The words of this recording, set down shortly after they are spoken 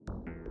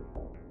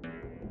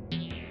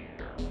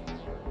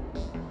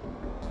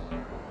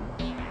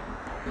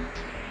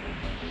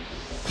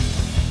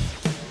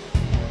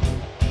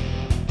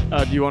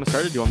Do you want to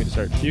start or do you want me to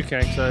start? You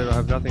can, because I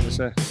have nothing to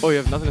say. Oh, you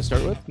have nothing to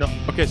start with? No.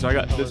 Okay, so I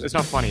got this. It's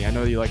not funny. I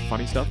know you like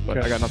funny stuff, but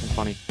Okay. I got nothing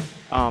funny.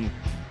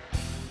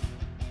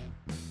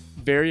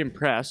 Very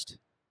impressed.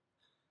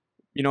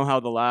 You know how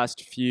the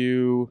last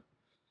few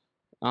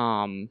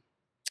times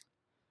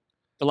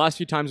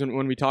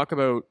when we talk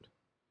about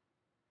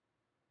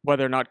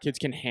whether or not kids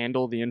can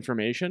handle the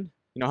information,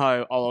 you know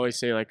how I'll always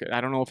say, like,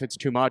 I don't know if it's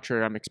too much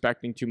or I'm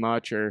expecting too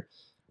much or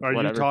Are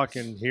whatever. you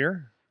talking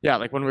here? Yeah,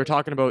 like when we're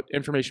talking about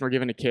information we're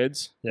giving to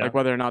kids, Yeah. like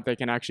whether or not they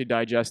can actually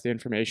digest the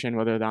information,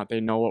 whether or not they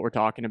know what we're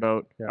talking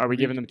about. Yeah. Are we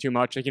giving them too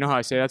much? Like, you know how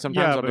I say that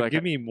sometimes? Yeah, I'll be but like,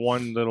 give me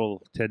one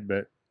little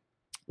tidbit.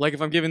 like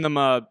if I'm giving them,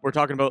 we're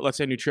talking about, let's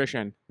say,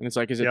 nutrition, and it's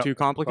like, is it Yep. too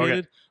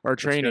complicated? Or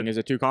training, good. is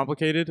it too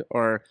complicated?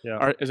 Or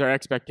Yeah. is our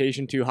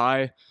expectation too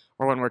high?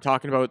 Or when we're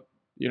talking about,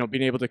 you know,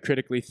 being able to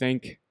critically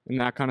think and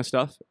that kind of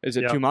stuff, is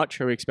it Yeah. too much?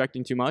 Are we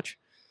expecting too much?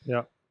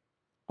 Yeah.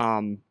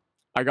 I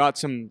got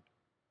some.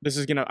 This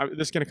is gonna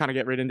kind of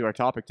get right into our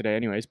topic today,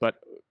 anyways.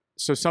 But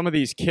so some of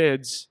these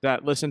kids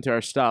that listen to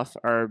our stuff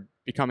are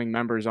becoming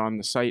members on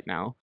the site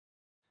now,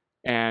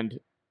 and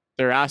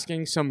they're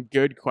asking some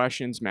good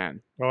questions,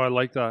 man. Oh, I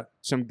like that.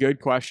 Some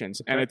good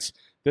questions, and Okay.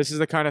 this is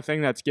the kind of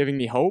thing that's giving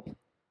me hope,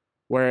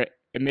 where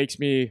it makes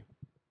me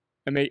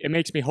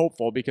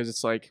hopeful, because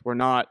it's like we're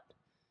not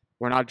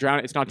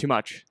drowning. It's not too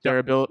much. They're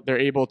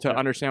able to Yeah.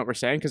 understand what we're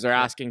saying because they're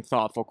asking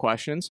thoughtful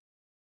questions.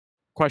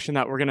 Question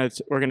that we're gonna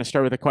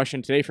start with a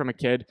question today from a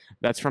kid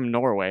that's from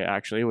Norway,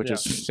 actually, which Yeah.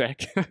 is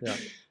sick. Yeah.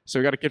 So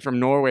we got a kid from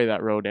Norway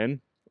that wrote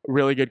in.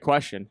 Really good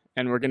question,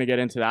 and we're gonna get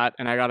into that.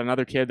 And I got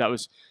another kid that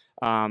was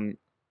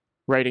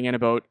writing in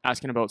about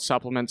asking about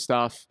supplement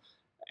stuff,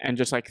 and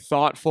just like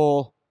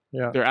thoughtful.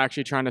 Yeah. They're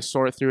actually trying to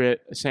sort through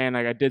it, saying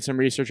like, I did some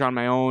research on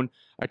my own.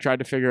 I tried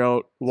to figure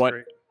out what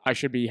Great. I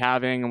should be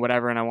having and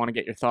whatever, and I want to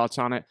get your thoughts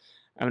on it.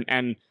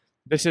 And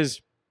this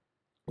is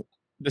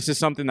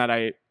something that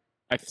I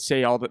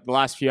say all the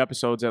last few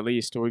episodes, at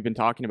least, we've been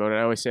talking about it.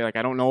 I always say, like,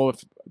 I don't know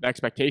if the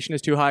expectation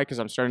is too high because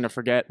I'm starting to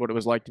forget what it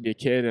was like to be a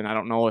kid, and I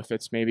don't know if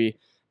it's maybe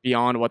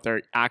beyond what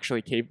they're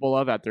actually capable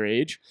of at their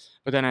age.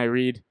 But then I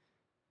read,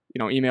 you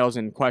know, emails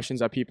and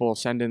questions that people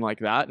send in like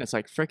that, and it's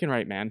like, freaking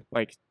right, man.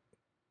 Like,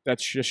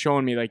 that's just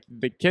showing me, like,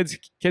 the kids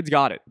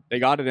got it. They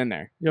got it in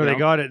there. You know, they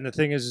got it. And the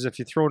thing is if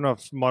you throw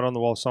enough mud on the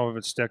wall, some of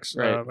it sticks.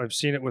 Right. I've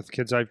seen it with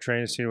kids I've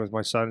trained, seen it with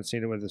my son,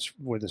 seen it with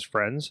his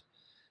friends.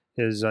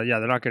 They're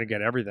not going to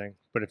get everything,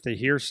 but if they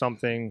hear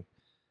something,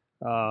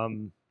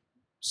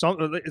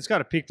 it's got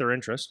to pique their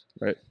interest,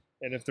 Right.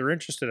 And if they're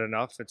interested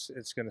enough,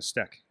 it's going to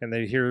stick. And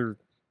they hear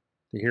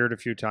it a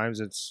few times,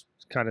 it's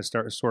kind of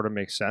sort of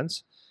makes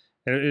sense.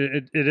 And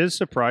it is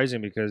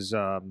surprising because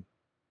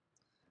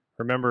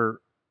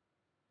remember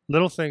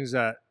little things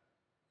that,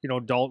 you know,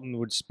 Dalton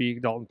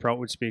Prout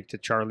would speak to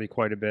Charlie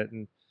quite a bit,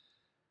 and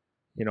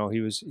you know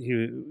he was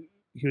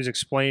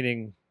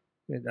explaining.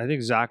 I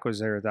think Zach was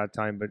there at that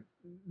time, but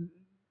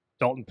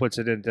Dalton puts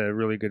it into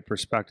really good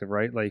perspective,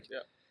 right? Like,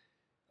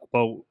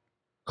 about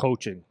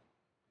coaching.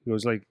 He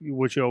was like,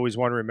 what you always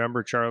want to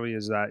remember, Charlie,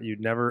 is that you'd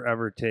never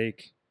ever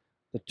take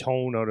the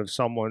tone out of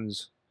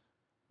someone's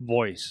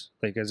voice,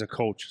 like as a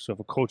coach. So if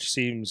a coach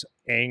seems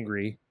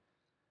angry,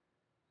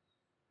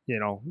 you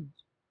know,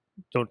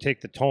 don't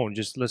take the tone,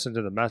 just listen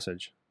to the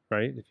message,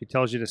 right? If he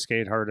tells you to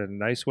skate hard in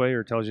a nice way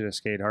or tells you to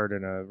skate hard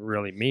in a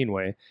really mean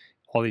way,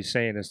 all he's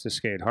saying is to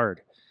skate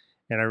hard.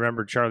 And I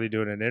remember Charlie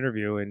doing an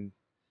interview, and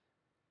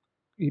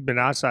he'd been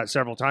asked that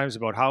several times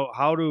about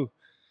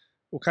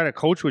what kind of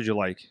coach would you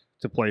like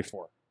to play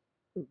for?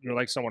 You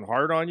like someone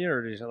hard on you,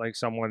 or do you like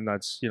someone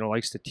that's, you know,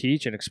 likes to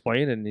teach and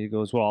explain? And he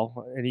goes,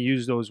 well, and he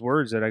used those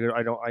words that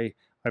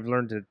I've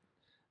learned to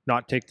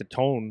not take the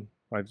tone.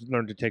 I've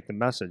learned to take the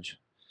message.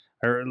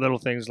 Or little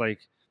things like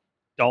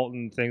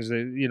Dalton, things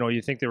that, you know,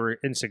 you think they were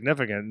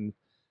insignificant. And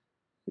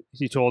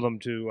he told them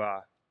to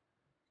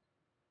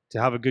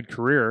have a good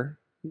career,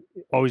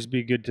 always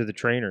be good to the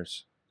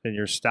trainers and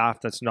your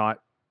staff that's not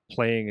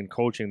playing and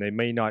coaching. They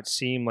may not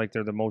seem like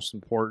they're the most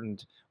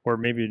important, or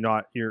maybe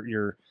not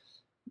you're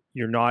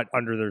not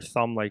under their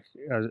thumb, like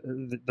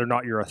they're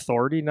not your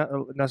authority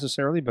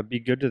necessarily, but be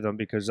good to them,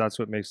 because that's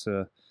what makes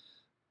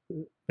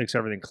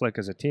everything click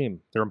as a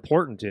team. They're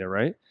important to you,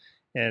 right?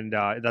 And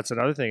that's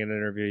another thing in an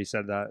interview. He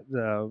said that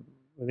I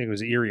think it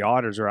was the Erie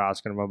Otters were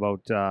asking him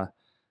about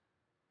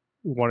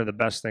one of the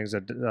best things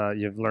that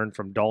you've learned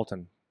from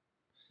Dalton,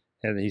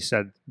 and he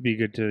said, "Be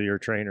good to your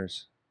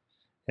trainers,"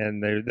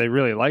 and they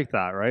really like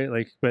that, right?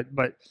 Like, but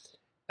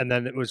and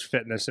then it was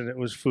fitness and it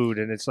was food,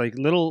 and it's like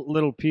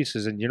little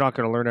pieces, and you're not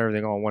going to learn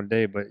everything all in one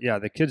day. But yeah,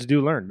 the kids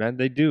do learn, man.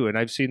 They do, and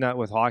I've seen that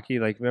with hockey.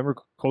 Like, remember,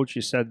 coach,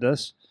 you said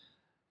this.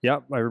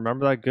 Yep, I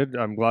remember that. Good.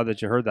 I'm glad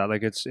that you heard that.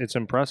 Like, it's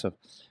impressive.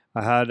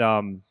 I had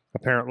a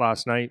parent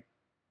last night.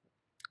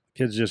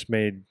 Kids just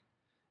made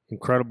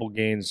incredible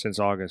gains since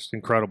August.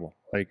 Incredible.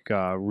 Like,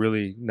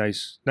 really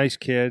nice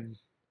kid.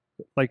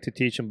 Like to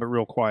teach him, but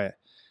real quiet.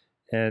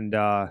 And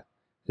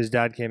his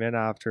dad came in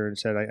after and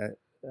said,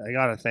 I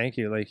gotta thank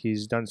you. Like,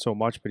 he's done so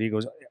much, but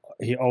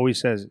he always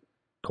says,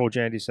 Coach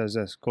Andy says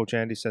this, Coach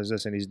Andy says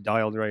this, and he's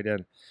dialed right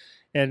in.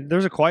 And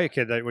there's a quiet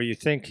kid that where you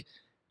think,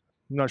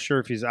 I'm not sure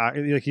if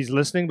he's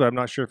listening, but I'm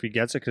not sure if he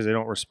gets it because they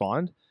don't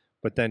respond.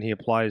 But then he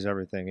applies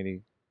everything and he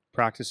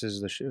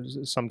practices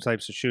some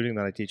types of shooting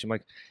that I teach him.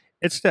 Like,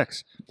 it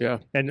sticks. Yeah.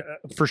 And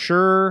for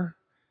sure,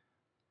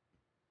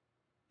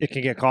 it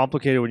can get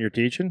complicated when you're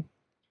teaching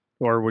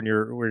or when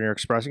you're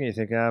expressing it. You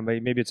think,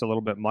 maybe it's a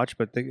little bit much,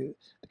 but the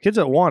kids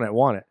that want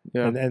it,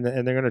 Yeah. and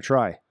they're going to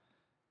try.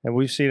 And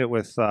we've seen it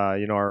with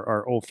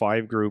our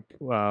 05 group.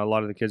 A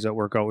lot of the kids that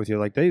work out with you,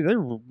 like they're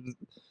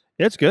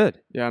it's good.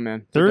 Yeah,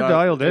 man. They're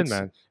dialed in,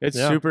 man. It's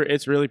super.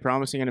 It's really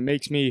promising, and it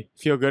makes me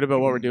feel good about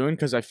what we're doing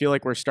because I feel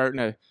like we're starting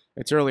to.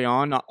 It's early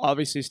on,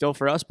 obviously still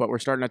for us, but we're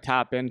starting to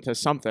tap into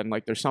something.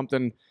 Like there's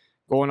something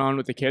going on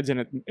with the kids, and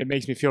it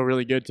makes me feel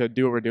really good to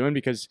do what we're doing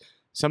because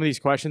some of these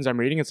questions I'm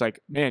reading, it's like,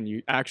 man,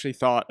 you actually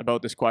thought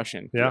about this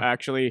question. Yeah. You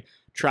actually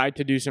tried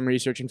to do some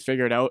research and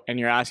figure it out, and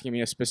you're asking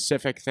me a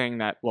specific thing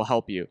that will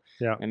help you.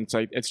 Yeah. And it's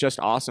like, it's just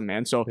awesome,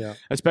 man. So Yeah.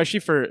 especially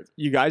for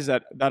you guys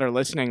that are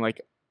listening,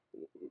 like,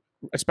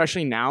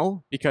 especially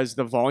now, because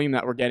the volume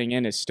that we're getting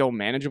in is still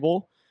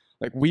manageable,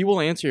 like we will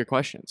answer your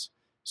questions.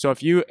 So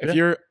if you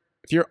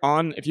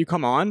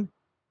come on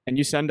and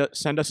you send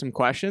us some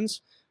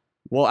questions,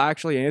 we'll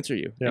actually answer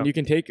you. Yeah. And you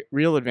can take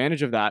real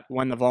advantage of that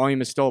when the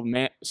volume is still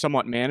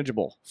somewhat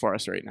manageable for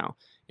us right now.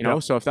 You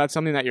know, so if that's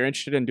something that you're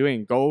interested in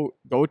doing, go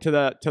to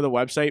the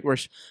website.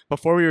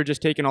 Before we were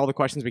just taking all the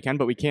questions we can,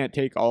 but we can't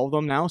take all of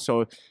them now.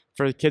 So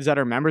for the kids that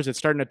are members, it's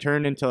starting to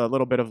turn into a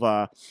little bit of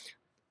a,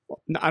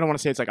 I don't want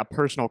to say it's like a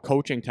personal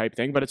coaching type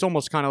thing, but it's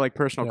almost kind of like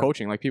personal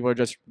coaching. Like people are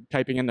just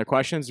typing in their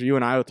questions. You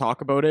and I will talk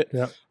about it,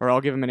 or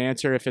I'll give them an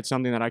answer if it's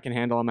something that I can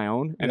handle on my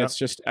own. And it's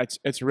just,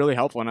 it's really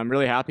helpful. And I'm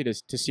really happy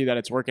to see that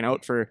it's working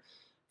out for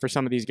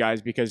some of these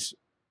guys because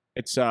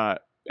it's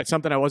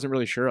something I wasn't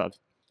really sure of,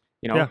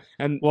 you know? Yeah.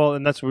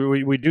 And that's,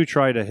 we do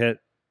try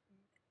to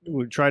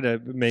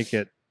make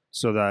it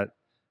so that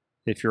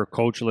if you're a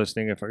coach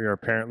listening, if you're a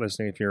parent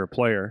listening, if you're a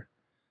player,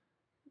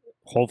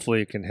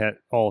 hopefully it can hit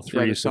all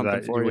three so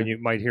that when you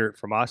might hear it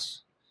from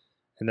us.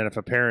 And then if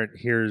a parent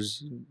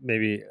hears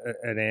maybe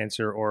an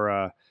answer or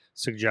a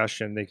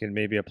suggestion, they can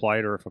maybe apply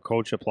it. Or if a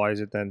coach applies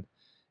it, then,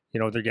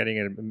 you know, they're getting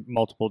it in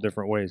multiple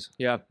different ways.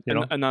 Yeah.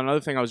 And another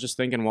thing I was just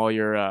thinking while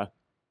you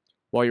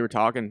were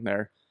talking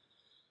there,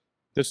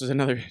 this was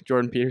another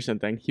Jordan Peterson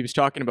thing. He was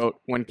talking about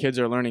when kids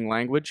are learning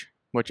language,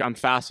 which I'm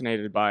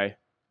fascinated by.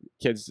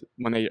 Kids,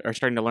 when they are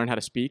starting to learn how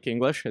to speak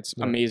English, it's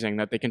amazing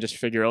that they can just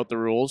figure out the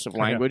rules of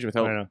language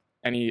without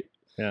any.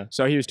 Yeah.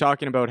 So he was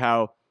talking about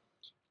how,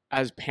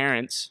 as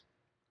parents,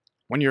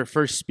 when you're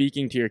first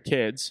speaking to your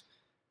kids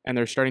and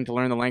they're starting to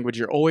learn the language,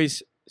 you're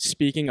always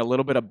speaking a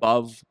little bit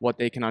above what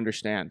they can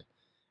understand.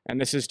 And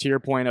this is to your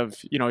point of,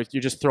 you know,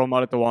 you just throw them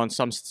out at the wall and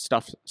some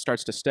stuff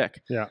starts to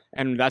stick. Yeah.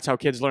 And that's how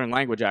kids learn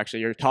language, actually.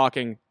 You're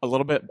talking a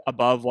little bit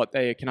above what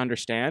they can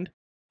understand,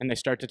 and they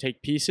start to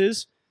take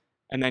pieces.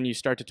 And then you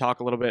start to talk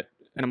a little bit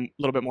in a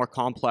little bit more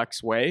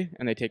complex way,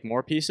 and they take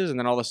more pieces, and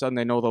then all of a sudden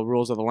they know the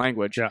rules of the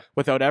language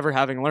without ever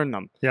having learned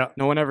them. Yeah.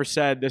 No one ever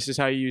said this is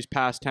how you use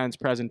past tense,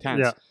 present tense.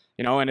 Yeah.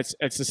 You know, and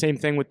it's the same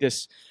thing with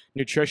this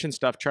nutrition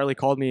stuff. Charlie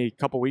called me a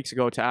couple weeks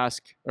ago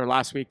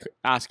last week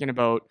asking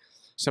about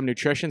some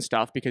nutrition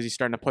stuff because he's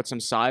starting to put some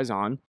size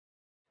on.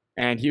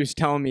 And he was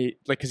telling me,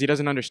 like, because he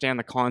doesn't understand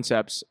the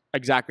concepts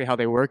exactly how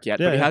they work yet,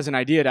 but he has an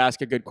idea to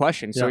ask a good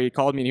question. So he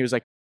called me and he was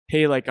like,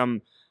 hey, like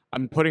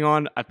I put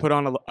on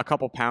a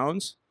couple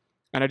pounds,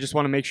 and I just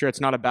want to make sure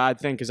it's not a bad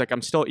thing because like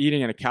I'm still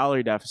eating in a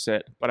calorie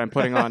deficit, but I'm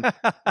putting on,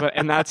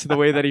 and that's the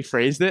way that he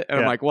phrased it.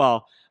 And I'm like,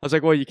 well,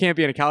 you can't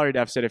be in a calorie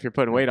deficit if you're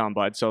putting weight on,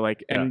 bud. So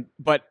like,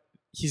 but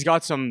he's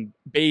got some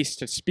base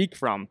to speak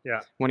from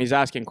when he's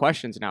asking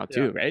questions now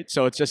too, right?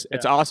 So it's just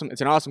it's awesome.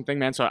 It's an awesome thing,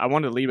 man. So I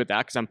wanted to lead with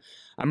that because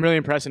I'm really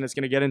impressed, and it's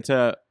going to get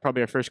into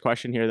probably our first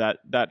question here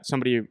that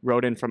somebody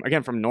wrote in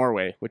from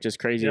Norway, which is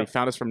crazy. He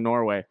found us from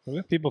Norway. We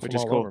have people from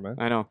all over, man.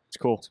 I know, it's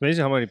cool. It's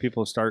amazing how many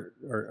people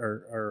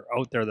are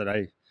out there that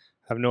I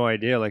have no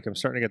idea. Like I'm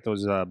starting to get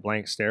those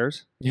blank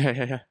stares.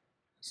 Yeah.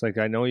 It's like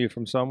I know you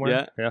from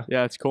somewhere.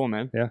 Yeah, it's cool,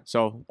 man. Yeah.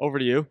 So over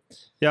to you.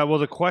 Yeah. Well,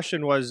 the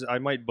question was, I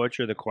might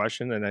butcher the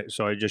question, and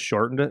so I just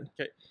shortened it.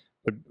 Okay.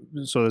 But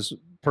so this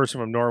person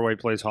from Norway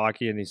plays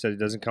hockey, and he said he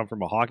doesn't come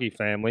from a hockey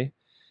family, and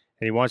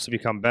he wants to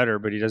become better,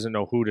 but he doesn't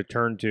know who to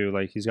turn to.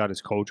 Like he's got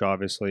his coach,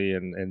 obviously,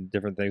 and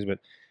different things. But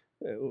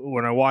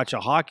when I watch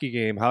a hockey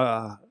game,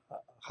 how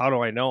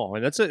do I know?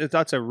 And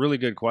that's a really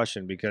good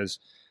question because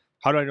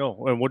how do I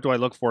know, and what do I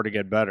look for to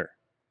get better?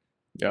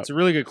 Yeah, it's a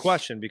really good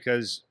question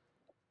because,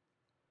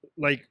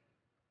 like,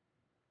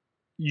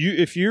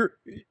 if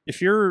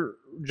you're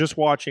just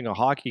watching a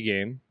hockey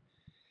game,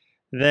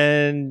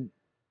 then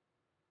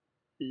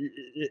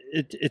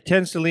it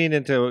tends to lean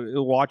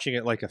into watching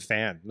it like a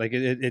fan. Like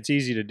it's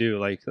easy to do.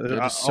 Like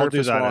I'll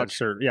do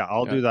that.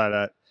 I'll do that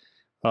at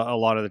a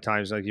lot of the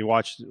times. Like you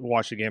watch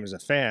the game as a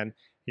fan, and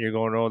you're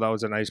going, "Oh, that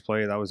was a nice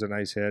play. That was a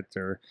nice hit,"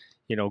 or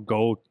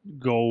go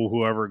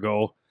whoever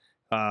go.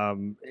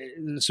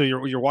 So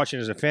you're watching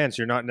as a fan,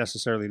 so you're not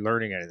necessarily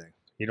learning anything.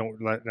 You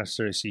don't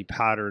necessarily see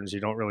patterns. You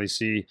don't really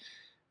see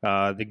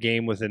the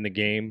game within the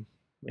game.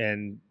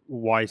 And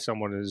why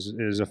someone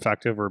is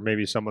effective, or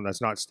maybe someone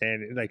that's not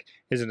standing, like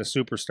isn't a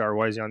superstar.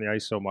 Why is he on the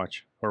ice so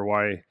much, or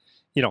why,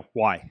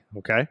 why?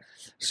 Okay,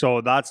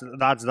 so that's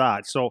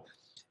that. So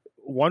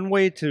one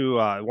way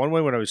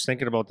when I was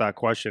thinking about that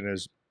question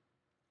is,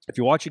 if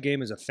you watch a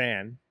game as a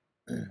fan,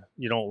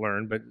 you don't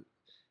learn, but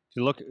if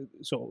you look,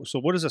 so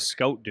what does a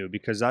scout do?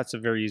 Because that's a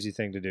very easy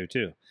thing to do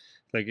too.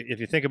 Like if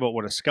you think about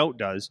what a scout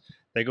does,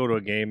 they go to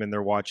a game and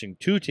they're watching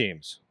two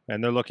teams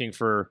and they're looking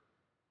for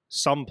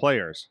some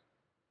players,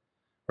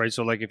 right?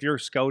 So like if you're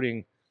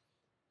scouting,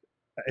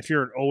 if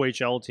you're an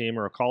OHL team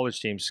or a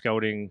college team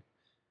scouting,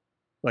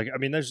 like, I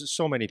mean, there's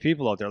so many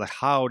people out there. Like,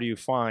 how do you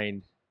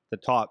find the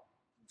top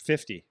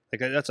 50?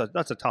 Like that's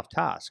a tough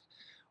task.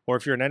 Or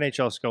if you're an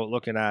NHL scout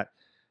looking at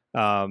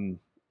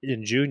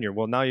in junior,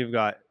 well, now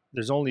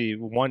there's only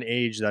one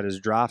age that is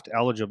draft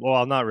eligible.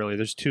 Well, not really.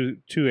 There's two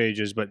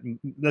ages, but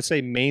let's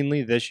say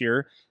mainly this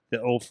year,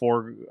 the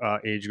 04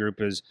 age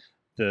group is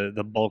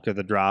the bulk of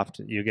the draft.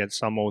 You get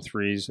some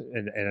 03s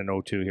and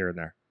an 02 here and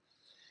there.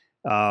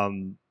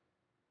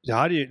 So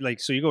how do you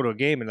so you go to a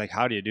game and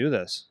how do you do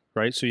this,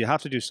 right? So you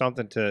have to do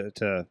something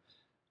to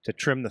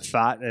trim the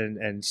fat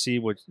and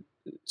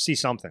see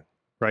something,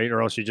 right?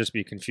 Or else you just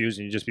be confused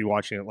and you just be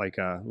watching it like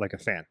a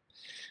fan.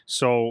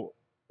 So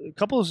a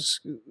couple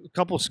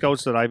of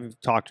scouts that I've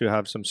talked to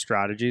have some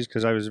strategies,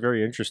 because I was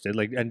very interested.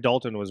 And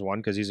Dalton was one,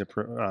 because he's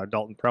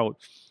Dalton Prout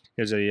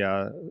is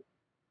a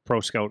pro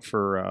scout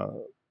for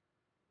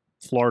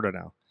Florida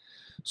now.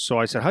 So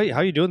I said, how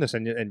are you doing this?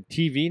 And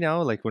TV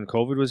now, like when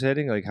COVID was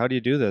hitting, how do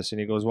you do this?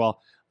 And he goes,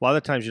 well, a lot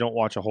of times you don't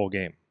watch a whole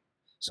game.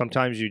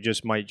 Sometimes you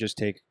might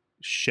take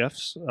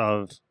shifts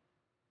of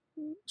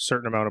a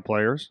certain amount of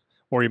players,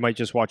 or you might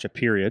just watch a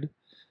period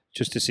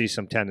just to see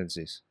some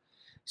tendencies.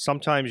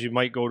 Sometimes you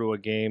might go to a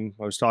game.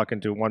 I was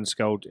talking to one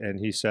scout, and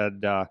he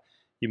said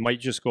you might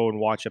just go and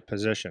watch a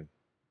position,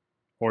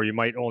 or you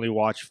might only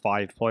watch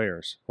 5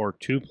 players or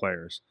 2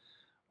 players,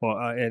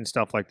 and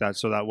stuff like that.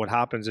 So that what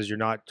happens is you're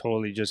not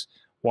totally just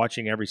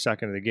watching every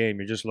second of the game.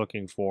 You're just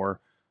looking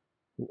for,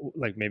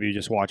 maybe you're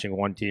just watching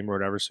one team or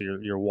whatever. So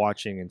you're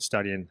watching and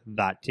studying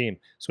that team.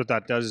 So what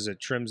that does is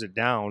it trims it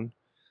down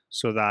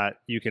so that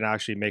you can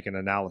actually make an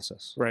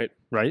analysis. Right.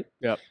 Right.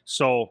 Yep.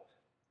 So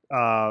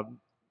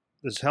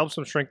this helps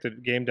them shrink the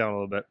game down a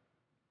little bit.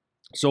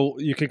 So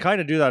you can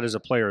kind of do that as a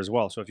player as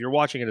well. So if you're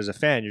watching it as a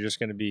fan, you're just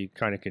going to be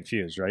kind of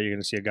confused, right? You're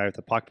going to see a guy with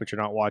the puck, but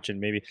you're not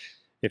watching. Maybe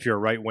if you're a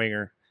right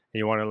winger and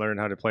you want to learn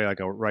how to play like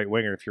a right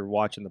winger, if you're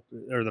watching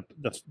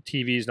the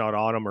TV's not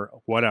on them or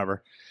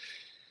whatever,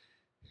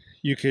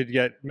 you could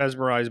get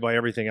mesmerized by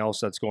everything else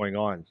that's going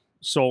on.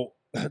 So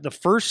the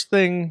first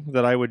thing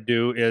that I would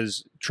do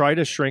is try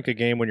to shrink a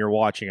game when you're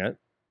watching it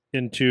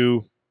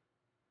into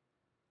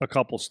a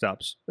couple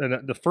steps.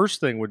 And the first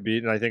thing would be,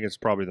 and I think it's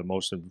probably the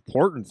most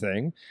important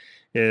thing,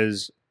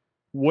 is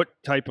what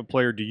type of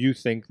player do you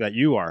think that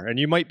you are? And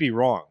you might be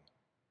wrong,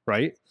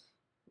 right?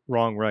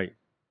 Wrong, right.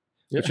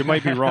 But you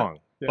might be wrong.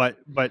 Yeah.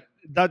 But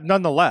that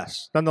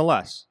nonetheless,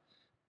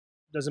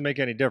 doesn't make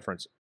any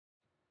difference.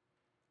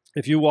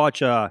 If you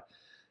watch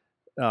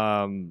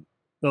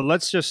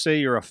let's just say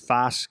you're a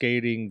fast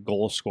skating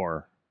goal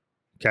scorer.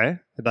 Okay?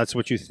 That's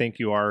what you think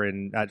you are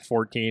at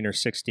 14 or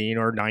 16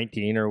 or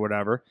 19 or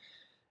whatever.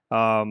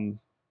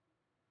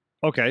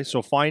 Okay,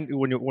 so find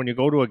when you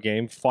go to a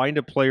game, find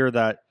a player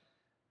that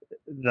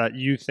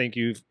you think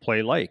you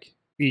play like.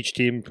 Each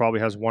team probably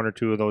has 1 or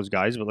 2 of those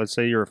guys, but let's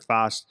say you're a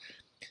fast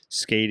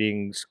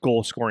skating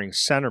goal scoring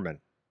centerman.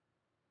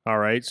 All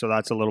right, so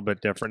that's a little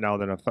bit different now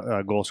than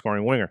a goal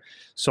scoring winger.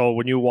 So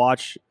when you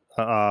watch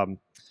a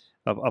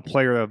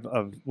player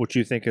of what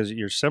you think is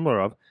you're similar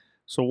of,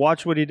 so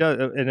watch what he does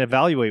and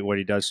evaluate what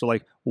he does. So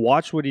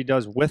watch what he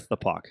does with the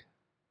puck.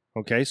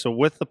 Okay, so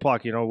with the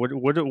puck, what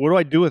do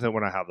I do with it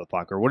when I have the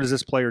puck, or what does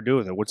this player do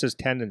with it? What's his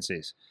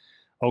tendencies?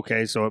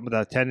 Okay, so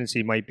the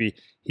tendency might be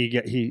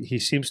he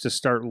seems to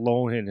start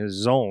low in his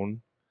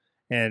zone,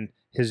 and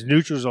his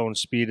neutral zone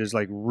speed is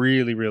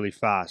really, really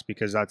fast,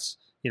 because that's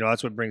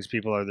what brings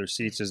people out of their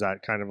seats, is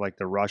that kind of like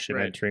the rush and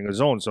entering the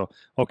zone. So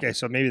okay,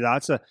 so maybe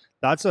that's a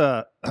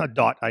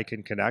dot I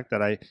can connect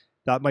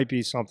that might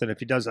be something. If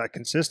he does that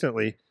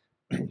consistently,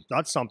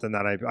 that's something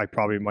that I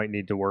probably might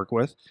need to work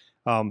with.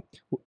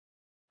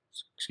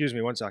 Excuse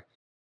me, one sec.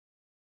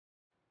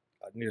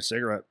 I need a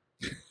cigarette.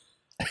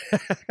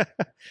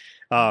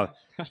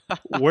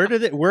 Where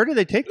do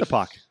they take the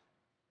puck?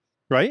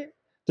 Right?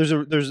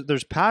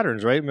 There's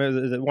patterns, right?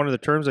 One of the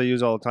terms I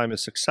use all the time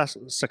is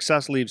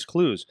success leaves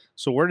clues.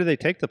 So where do they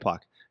take the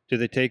puck? Do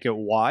they take it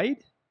wide?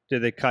 Do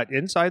they cut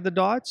inside the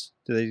dots?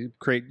 Do they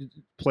create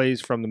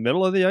plays from the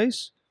middle of the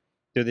ice?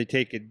 Do they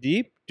take it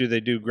deep? Do they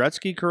do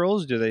Gretzky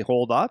curls? Do they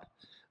hold up?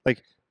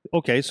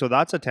 Okay, so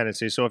that's a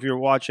tendency. So if you're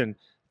watching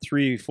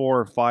 3,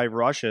 4, 5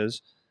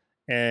 rushes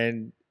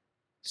and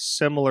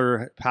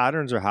similar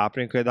patterns are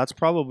happening, okay, that's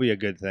probably a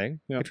good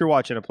thing. Yep. If you're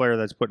watching a player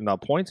that's putting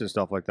up points and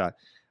stuff like that.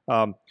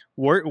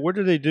 What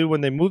do they do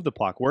when they move the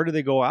puck? Where do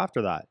they go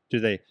after that? Do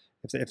they,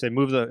 if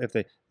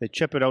they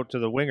chip it out to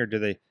the winger, do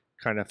they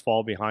kind of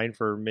fall behind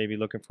for maybe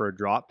looking for a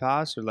drop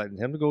pass or letting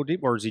him go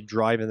deep, or is he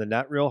driving the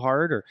net real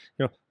hard, or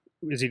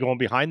is he going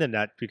behind the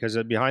net, because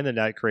behind the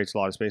net creates a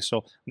lot of space. So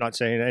I'm not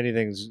saying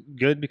anything's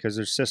good, because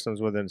there's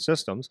systems within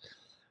systems,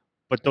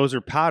 but those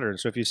are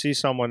patterns. So if you see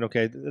someone,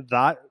 okay,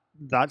 that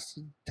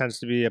tends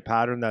to be a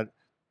pattern that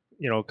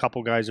a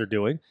couple guys are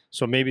doing.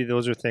 So maybe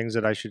those are things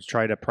that I should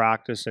try to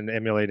practice and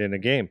emulate in a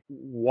game.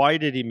 Why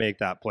did he make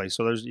that play?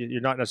 So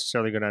you're not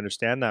necessarily going to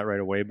understand that right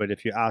away, but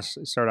if you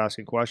start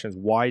asking questions,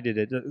 why did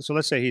it? So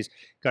let's say he's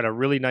got a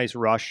really nice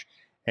rush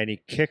and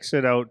he kicks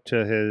it out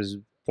to his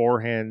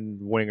forehand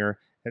winger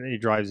and then he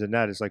drives the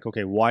net. It's like,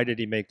 okay, why did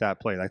he make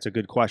that play? That's a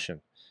good question.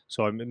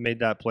 So I made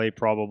that play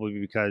probably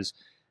because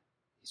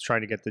he's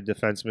trying to get the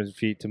defenseman's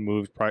feet to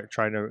move,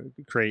 trying to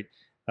create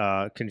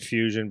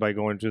confusion by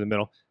going through the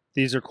middle.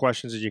 These are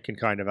questions that you can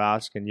kind of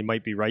ask, and you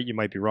might be right, you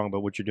might be wrong,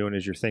 but what you're doing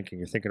is you're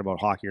thinking about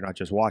hockey. You're not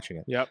just watching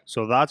it. Yep.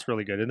 So that's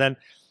really good. And then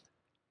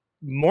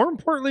more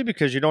importantly,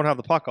 because you don't have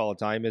the puck all the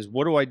time, is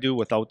what do I do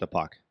without the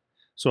puck?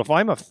 So if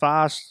I'm a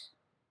fast,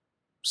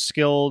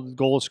 skilled,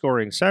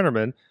 goal-scoring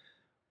centerman,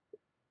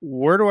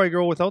 where do I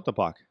go without the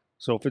puck?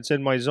 So if it's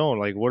in my zone,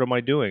 like, what am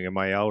I doing? Am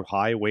I out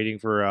high waiting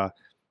for a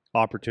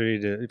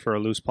opportunity for a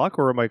loose puck,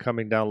 or am I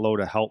coming down low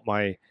to help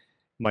my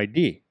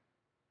D?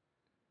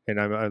 And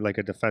I'm like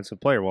a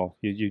defensive player. Well,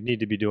 you need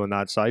to be doing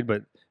that side,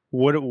 but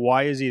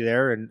why is he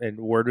there, and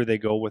where do they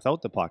go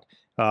without the puck?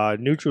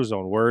 Neutral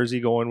zone, where is he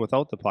going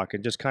without the puck?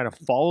 And just kind of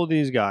follow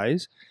these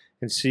guys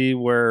and see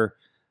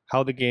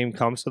how the game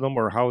comes to them,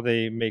 or how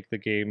they make the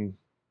game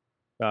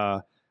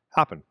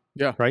happen.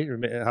 Yeah. Right? Or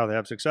how they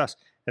have success.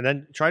 And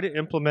then try to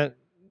implement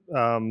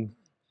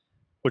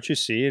what you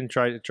see, and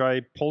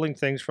try pulling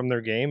things from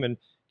their game, and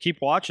keep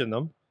watching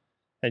them,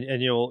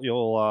 and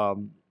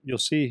you'll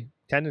see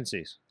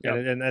tendencies.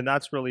 Yep. And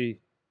that's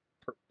really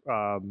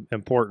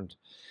important.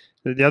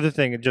 The other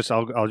thing,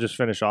 I'll just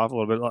finish off a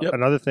little bit. Yep.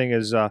 Another thing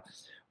is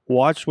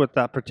watch what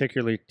that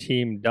particular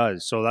team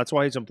does. So that's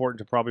why it's important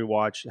to probably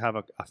have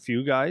a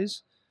few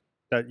guys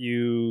that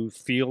you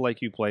feel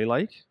like you play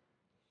like,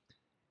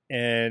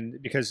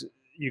 and because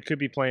you could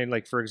be playing,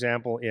 like, for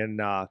example, in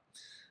the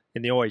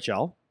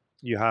OHL,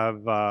 you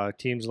have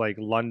teams like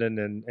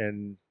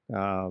London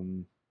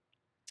and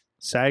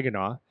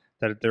Saginaw,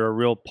 that they're a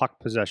real puck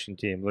possession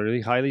team,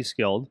 really highly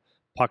skilled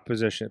puck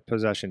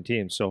possession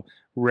team. So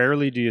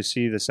rarely do you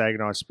see the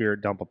Saginaw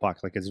Spirit dump a puck.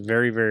 Like, it's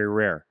very, very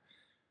rare.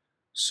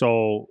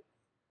 So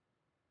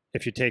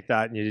if you take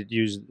that and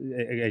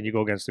you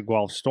go against the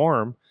Guelph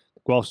Storm's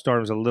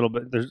a little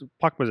bit, there's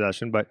puck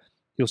possession, but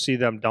you'll see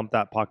them dump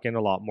that puck in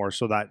a lot more.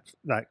 So that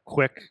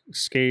quick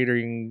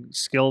skating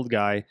skilled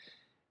guy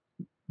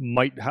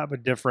might have a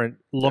different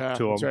look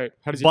to him. That's right.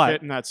 How does he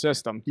fit in that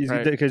system?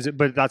 Right?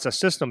 But that's a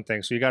system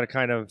thing, so you got to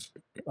kind of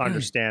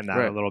understand that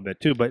a little bit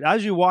too. But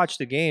as you watch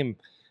the game,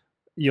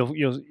 you'll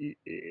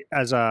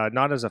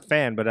not as a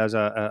fan, but as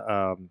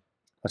a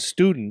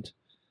student,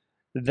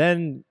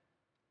 then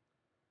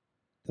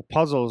the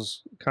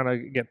puzzles kind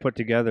of get put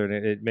together, and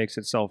it makes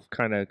itself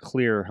kind of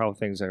clear how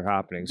things are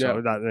happening.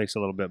 So that makes a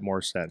little bit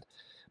more sense.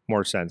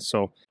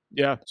 So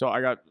yeah, so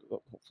I got a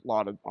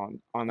lot on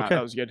that. Okay,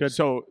 that was good.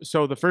 So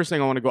the first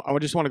thing I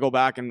just want to go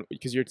back, and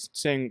because you're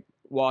saying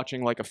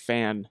watching like a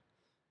fan,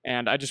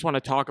 and I just want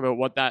to talk about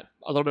a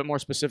little bit more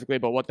specifically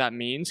about what that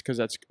means, because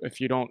that's if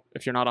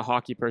you're not a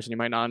hockey person, you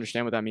might not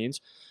understand what that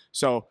means.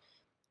 So,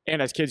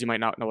 and as kids, you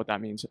might not know what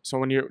that means. So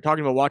when you're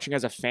talking about watching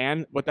as a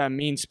fan, what that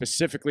means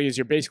specifically is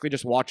you're basically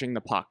just watching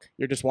the puck.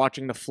 You're just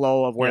watching the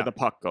flow of where the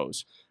puck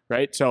goes,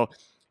 right? So.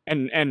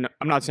 And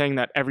I'm not saying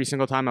that every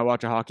single time I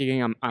watch a hockey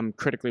game, I'm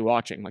critically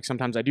watching. Like,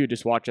 sometimes I do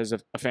just watch as a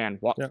fan.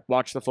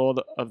 Watch the flow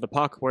of the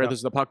puck. Where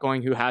there's the puck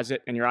going, who has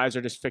it, and your eyes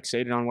are just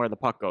fixated on where the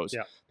puck goes.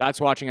 Yeah.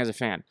 That's watching as a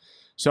fan.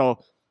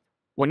 So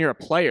when you're a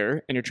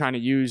player and you're trying to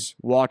use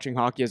watching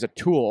hockey as a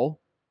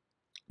tool,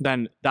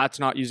 then that's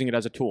not using it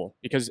as a tool,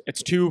 because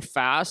it's too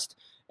fast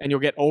and you'll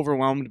get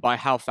overwhelmed by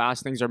how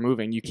fast things are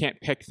moving. You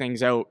can't pick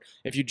things out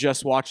if you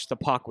just watch the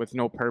puck with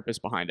no purpose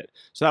behind it.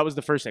 So that was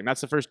the first thing.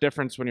 That's the first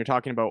difference when you're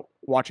talking about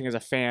watching as a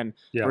fan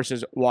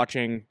versus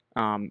watching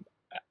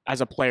as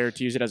a player,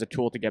 to use it as a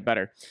tool to get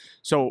better.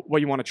 So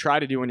what you want to try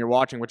to do when you're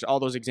watching, which all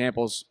those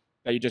examples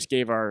that you just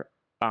gave are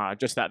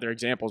they're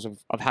examples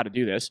of how to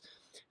do this.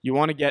 You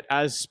want to get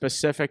as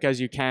specific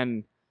as you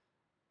can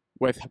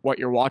with what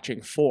you're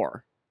watching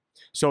for.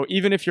 So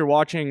even if you're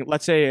watching,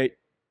 let's say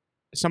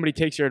somebody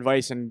takes your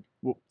advice and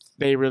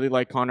they really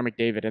like Connor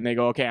McDavid, and they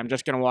go, okay, I'm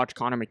just going to watch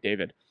Connor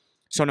McDavid.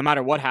 So no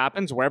matter what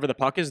happens, wherever the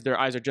puck is, their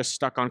eyes are just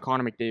stuck on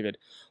Connor McDavid.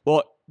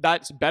 Well,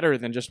 that's better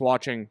than just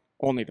watching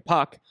only the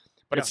puck,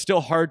 but it's still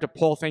hard to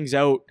pull things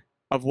out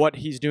of what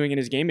he's doing in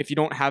his game if you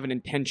don't have an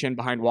intention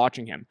behind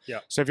watching him. Yeah.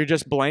 So if you're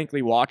just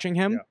blankly watching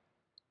him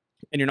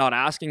and you're not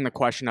asking the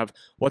question of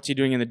what's he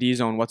doing in the D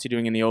zone, what's he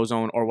doing in the O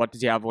zone, or what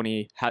does he have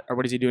when or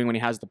what is he doing when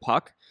he has the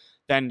puck,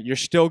 then you're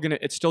still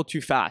it's still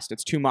too fast.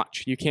 It's too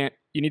much. You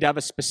need to have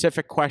a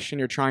specific question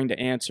you're trying to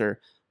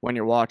answer when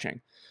you're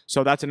watching.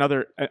 So that's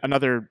another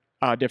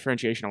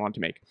differentiation I want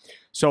to make.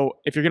 So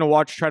if you're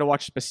going to try to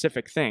watch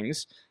specific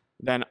things,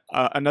 then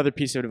another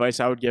piece of advice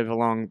I would give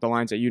along the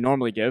lines that you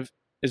normally give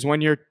is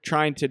when you're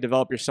trying to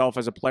develop yourself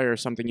as a player,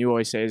 something you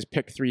always say is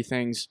pick 3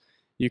 things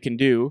you can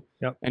do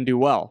and do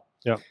well.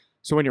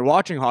 So when you're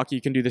watching hockey,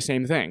 you can do the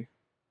same thing.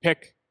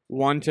 Pick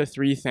 1 to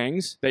 3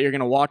 things that you're going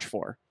to watch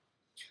for.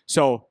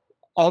 So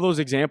all those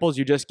examples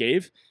you just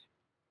gave,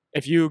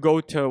 if you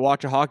go to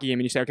watch a hockey game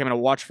and you say, okay, I'm going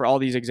to watch for all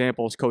these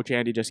examples Coach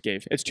Andy just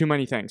gave, it's too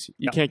many things.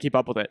 You can't keep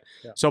up with it.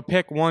 So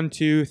pick 1,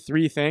 2,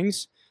 3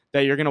 things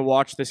that you're going to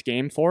watch this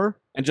game for,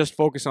 and just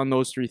focus on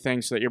those 3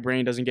 things so that your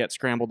brain doesn't get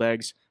scrambled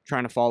eggs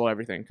trying to follow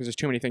everything, because there's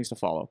too many things to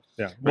follow.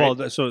 Right?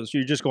 Well, so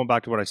you're just going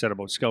back to what I said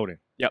about scouting.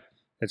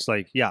 It's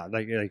like,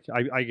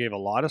 I gave a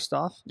lot of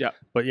stuff.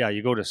 But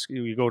you go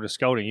to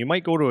scouting. You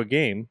might go to a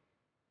game,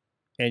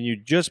 and you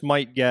just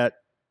might get,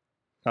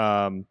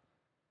 you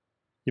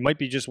might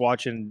be just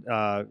watching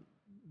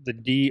the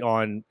D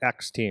on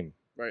X team,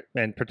 right?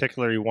 And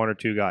particularly 1 or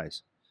 2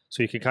 guys,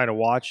 so you can kind of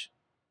watch.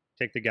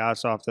 Take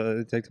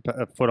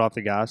the foot off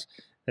the gas,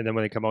 and then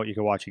when they come out, you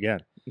can watch again.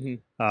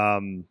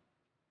 And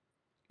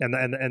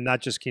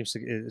that just keeps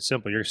it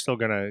simple. You're still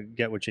gonna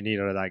get what you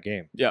need out of that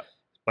game.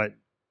 But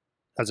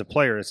as a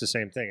player, it's the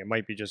same thing. It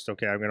might be just,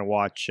 okay, I'm gonna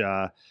watch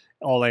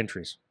all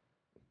entries.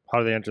 How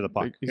do they enter the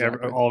puck?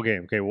 All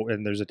game. Okay, well,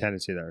 and there's a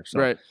tendency there.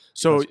 So right.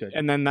 So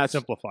and then that's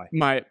simplify.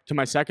 My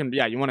second.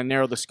 You want to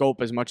narrow the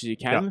scope as much as you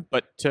can.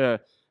 But to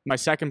my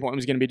second point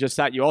was going to be just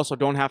that you also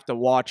don't have to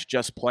watch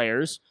just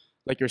players.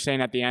 Like you're saying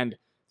at the end,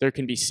 there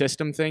can be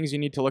system things you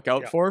need to look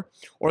out for,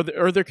 or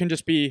there can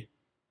just be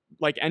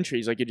like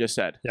entries, like you just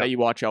said, that you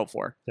watch out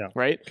for.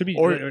 Right. Could be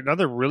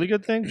another really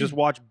good thing. Just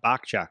watch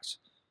back checks.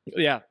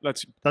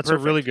 That's perfect, a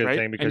really good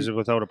thing, because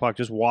without a puck,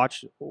 just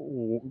watch.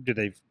 Do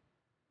they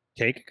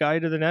take a guy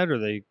to the net, or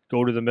they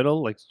go to the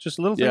middle? Like just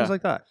little things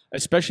like that.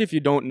 Especially if you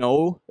don't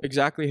know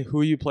exactly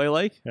who you play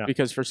like,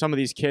 because for some of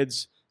these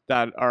kids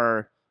that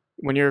are,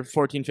 when you're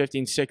 14,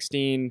 15,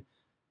 16.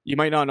 You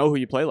might not know who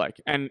you play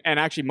like. And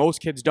actually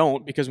most kids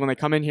don't, because when they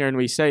come in here and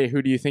we say,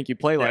 who do you think you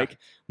play like?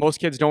 Most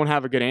kids don't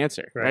have a good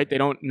answer, right? They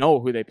don't know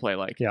who they play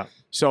like.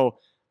 So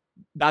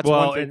that's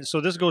one thing. And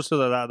so this goes to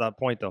that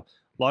point though.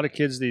 A lot of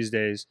kids these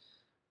days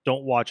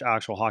don't watch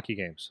actual hockey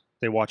games.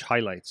 They watch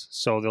highlights.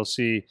 So they'll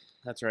see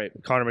That's right.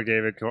 Connor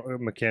McDavid,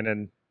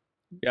 McKinnon,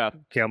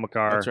 Cale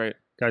Makar. That's right.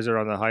 Guys are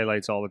on the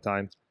highlights all the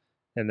time.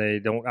 And they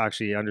don't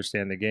actually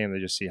understand the game. They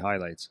just see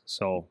highlights.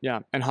 So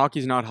and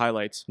hockey's not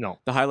highlights. No.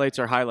 The highlights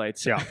are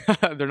highlights.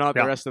 They're not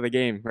the rest of the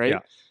game, right?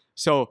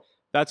 So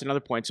that's another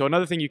point. So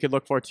another thing you could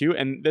look for too,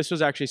 and this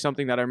was actually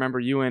something that I remember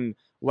you and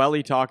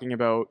Welly talking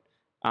about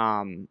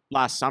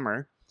last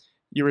summer.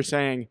 You were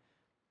saying,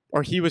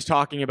 or he was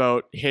talking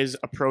about his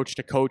approach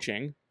to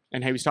coaching,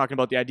 and he was talking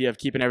about the idea of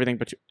keeping everything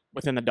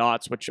within the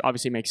dots, which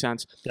obviously makes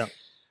sense.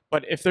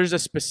 But if there's a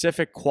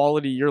specific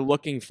quality you're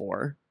looking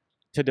for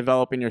to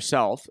develop in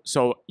yourself.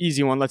 So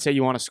easy one, let's say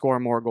you want to score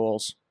more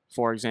goals,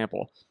 for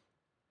example.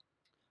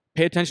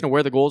 Pay attention to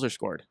where the goals are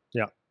scored.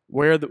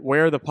 Where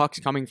are the pucks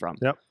coming from?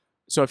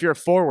 So if you're a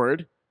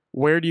forward,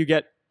 where do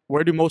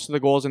most of the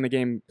goals in the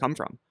game come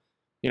from?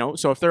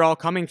 So if they're all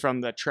coming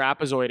from the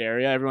trapezoid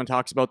area, everyone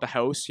talks about the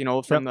house,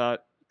 from the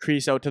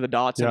crease out to the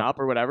dots and up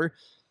or whatever,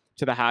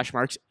 to the hash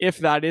marks. If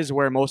that is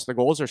where most of the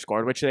goals are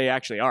scored, which they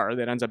actually are,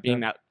 that ends up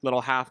being that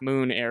little half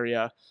moon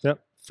area.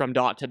 From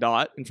dot to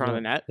dot in front of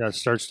the net. It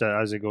starts to,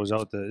 as it goes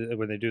out,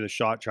 when they do the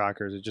shot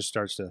trackers, it just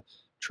starts to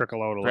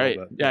trickle out a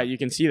little bit. Yeah, you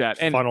can see that.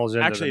 And funnels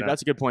into actually,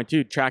 that's a good point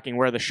too, tracking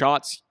where the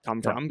shots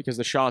come from, because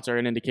the shots are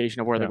an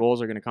indication of where the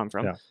goals are going to come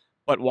from.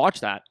 But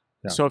watch that.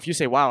 So if you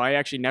say, wow, I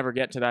actually never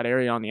get to that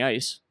area on the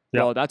ice,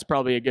 well, that's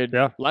probably a good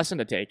lesson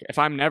to take. If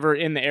I'm never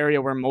in the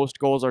area where most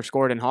goals are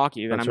scored in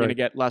hockey, then I'm going to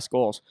get less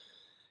goals.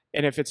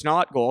 And if it's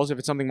not goals, if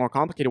it's something more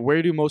complicated,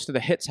 where do most of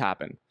the hits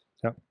happen?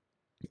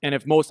 And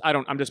if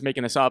I'm just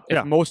making this up,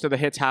 if most of the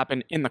hits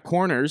happen in the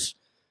corners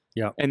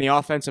in the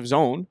offensive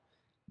zone,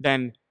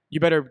 then you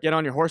better get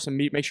on your horse and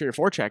make sure you're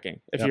forechecking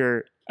if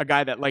you're a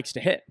guy that likes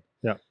to hit.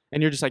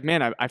 And you're just like,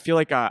 man, I feel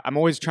like I'm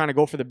always trying to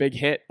go for the big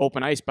hit,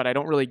 open ice, but I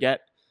don't really get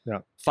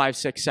 5,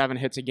 6, 7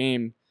 hits a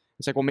game.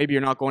 It's like, well, maybe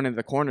you're not going into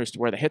the corners to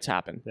where the hits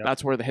happen.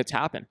 That's where the hits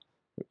happen,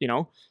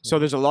 So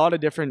there's a lot of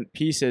different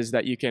pieces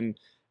that you can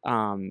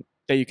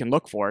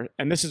look for.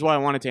 And this is why I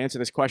wanted to answer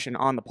this question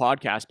on the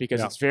podcast,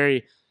 because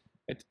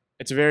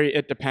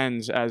it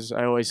depends, as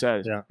I always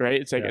say, right?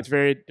 It's like,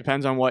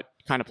 depends on what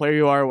kind of player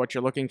you are, what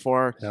you're looking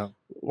for,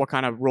 what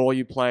kind of role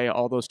you play,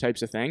 all those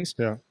types of things.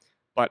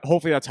 But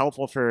hopefully that's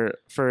helpful for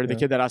the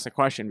kid that asked the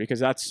question,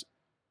 because it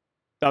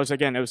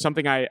was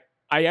something I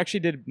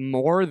actually did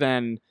more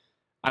than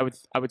I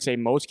would say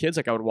most kids.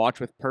 Like I would watch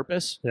with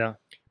purpose.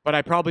 But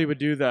I probably would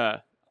do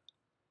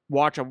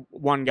watch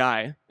one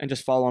guy and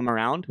just follow him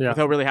around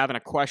without really having a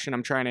question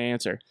I'm trying to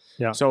answer.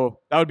 So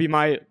that would be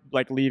my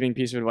leaving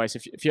piece of advice.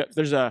 If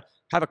there's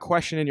have a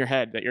question in your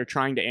head that you're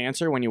trying to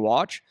answer when you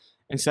watch,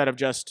 instead of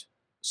just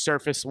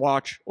surface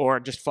watch or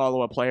just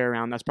follow a player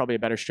around, that's probably a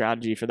better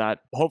strategy for that.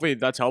 Hopefully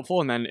that's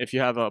helpful. And then if you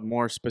have a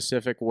more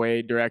specific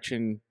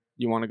direction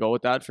you want to go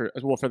with that for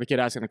the kid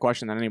asking the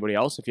question than anybody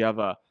else, if you have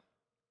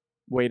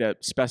way to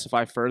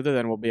specify further,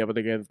 then we'll be able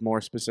to give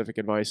more specific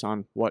advice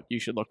on what you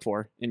should look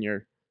for in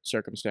your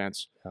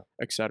circumstance,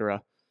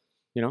 etc.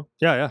 You know?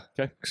 Yeah.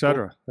 Okay. Et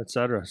cetera.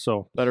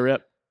 So Let it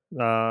rip.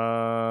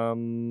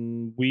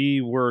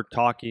 we were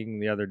talking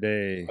the other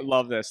day. I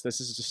love this. This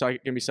is just going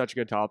to be such a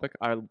good topic.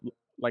 I'm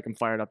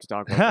fired up to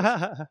talk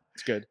about this.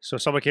 It's good. So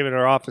someone came into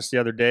our office the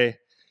other day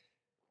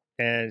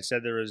and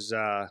said there was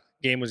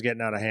game was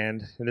getting out of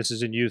hand, and this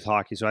is in youth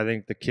hockey. So I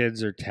think the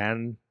kids are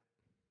 10,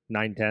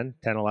 9, 10,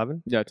 10,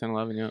 11. Yeah, 10,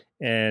 11, yeah.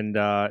 And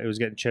it was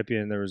getting chippy,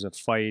 and there was a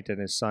fight, and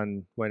his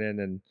son went in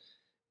and,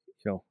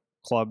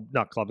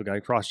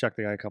 cross-checked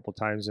the guy a couple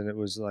times, and it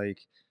was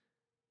like,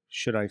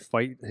 should I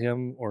fight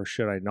him or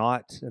should I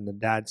not? And the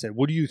dad said,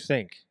 what do you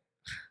think?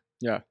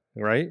 Yeah.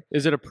 Right?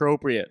 Is it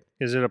appropriate?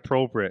 Is it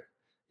appropriate?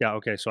 Yeah,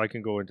 okay, so I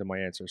can go into my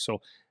answer.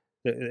 So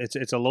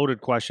it's a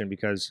loaded question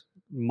because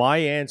my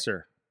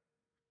answer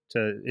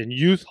in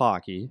youth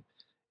hockey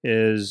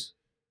is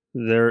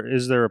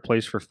there a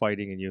place for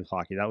fighting in youth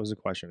hockey? That was the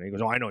question. And he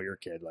goes, oh, I know your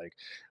kid. Like,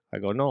 I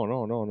go,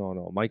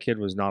 no. My kid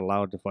was not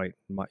allowed to fight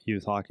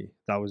youth hockey.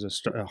 That was a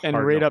and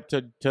hard right no. up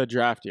to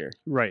draft year.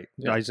 Right.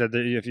 Yeah. I said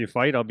that if you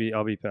fight, I'll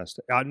be pissed.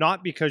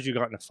 Not because you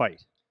got in a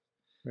fight.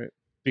 Right.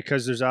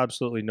 Because there's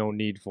absolutely no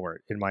need for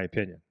it, in my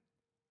opinion.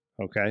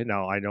 Okay.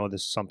 Now I know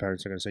this. Some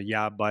parents are going to say,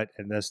 "Yeah, but,"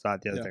 and this,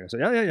 that, the other thing. I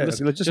said, "Yeah."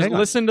 Listen, just hang on.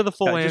 listen to the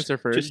full Yeah, answer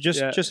first.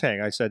 Just hang.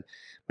 I said,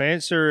 my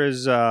answer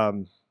is there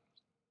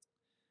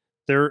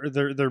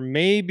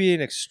may be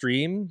an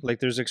extreme. Like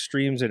there's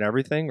extremes in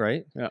everything,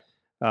 right? Yeah.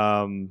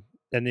 And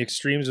the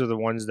extremes are the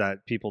ones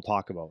that people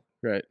talk about.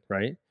 Right.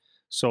 Right.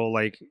 So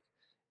like,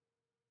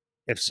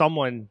 if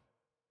someone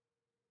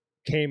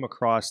came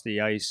across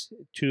the ice,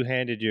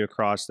 two-handed you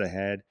across the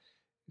head,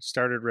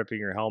 started ripping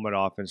your helmet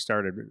off and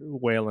started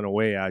wailing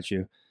away at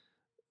you,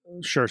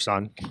 sure,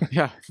 son,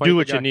 Yeah. do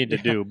what you need to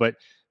do. But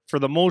for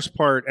the most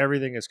part,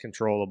 everything is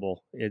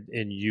controllable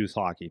in youth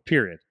hockey,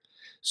 period.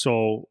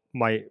 So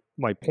my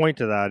point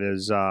to that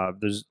is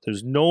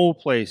there's no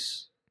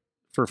place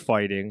for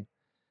fighting,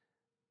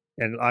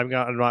 and I'm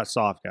not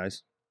soft,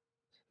 guys.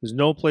 There's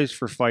no place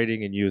for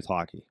fighting in youth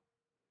hockey.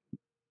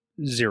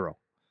 Zero.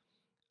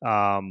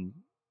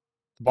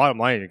 Bottom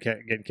line, you're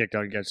getting kicked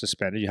out and getting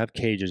suspended. You have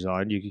cages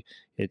on.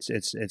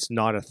 It's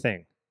not a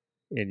thing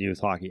in youth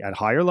hockey. At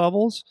higher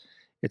levels,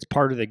 it's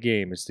part of the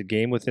game. It's the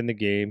game within the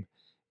game,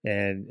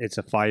 and it's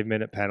a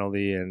 5-minute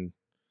penalty. And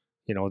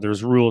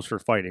there's rules for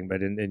fighting.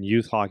 But in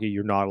youth hockey,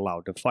 you're not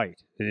allowed to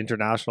fight. In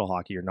international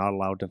hockey, you're not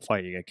allowed to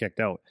fight. You get kicked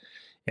out.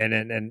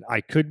 And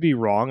I could be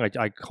wrong.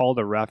 I called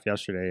a ref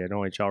yesterday, an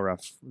OHL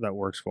ref that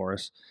works for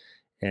us,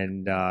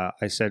 and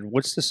I said,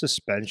 "What's the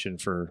suspension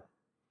for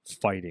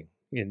fighting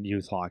in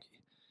youth hockey?"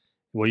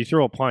 Well, you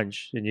throw a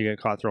punch and you get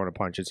caught throwing a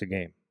punch. It's a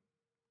game.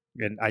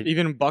 And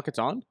even buckets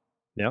on.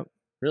 Yep.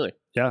 Really?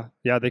 Yeah.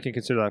 They can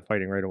consider that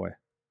fighting right away.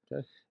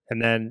 Okay.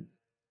 And then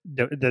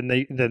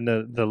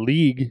the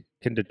league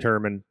can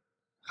determine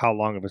how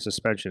long of a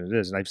suspension it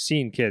is. And I've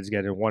seen kids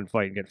get in one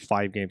fight and get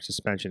 5-game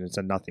suspension. It's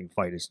a nothing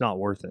fight. It's not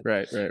worth it.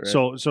 Right.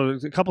 So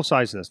there's a couple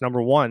sides to this.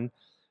 Number one,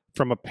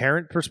 from a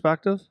parent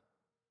perspective,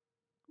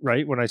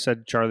 right? When I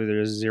said, Charlie,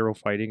 there is zero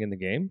fighting in the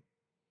game,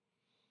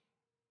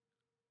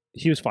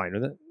 he was fine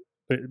with it.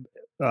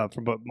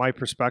 But my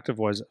perspective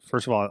was,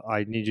 first of all,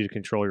 I need you to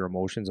control your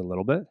emotions a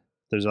little bit.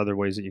 There's other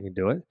ways that you can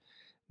do it.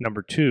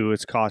 Number two,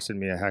 it's costing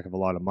me a heck of a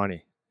lot of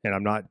money,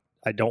 and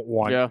I don't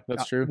want. Yeah,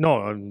 that's true.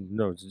 No,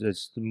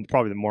 it's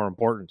probably the more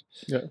important.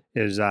 Yeah.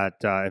 Is that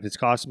if it's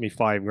costing me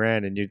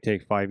 $5,000 and you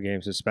take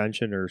 5-game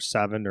suspension or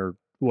 7 or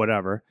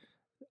whatever,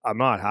 I'm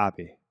not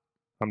happy.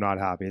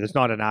 It's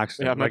not an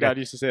accident. Yeah, my dad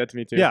used to say that to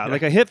me too. Yeah,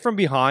 like a hit from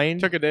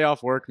behind. Took a day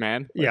off work,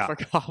 man. Yeah.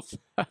 Fuck off.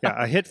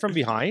 Yeah, a hit from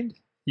behind.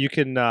 You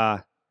can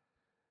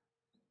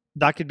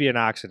that could be an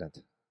accident,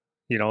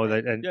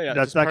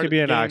 that could be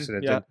an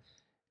accident. Yeah.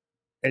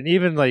 And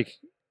even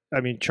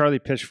Charlie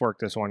pitchforked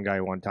this one guy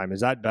one time.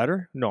 Is that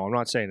better? No, I'm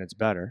not saying it's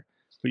better,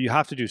 but you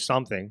have to do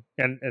something.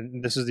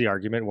 And this is the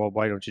argument. Well,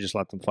 why don't you just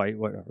let them fight?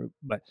 Whatever.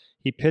 But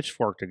he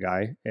pitchforked a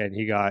guy and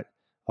he got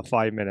a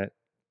 5-minute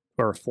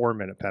or a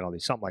 4-minute penalty,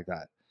 something like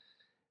that.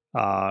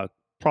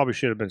 Probably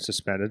should have been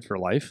suspended for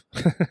life.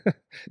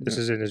 This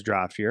is in his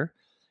draft year.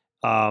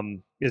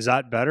 Is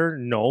that better?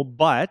 No,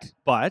 but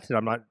and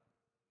I'm not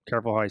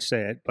careful how I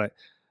say it, but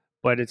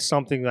it's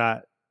something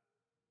that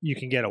you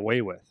can get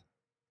away with.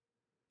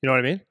 You know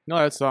what I mean? No,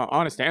 that's the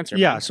honest answer.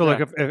 Yeah. Man. So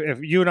like if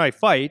you and I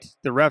fight,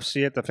 the refs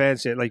see it, the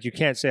fans see it. Like you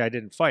can't say I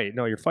didn't fight.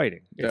 No, you're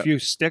fighting. Yeah. If you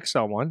stick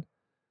someone,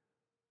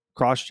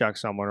 cross-check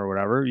someone or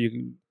whatever,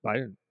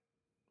 I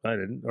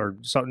didn't, or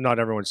not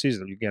everyone sees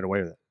them. You can get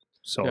away with it.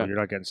 So you're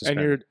not getting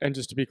suspended. And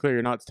just to be clear,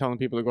 you're not telling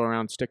people to go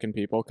around sticking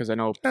people, because I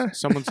know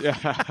someone's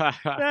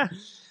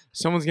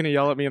going to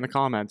yell at me in the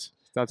comments.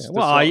 That's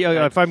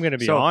if I'm going to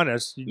be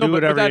honest, you do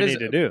whatever you need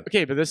to do.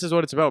 Okay, but this is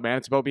what it's about, man.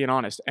 It's about being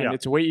honest, and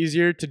it's way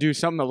easier to do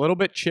something a little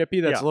bit chippy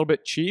that's a little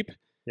bit cheap,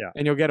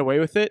 and you'll get away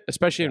with it,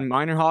 especially in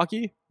minor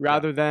hockey,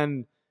 rather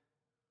than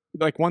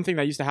like one thing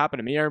that used to happen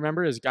to me. I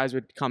remember is guys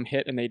would come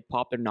hit and they'd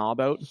pop their knob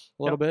out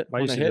a little bit.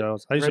 I used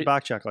to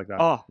back check like that.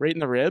 Oh, right in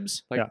the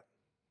ribs. Like,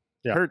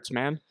 Yeah. hurts,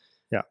 man.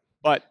 Yeah.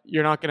 But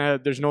you're not gonna.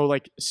 There's no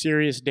like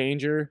serious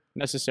danger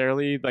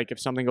necessarily. Like if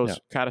something goes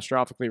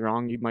catastrophically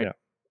wrong, you might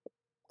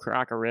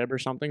crack a rib or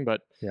something.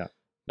 But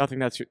nothing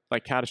that's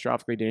like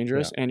catastrophically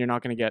dangerous, and you're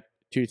not gonna get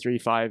 2, 3,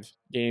 5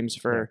 games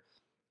for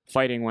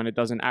fighting when it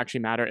doesn't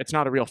actually matter. It's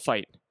not a real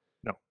fight.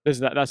 No,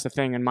 that's the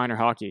thing in minor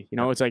hockey. You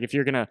know, it's like if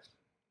you're gonna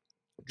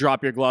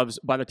drop your gloves,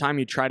 by the time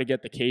you try to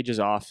get the cages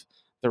off,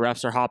 the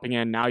refs are hopping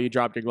in. Now you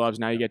dropped your gloves.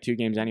 Now you get 2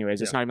 games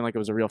anyways. It's not even like it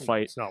was a real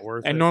fight. It's not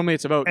worth it. And normally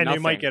it's about and nothing.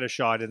 you might get a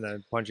shot and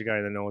then punch a guy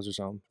in the nose or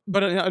something.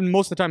 But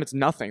most of the time it's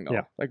nothing though.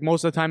 Yeah. Like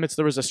most of the time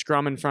there was a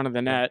scrum in front of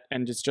the net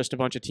and it's just a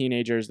bunch of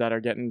teenagers that are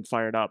getting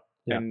fired up.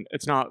 Yeah. And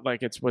it's not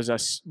like it was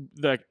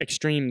the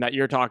extreme that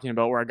you're talking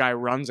about where a guy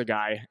runs a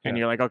guy and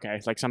you're like, okay,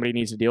 it's like somebody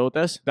needs to deal with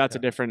this. That's a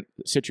different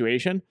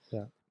situation.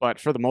 Yeah. But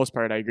for the most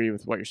part, I agree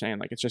with what you're saying.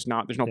 Like it's just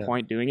not. There's no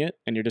point doing it,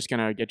 and you're just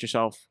gonna get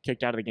yourself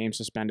kicked out of the game,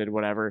 suspended,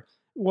 whatever.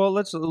 Well,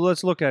 let's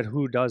look at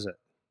who does it.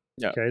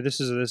 Yeah. Okay.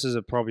 This is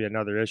probably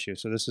another issue.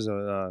 So this is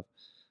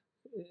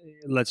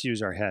let's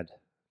use our head.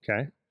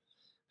 Okay.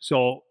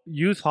 So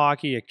youth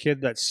hockey, a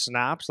kid that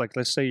snaps, like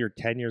let's say you're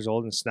 10 years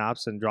old and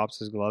snaps and drops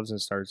his gloves and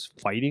starts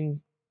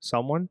fighting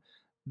someone.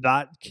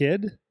 That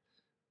kid,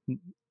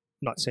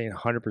 not saying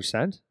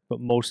 100%, but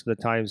most of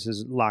the times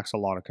lacks a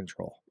lot of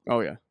control.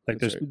 Oh yeah,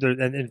 like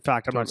and in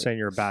fact, I'm not saying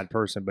you're a bad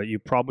person, but you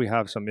probably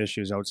have some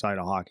issues outside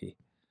of hockey.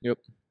 Yep.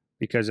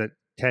 Because at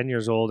 10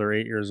 years old or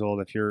 8 years old,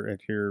 if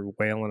you're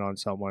wailing on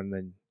someone,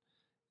 then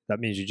that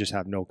means you just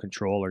have no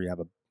control, or you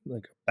have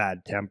a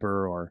bad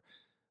temper, or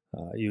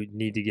you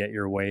need to get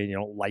your way and you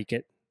don't like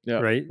it. Yeah.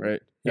 Right.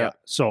 Right. Yeah.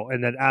 So,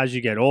 and then as you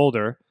get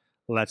older,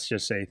 let's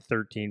just say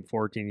 13,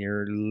 14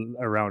 years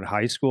around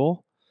high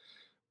school,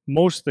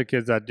 most of the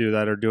kids that do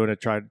that are doing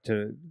it trying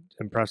to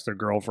impress their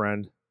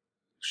girlfriend,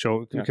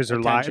 because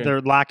they're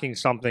lacking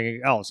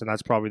something else, and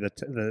that's probably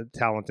the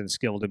talent and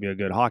skill to be a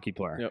good hockey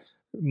player. Yep.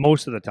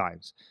 Most of the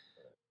times.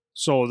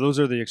 So those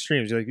are the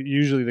extremes. Like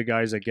usually the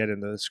guys that get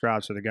in the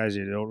scraps are the guys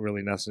you don't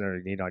really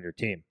necessarily need on your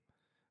team,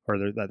 or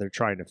that they're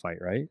trying to fight,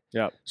 right?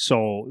 Yeah.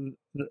 So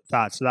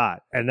that's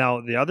that. And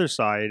now the other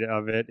side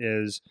of it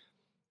is,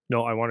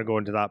 no, I want to go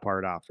into that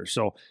part after.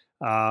 So,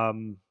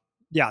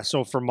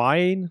 so for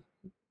mine,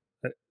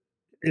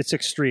 it's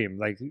extreme.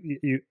 Like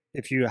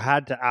if you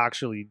had to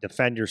actually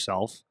defend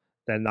yourself,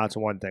 then that's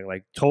one thing.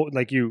 Like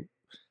you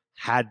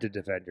had to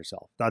defend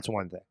yourself. That's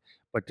one thing.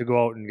 But to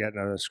go out and get in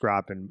a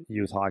scrap in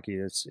youth hockey,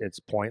 it's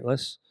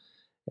pointless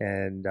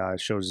and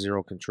shows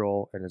zero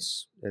control. And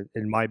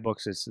in my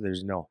books,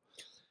 there's no.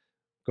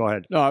 Go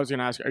ahead. No, I was going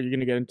to ask, are you going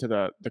to get into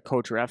the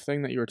coach ref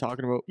thing that you were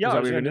talking about? Yeah, I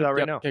was going to do that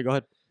right now. Okay, go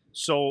ahead.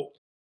 So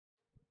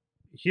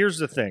here's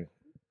the thing.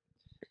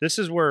 This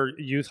is where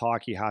youth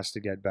hockey has to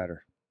get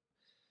better.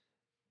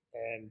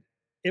 And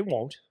it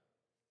won't.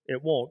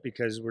 It won't,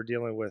 because we're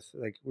dealing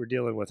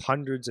with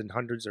hundreds and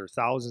hundreds or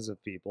thousands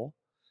of people,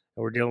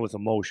 and we're dealing with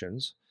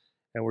emotions,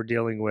 and we're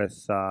dealing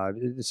with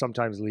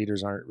sometimes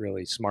leaders aren't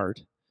really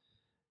smart.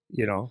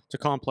 You know, it's a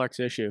complex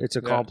issue. It's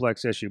a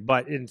complex issue,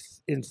 but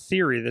in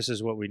theory, this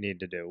is what we need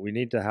to do. We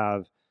need to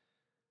have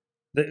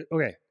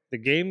the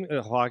game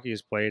of hockey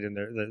is played, and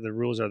the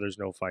rules are there's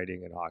no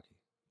fighting in hockey.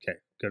 Okay,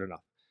 good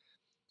enough.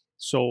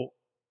 So,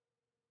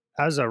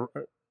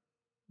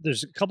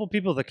 there's a couple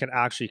people that can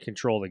actually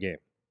control the game.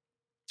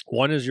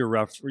 One is your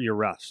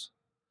refs.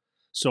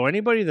 So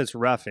anybody that's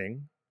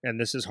reffing, and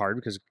this is hard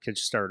because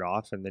kids start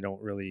off and they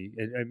don't really,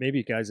 and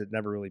maybe guys that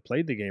never really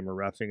played the game are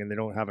reffing and they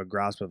don't have a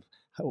grasp of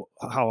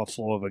how a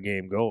flow of a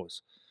game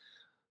goes.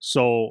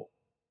 So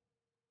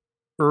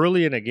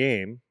early in a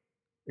game,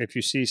 if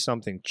you see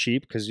something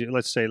cheap, because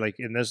let's say like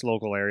in this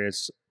local area,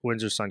 it's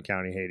Windsor, Sun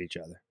County hate each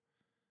other,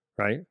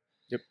 right?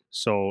 Yep.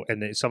 So,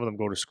 and some of them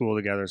go to school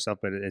together and stuff,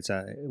 but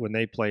when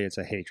they play, it's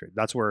a hatred.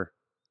 That's where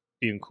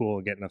being cool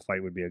and getting a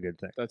fight would be a good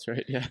thing. That's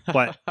right. Yeah.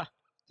 But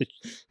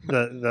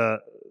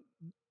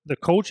the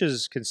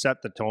coaches can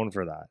set the tone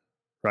for that,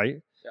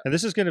 right? Yeah. And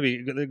this is going to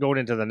be going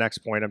into the next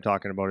point I'm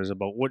talking about, is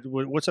about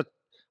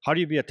how do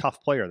you be a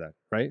tough player then,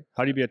 right?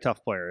 How do you be a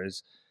tough player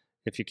is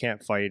if you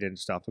can't fight and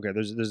stuff. Okay,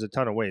 there's a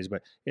ton of ways,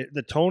 but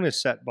the tone is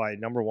set by,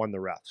 number one, the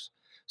refs.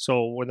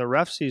 So when the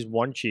ref sees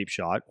one cheap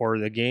shot, or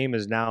the game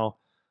is now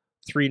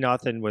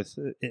 3-0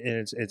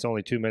 and it's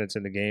only 2 minutes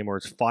in the game, or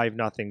it's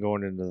 5-0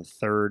 going into the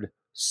third,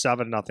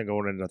 7-0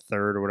 going into the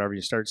third, or whatever,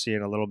 you start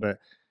seeing a little bit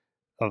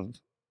of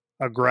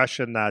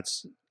aggression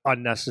that's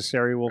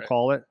unnecessary, we'll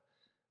call it,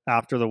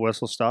 after the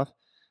whistle stuff.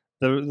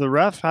 The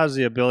ref has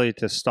the ability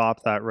to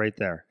stop that right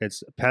there.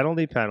 It's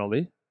penalty.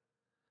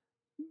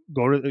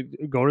 Go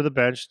to the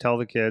bench, tell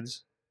the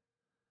kids,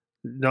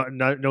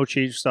 no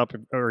cheat stuff,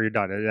 or you're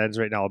done. It ends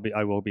right now.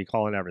 I will be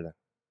calling everything.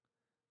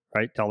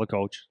 Right? Tell the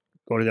coach.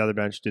 Go to the other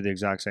bench, do the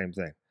exact same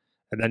thing,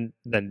 and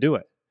then do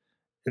it.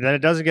 And then it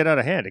doesn't get out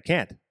of hand. It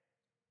can't.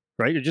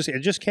 Right? It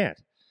just can't.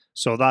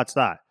 So that's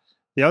that.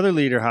 The other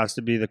leader has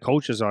to be the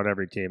coaches on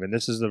every team, and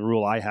this is the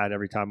rule I had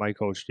every time I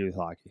coached youth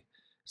hockey.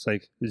 It's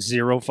like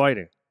zero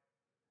fighting.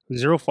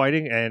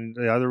 And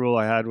the other rule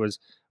I had was,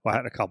 I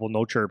had a couple,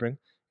 no chirping,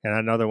 and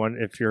another one,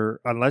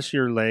 unless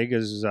your leg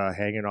is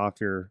hanging off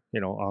your,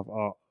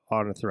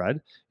 on a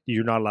thread,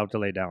 you're not allowed to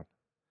lay down.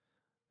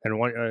 And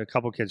a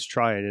couple kids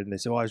tried it, and they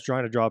said, "Well, I was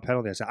trying to draw a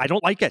penalty." I said, "I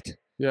don't like it.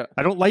 Yeah.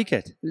 I don't like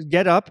it.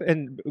 Get up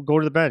and go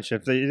to the bench.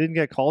 If they didn't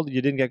get called,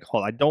 you didn't get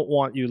called. I don't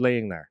want you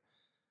laying there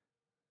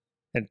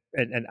and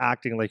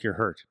acting like you're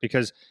hurt,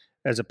 because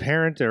as a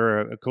parent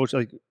or a coach,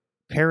 like,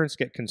 parents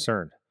get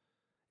concerned,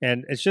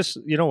 and it's just,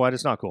 you know what?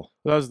 It's not cool."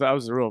 That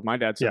was the rule. My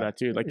dad said that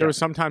too. Like, there was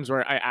some times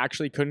where I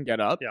actually couldn't get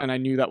up, and I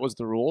knew that was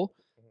the rule.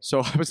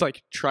 So I was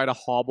like, try to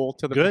hobble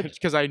to the bench,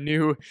 because I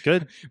knew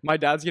my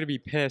dad's gonna be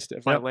pissed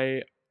if I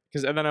lay.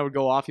 And then I would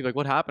go off. He'd be like,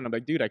 "What happened?" I'm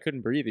like, "Dude, I couldn't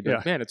breathe." He'd be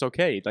like, "Man, it's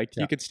okay. Like,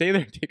 you could stay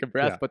there and take a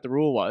breath." But the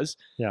rule was,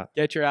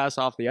 get your ass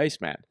off the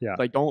ice, man.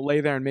 Like, don't lay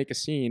there and make a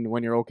scene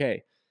when you're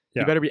okay.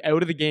 You better be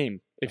out of the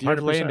game. If you're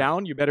laying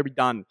down, you better be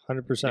done.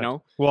 100%. You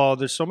know? Well,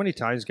 there's so many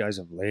times guys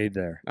have laid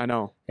there. I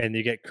know. And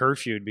you get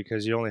curfewed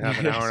because you only have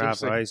an hour and a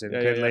half of ice, and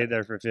kid laid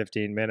there for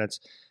 15 minutes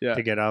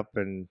to get up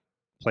and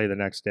play the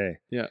next day.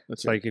 Yeah,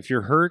 it's like, if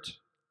you're hurt,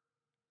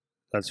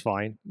 that's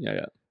fine.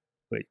 Yeah.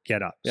 But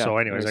get up. So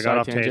anyways, I got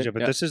off tangent,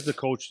 but this is the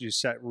coach. You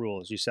set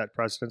rules. You set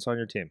precedents on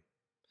your team.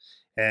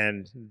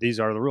 And these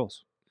are the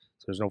rules.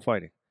 So there's no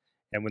fighting.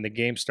 And when the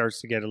game starts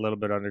to get a little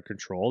bit under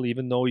control,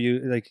 even though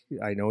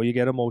I know you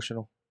get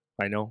emotional.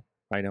 I know.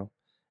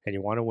 And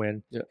you want to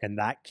win. Yeah. And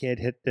that kid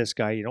hit this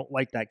guy. You don't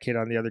like that kid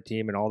on the other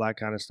team and all that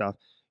kind of stuff.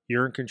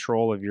 You're in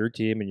control of your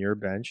team and your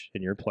bench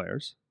and your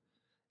players.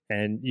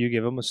 And you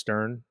give them a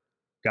stern,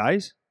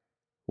 guys,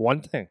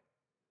 one thing.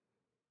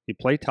 You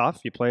play tough,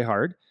 you play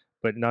hard,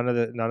 but none of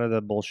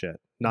the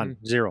bullshit. None.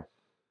 Zero.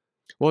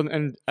 Well,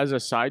 and as a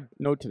side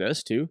note to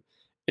this too,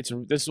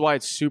 this is why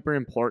it's super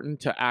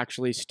important to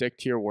actually stick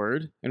to your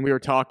word. And we were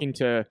talking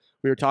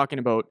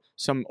about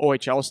some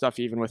OHL stuff,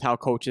 even with how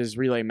coaches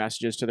relay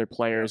messages to their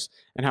players,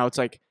 and how it's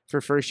like,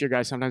 for first year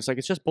guys, sometimes like,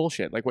 it's just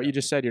bullshit. Like what you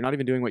just said, you're not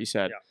even doing what you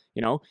said,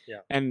 you know? Yeah.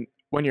 And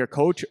when you're a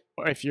coach,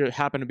 or if you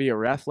happen to be a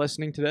ref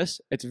listening to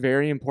this, it's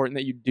very important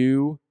that you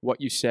do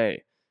what you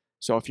say.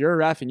 So if you're a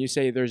ref and you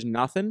say, "There's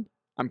nothing,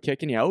 I'm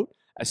kicking you out,"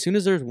 as soon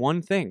as there's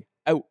one thing,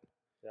 out.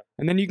 Yeah.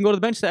 And then you can go to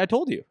the bench and say, "I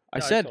told you. I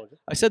said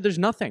there's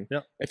nothing."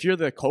 Yeah. If you're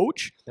the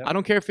coach, I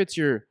don't care if it's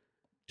your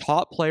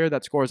top player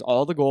that scores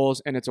all the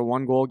goals and it's a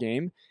 1-goal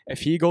game. If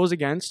he goes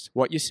against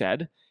what you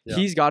said,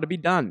 he's got to be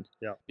done.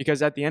 Yeah.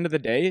 Because at the end of the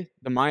day,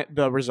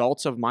 the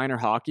results of minor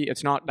hockey,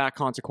 it's not that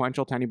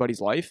consequential to anybody's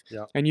life.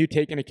 Yeah. And you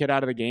taking a kid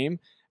out of the game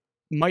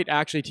might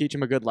actually teach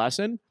him a good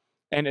lesson.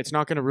 And it's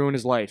not going to ruin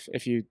his life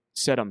if you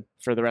sit him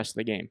for the rest of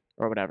the game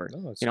or whatever.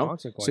 No, you know,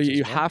 so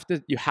you have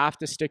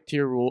to stick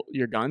to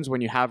your guns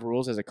when you have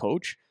rules as a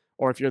coach,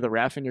 or if you're the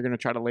ref and you're going to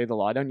try to lay the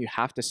law down, you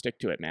have to stick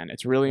to it, man.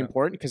 It's really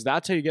important, because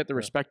that's how you get the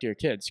respect to your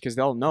kids, because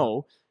they'll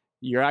know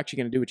you're actually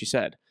going to do what you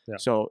said. Yeah.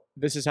 So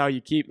this is how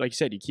you keep, like you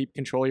said, you keep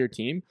control of your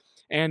team.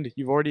 And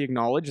you've already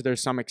acknowledged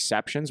there's some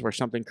exceptions where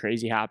something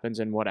crazy happens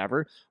and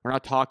whatever. We're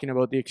not talking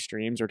about the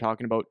extremes. We're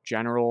talking about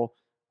general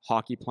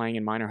hockey playing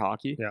in minor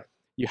hockey. Yeah.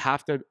 You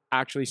have to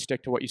actually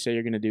stick to what you say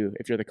you're going to do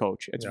if you're the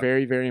coach. It's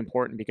very, very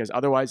important, because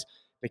otherwise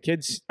the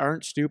kids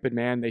aren't stupid,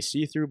 man. They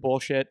see through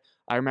bullshit.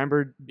 I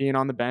remember being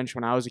on the bench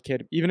when I was a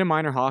kid, even in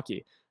minor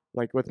hockey.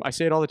 Like I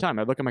say it all the time.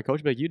 I look at my coach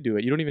and be like, "You do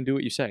it. You don't even do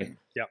what you say."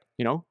 Yeah.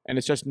 You know? And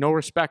it's just no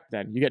respect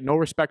then. You get no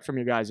respect from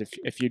your guys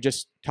if you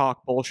just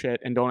talk bullshit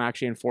and don't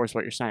actually enforce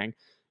what you're saying.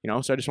 You know?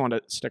 So I just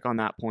wanted to stick on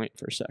that point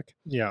for a sec.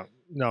 Yeah.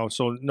 No,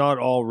 so not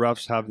all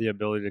refs have the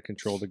ability to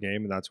control the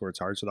game, and that's where it's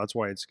hard. So that's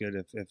why it's good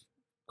if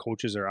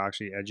coaches are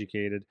actually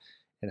educated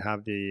and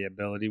have the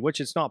ability, which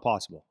it's not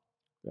possible.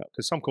 Yeah.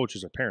 Because some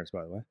coaches are parents,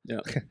 by the way. Yeah.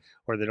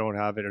 Or they don't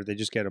have it, or they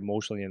just get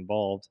emotionally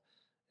involved.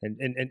 And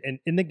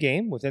in the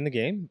game, within the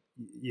game,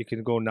 you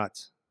can go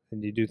nuts,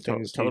 and you do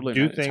things, totally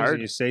you do things,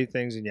 and you say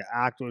things, and you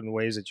act in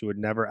ways that you would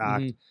never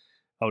act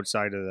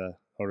outside of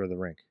the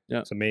rink. Yeah.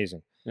 It's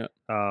amazing. Yeah.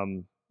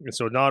 And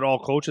so not all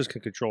coaches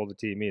can control the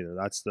team either.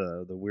 That's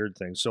the weird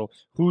thing. So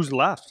who's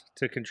left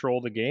to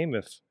control the game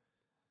if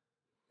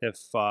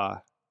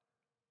the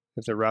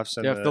refs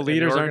and if the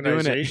leaders aren't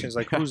doing it?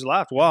 Like, who's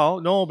left? Well,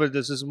 no, but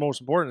this is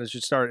most important.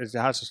 It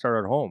has to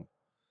start at home.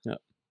 Yeah.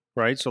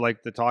 Right. So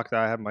like the talk that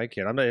I have with my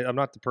kid, I'm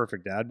not the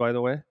perfect dad, by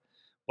the way,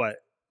 but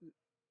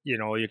you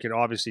know, you can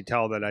obviously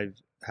tell that I've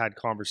had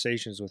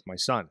conversations with my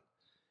son,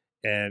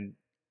 and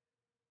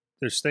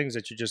there's things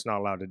that you're just not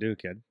allowed to do,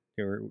 kid.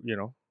 You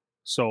know,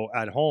 so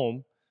at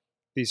home,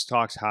 these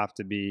talks have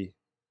to be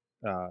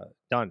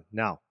done.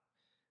 Now,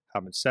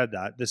 having said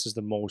that, this is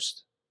the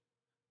most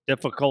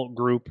difficult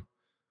group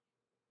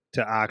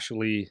to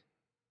actually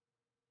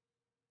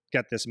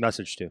get this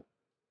message to,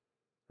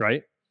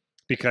 right?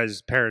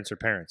 Because parents are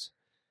parents.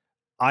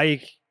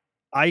 I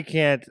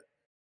can't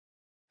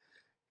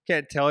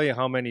tell you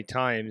how many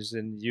times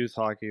in youth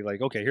hockey,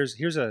 like, okay,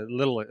 here's a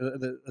little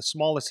the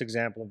smallest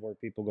example of where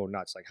people go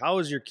nuts. Like, how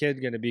is your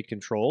kid going to be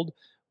controlled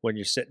when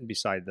you're sitting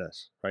beside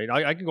this, right?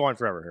 I can go on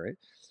forever here, right?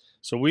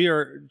 So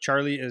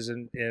Charlie is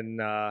in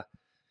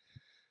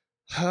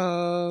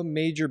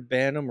Major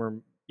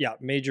Bantam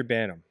Major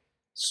Bantam.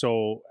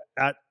 So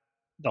at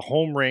the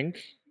home rink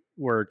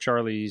where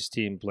Charlie's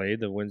team played,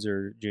 the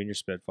Windsor Junior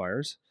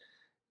Spitfires,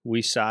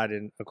 we sat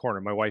in a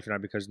corner, my wife and I,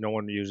 because no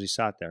one usually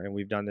sat there. And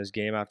we've done this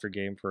game after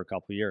game for a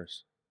couple of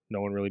years.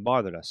 No one really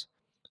bothered us.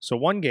 So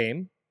one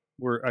game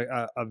where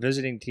a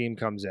visiting team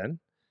comes in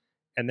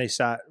and they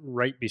sat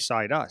right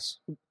beside us.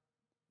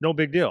 No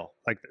big deal.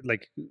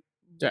 Like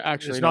Yeah,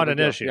 actually, it's no not big an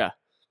deal. issue. Yeah,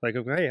 Like,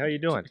 okay, hey, how you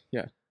doing?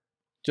 yeah.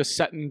 Just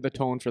setting the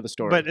tone for the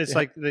story. But it's Yeah.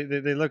 like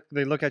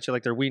they look at you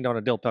like they're weaned on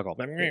a dill pickle,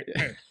 right?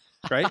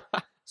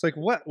 It's like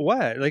what?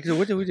 Like,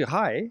 what do we do?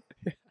 Hi,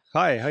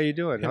 how you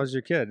doing? How's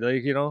your kid?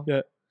 Like,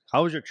 Yeah.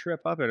 how was your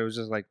trip up? And it was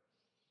just like,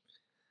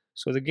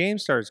 so the game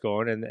starts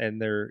going,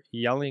 and they're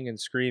yelling and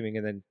screaming,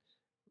 and then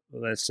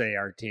let's say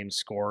our team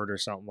scored or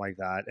something like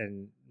that,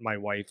 and my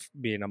wife,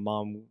 being a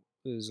mom,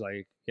 is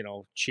like,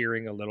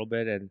 cheering a little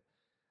bit, and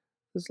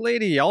this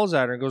lady yells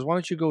at her and goes, "Why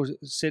don't you go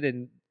sit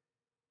in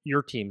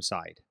your team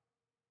side?"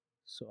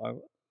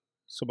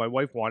 So my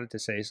wife wanted to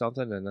say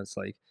something, and it's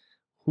like,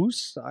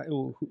 whose side?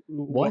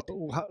 What?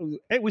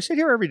 Hey, we sit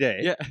here every day.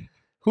 Yeah.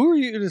 Who are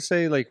you to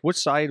say, like, which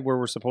side where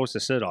we're supposed to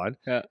sit on?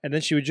 Yeah. And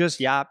then she would just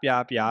yap.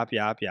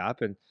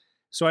 And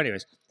so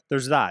anyways,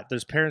 there's that.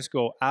 There's parents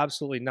go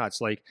absolutely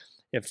nuts. Like,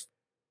 if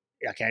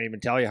I can't even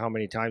tell you how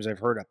many times I've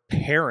heard a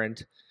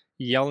parent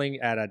yelling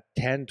at a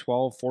 10,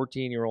 12,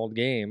 14-year-old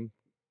game,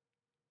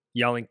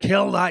 yelling,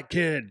 "Kill that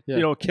kid."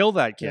 Yeah. Kill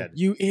that Yeah. kid.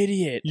 You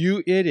idiot.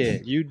 You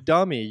idiot. You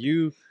dummy. I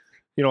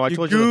You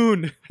told you.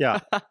 goon. Yeah.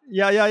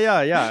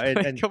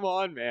 And Come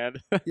on, man.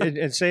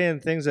 and saying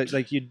things that,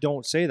 like, you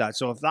don't say that.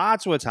 So if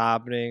that's what's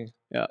happening,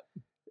 Yeah.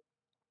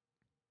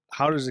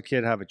 how does a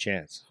kid have a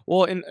chance?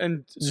 Well,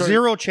 and sorry,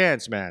 Zero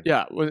chance, man.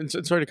 Yeah. Well, and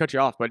sorry to cut you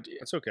off, but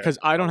That's okay. because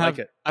I don't like have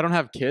it. I don't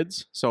have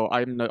kids, so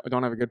I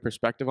don't have a good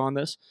perspective on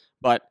this.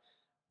 But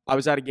I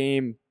was at a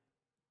game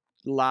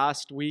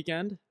last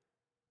weekend.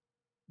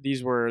 There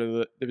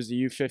was the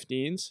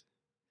U15s.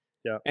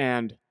 Yeah.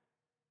 And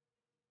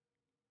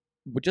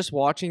just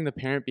watching the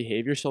parent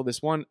behavior. So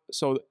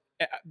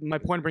my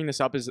point to bring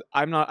this up is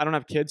I don't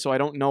have kids, so I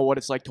don't know what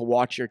it's like to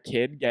watch your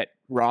kid get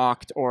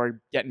rocked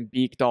or getting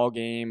beaked all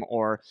game,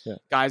 or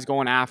guys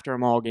going after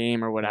him all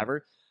game or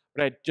whatever.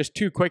 But I just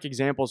two quick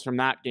examples from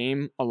that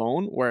game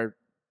alone, where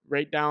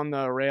right down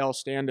the rail,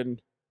 standing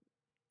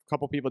a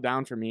couple people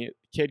down from me,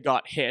 kid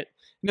got hit,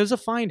 and it was a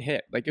fine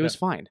hit, like it was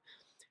fine.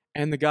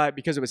 And the guy,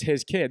 because it was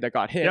his kid that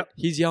got hit,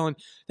 he's yelling,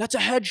 "That's a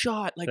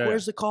headshot! Like,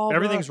 where's the call?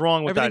 Everything's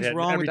wrong with that hit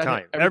every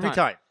time. Every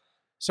time.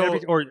 So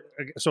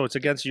it's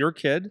against your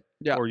kid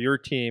or your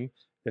team.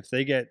 If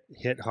they get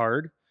hit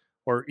hard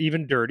or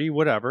even dirty,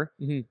 whatever,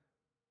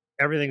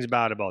 everything's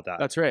bad about that.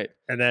 That's right.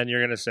 And then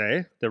you're gonna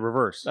say the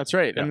reverse. That's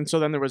right. Yeah. And so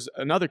then there was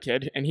another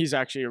kid, and he's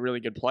actually a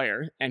really good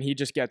player, and he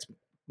just gets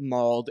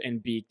mauled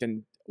and beaked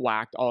and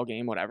whacked all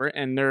game, whatever.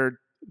 And they're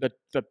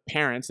the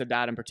parents, the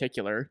dad in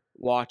particular,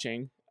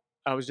 watching.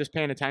 I was just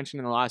paying attention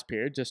in the last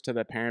period just to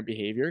the parent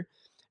behavior,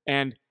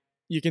 and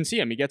you can see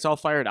him. He gets all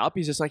fired up.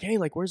 He's just like, "Hey,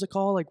 like, where's the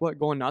call? Like, what?"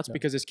 Going nuts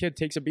because his kid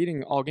takes a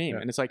beating all game,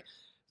 and it's like,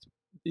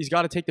 he's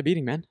got to take the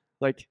beating, man.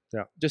 Like,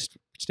 just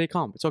stay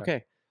calm. It's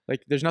okay.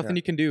 Like, there's nothing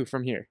you can do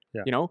from here,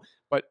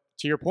 But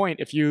to your point,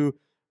 if you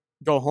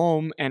go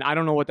home, and I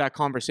don't know what that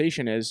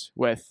conversation is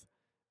with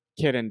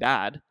kid and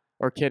dad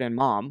or kid and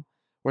mom,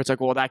 where it's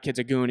like, well, that kid's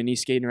a goon and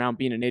he's skating around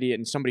being an idiot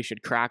and somebody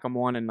should crack him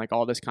one and like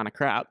all this kind of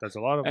crap. That's a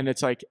lot of them. And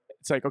it's like,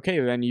 okay,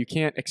 then you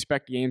can't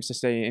expect games to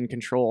stay in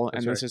control.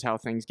 That's this is how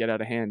things get out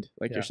of hand,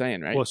 like you're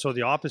saying, right? Well, so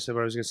the opposite of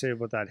what I was going to say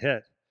about that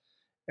hit.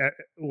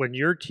 When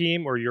your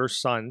team or your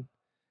son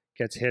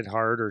gets hit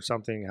hard or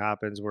something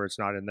happens where it's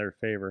not in their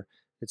favor,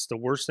 it's the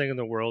worst thing in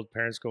the world.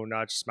 Parents go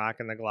nuts,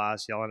 smacking the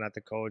glass, yelling at the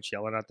coach,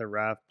 yelling at the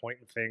ref,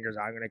 pointing fingers.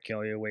 "I'm going to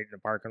kill you. Wait in the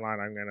parking lot.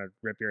 I'm going to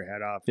rip your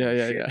head off.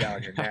 And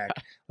down your neck."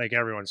 Like,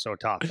 everyone's so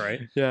tough, right?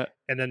 Yeah.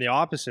 And then the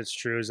opposite's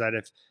true, is that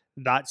if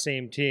that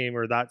same team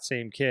or that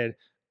same kid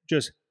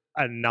just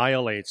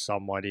annihilates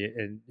somebody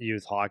in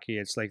youth hockey,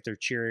 it's like they're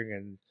cheering,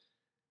 and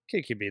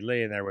kid could be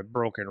laying there with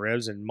broken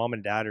ribs, and mom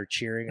and dad are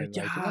cheering, and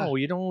no,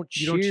 you don't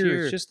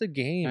cheer. It's just the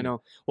game. I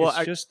know. Well,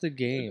 it's just the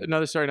game.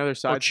 Another side.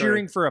 Or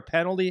cheering for a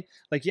penalty,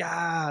 like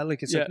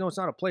it's like, no, it's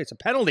not a play, it's a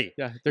penalty.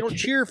 Yeah, you don't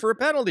cheer for a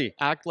penalty.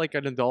 Act like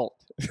an adult.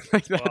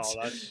 Like that's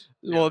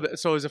so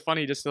it was a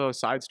funny, just a little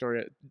side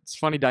story. It's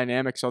funny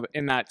dynamic. So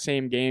in that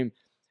same game,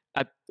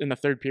 in the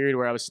third period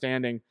where I was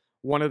standing,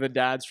 one of the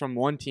dads from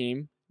one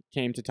team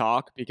came to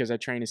talk because I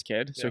train his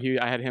kid. So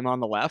I had him on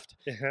the left.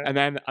 And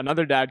then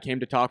another dad came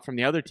to talk from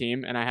the other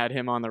team, and I had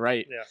him on the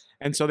right. Yeah.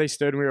 And so they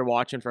stood and we were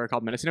watching for a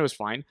couple minutes, and it was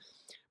fine.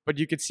 But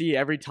you could see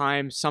every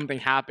time something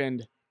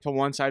happened to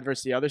one side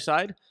versus the other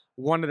side,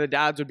 one of the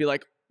dads would be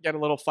like, get a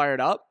little fired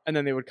up, and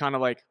then they would kind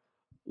of like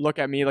look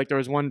at me. Like, there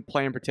was one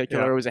play in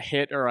particular, it was a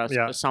hit or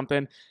something,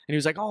 and he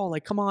was like, "Oh,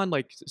 like, come on,"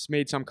 like, just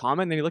made some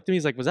comment, and then he looked at me,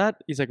 he's like, was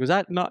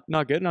that not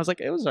good? And I was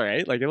like, it was all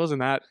right, like, it wasn't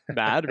that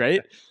bad,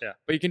 right?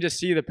 But you can just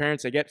see the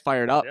parents, they get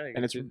fired up,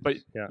 and it's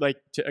like,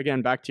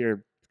 again, back to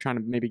your trying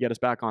to maybe get us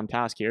back on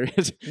task here.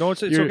 No,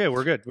 it's okay,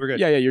 we're good.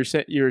 Yeah,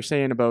 you were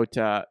saying about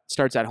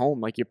starts at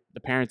home, like, the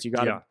parents, you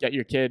got to get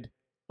your kid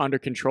under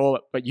control,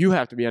 but you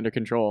have to be under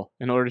control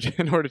in order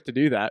to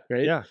do that,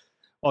 right? Yeah.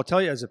 I'll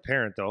tell you, as a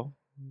parent though,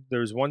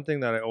 there's one thing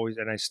that I always,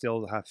 and I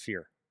still have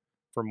fear.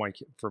 for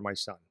my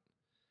son,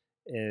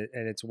 and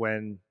it's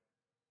when,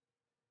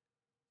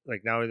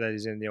 like, now that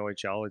he's in the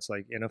OHL, it's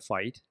like in a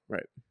fight.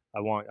 Right. I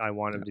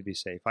want him to be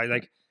safe. I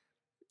like.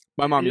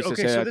 My mom used to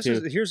Okay, say so that this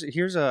too. is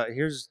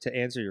here's to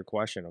answer your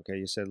question. Okay,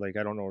 you said, like,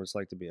 I don't know what it's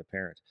like to be a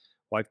parent.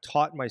 Well, I've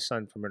taught my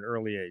son from an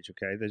early age.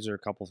 Okay, these are a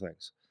couple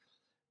things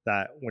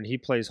that when he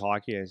plays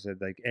hockey, I said,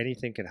 like,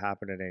 anything can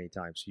happen at any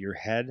time. So your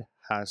head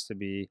has to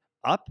be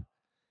up,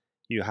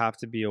 you have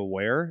to be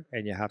aware,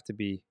 and you have to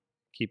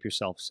keep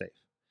yourself safe.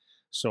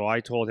 So I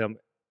told him,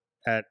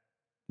 at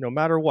no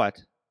matter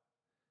what,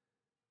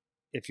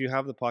 if you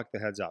have the puck, the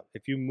head's up.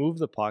 If you move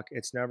the puck,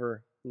 it's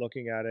never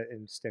looking at it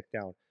and stick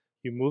down.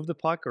 You move the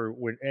puck, or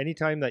when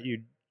anytime that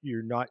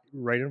you're not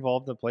right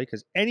involved in the play,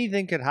 because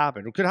anything could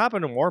happen. It could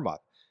happen in warm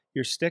up.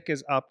 Your stick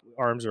is up,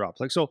 arms are up.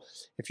 Like, so,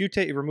 if you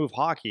remove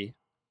hockey,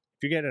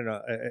 if you get in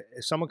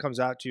if someone comes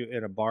out to you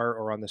in a bar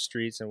or on the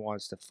streets and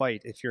wants to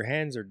fight, if your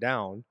hands are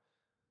down,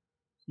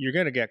 you're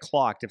going to get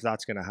clocked if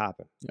that's going to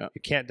happen. Yeah.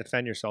 You can't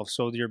defend yourself.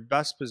 So your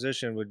best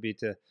position would be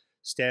to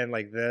stand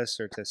like this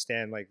or to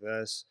stand like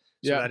this,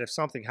 so that if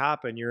something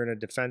happened, you're in a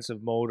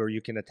defensive mode or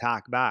you can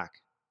attack back.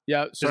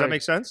 Yeah. Does that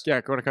make sense? Yeah,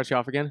 I want to cut you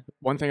off again.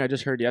 One thing I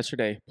just heard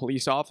yesterday,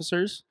 police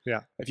officers,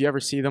 if you ever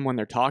see them when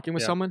they're talking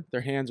with someone,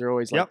 their hands are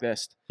always like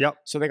this. Yep.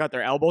 So they got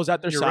their elbows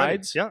at their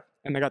sides. Ready.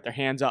 And they got their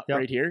hands up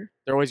right here.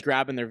 They're always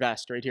grabbing their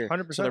vest right here.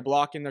 100%. So they're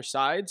blocking their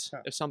sides Yeah.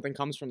 if something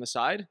comes from the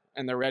side,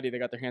 and they're ready. They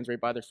got their hands right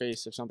by their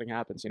face if something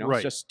happens. You know, Right.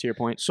 It's just to your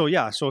point. So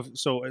yeah, so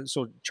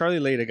Charlie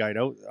laid a guy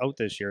out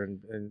this year,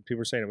 and people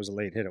were saying it was a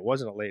late hit. It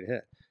wasn't a late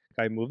hit.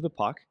 Guy moved the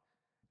puck,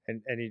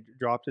 and he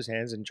dropped his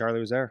hands, and Charlie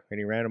was there, and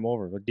he ran him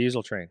over with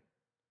diesel train.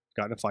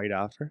 Got in a fight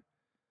after,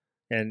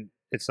 and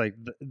it's like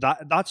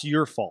that's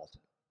your fault.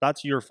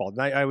 That's your fault.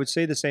 And I would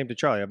say the same to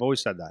Charlie. I've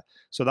always said that.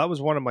 So that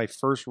was one of my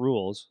first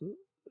rules.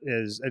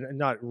 And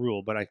not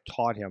rule, but I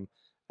taught him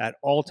at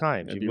all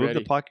times. You move the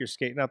puck, you're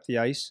skating up the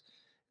ice.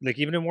 Like,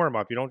 even in warm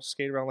up, you don't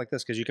skate around like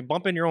this, because you can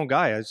bump in your own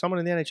guy. Someone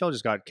in the NHL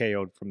just got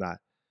KO'd from that.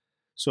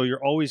 So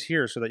you're always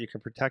here so that you can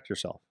protect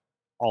yourself.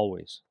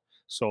 Always.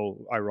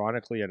 So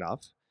ironically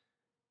enough,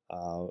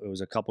 it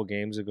was a couple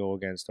games ago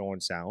against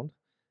Owen Sound,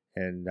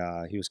 and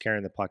he was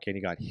carrying the puck, and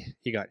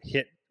he got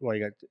hit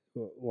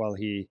while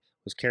he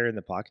was carrying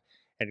the puck,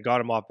 and got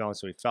him off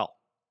balance, so he fell.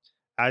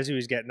 As he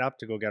was getting up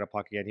to go get a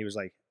puck again, he was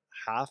like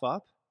half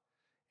up,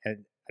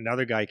 and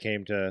another guy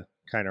came to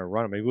kind of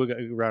run him. He would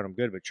run him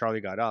good, but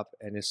Charlie got up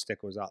and his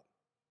stick was up,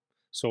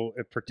 so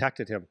it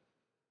protected him,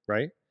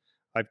 right?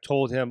 I've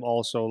told him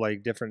also,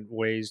 like, different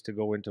ways to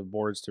go into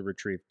boards to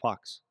retrieve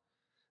pucks.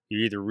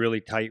 You're either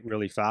really tight,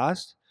 really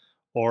fast,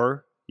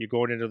 or you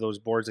go into those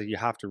boards that you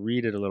have to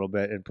read it a little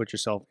bit and put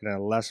yourself in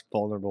a less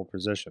vulnerable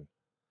position.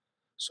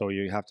 So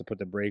you have to put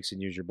the brakes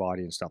and use your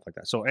body and stuff like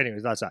that. So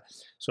anyways, that's that.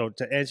 So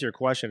to answer your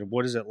question,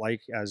 what is it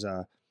like as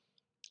a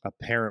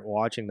parent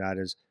watching that,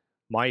 is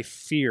my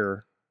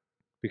fear,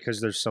 because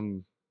there's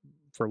some,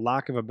 for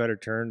lack of a better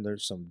term,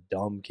 there's some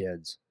dumb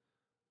kids,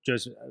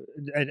 just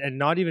and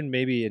not even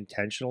maybe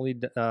intentionally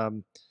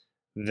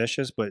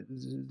vicious, but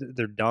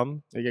they're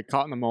dumb. They get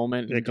caught in the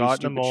moment. They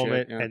got in the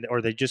moment, or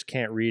they just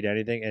can't read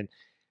anything. And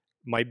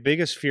my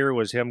biggest fear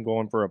was him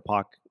going for a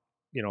puck,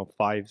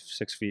 5-6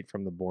 feet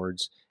from the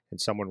boards,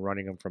 and someone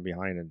running him from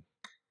behind, and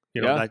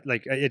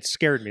it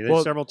scared me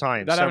several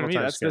times. That happened to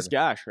me. That's this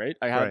gash, right?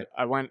 I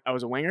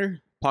was a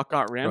winger. Puck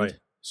got rimmed, Right.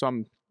 so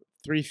I'm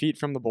 3 feet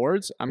from the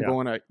boards. I'm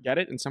going to get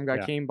it, and some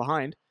guy came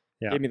behind,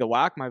 gave me the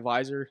whack. My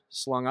visor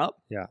slung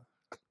up. Yeah.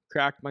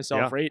 Cracked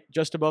myself right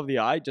just above the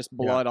eye, just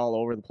blood all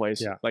over the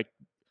place. Yeah. Like,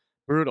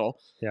 brutal.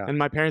 Yeah. And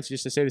my parents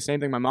used to say the same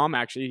thing. My mom,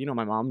 actually,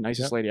 my mom,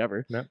 nicest lady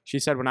ever. Yeah. She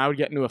said when I would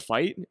get into a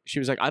fight, she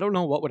was like, I don't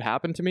know what would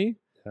happen to me.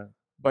 Yeah.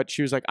 But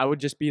she was like, I would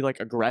just be like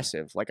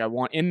aggressive. Like, I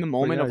want, in the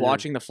moment of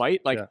watching the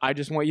fight, like, I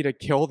just want you to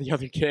kill the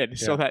other kid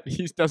so that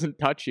he doesn't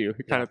touch you,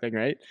 kind of thing,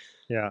 right?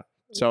 Yeah.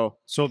 So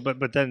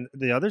but then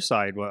the other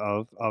side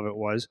of it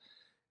was,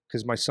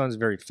 because my son's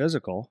very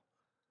physical,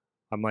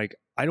 I'm like,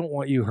 I don't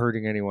want you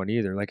hurting anyone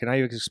either. Like, and I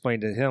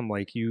explained to him,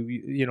 like,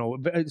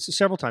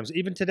 several times,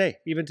 even today,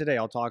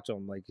 I'll talk to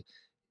him, like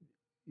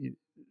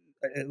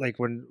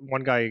when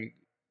one guy in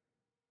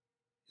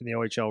the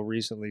OHL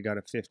recently got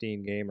a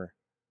 15 gamer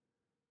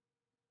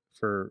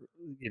for,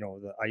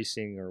 the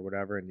icing or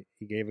whatever, and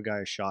he gave a guy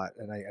a shot,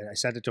 and I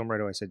sent it to him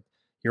right away. I said,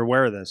 you're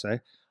aware of this, eh?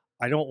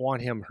 I don't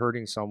want him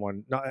hurting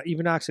someone, not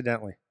even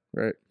accidentally.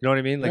 Right. You know what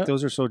I mean? Like,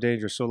 those are so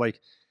dangerous. So, like,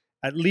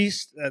 at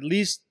least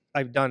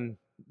I've done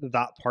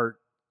that part,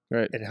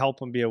 right, and help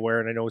him be aware.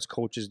 And I know his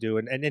coaches do,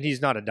 and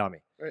he's not a dummy.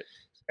 Right.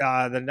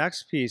 The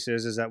next piece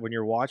is that when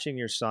you're watching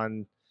your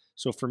son,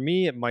 so for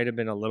me, it might have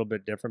been a little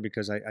bit different,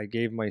 because I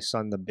gave my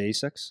son the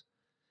basics,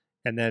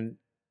 and then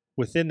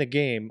within the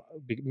game,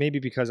 maybe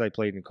because I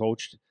played and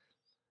coached,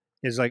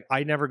 is like,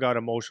 I never got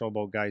emotional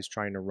about guys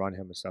trying to run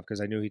him and stuff,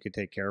 because I knew he could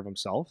take care of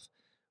himself.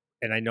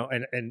 And I know,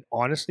 and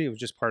honestly, it was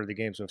just part of the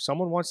game. So if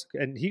someone wants,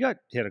 and he got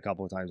hit a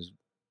couple of times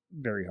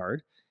very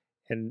hard,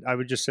 and I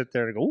would just sit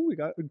there and go, oh,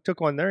 we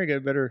took one there, you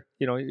get better,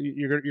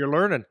 you're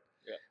learning.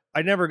 Yeah.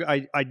 I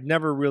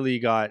never really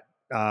got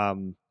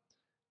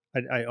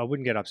I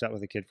wouldn't get upset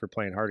with a kid for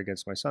playing hard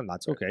against my son.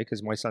 That's okay,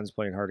 because my son's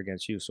playing hard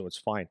against you, so it's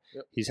fine.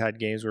 Yep. He's had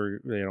games where,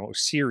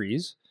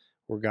 series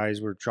where guys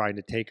were trying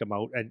to take him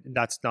out, and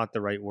that's not the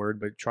right word,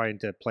 but trying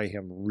to play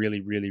him really,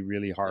 really,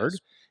 really hard, Yes.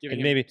 Giving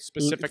and him maybe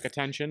specific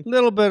attention.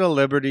 little bit of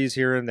liberties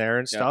here and there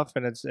and Yeah. stuff,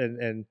 and it's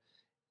and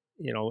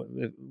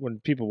when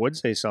people would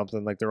say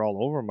something like they're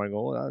all over him, I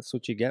go, well, that's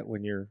what you get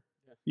when you're.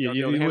 Gotta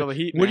be able to handle the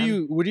heat, What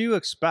do man. you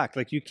expect?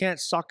 Like, you can't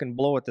suck and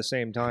blow at the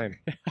same time,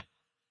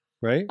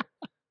 right?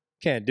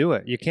 Can't do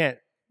it. You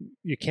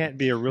can't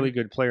be a really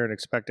good player and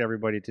expect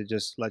everybody to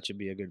just let you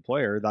be a good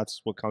player.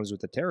 That's what comes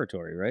with the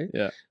territory, right?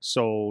 Yeah.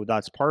 So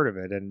that's part of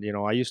it. And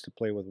I used to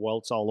play with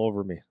welts all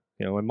over me.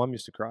 My mom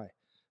used to cry.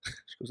 She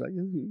goes,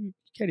 "You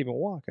can't even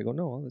walk." I go,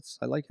 "No,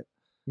 I like it.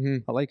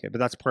 Mhm. I like it." But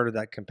that's part of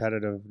that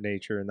competitive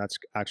nature, and that's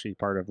actually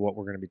part of what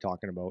we're going to be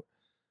talking about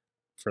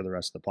for the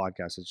rest of the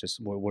podcast. It's just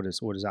what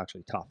is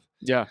actually tough.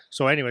 Yeah.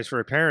 So, anyways,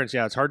 for parents,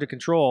 yeah, it's hard to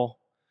control,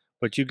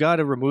 but you got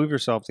to remove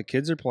yourself. The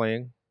kids are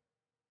playing.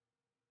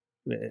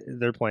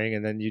 They're playing,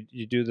 and then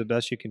you do the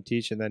best you can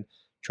teach, and then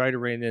try to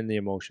rein in the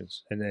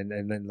emotions. And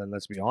then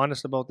let's be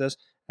honest about this.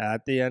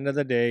 At the end of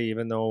the day,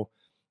 even though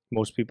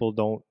most people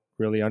don't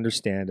really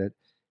understand it,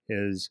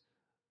 is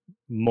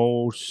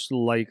most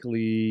likely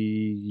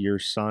your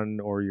son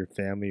or your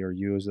family or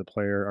you as a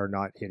player are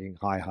not hitting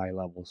high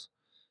levels.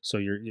 So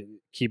you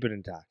keep it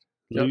intact.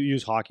 Yep.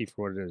 Use hockey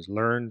for what it is.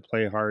 Learn,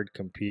 play hard,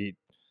 compete,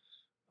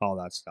 all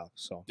that stuff.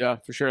 So Yeah,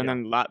 for sure. And Yeah.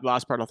 then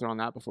last part I'll throw on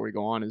that before we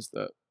go on is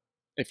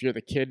if you're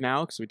the kid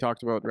now, because we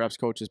talked about refs,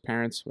 coaches,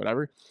 parents,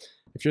 whatever.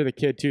 If you're the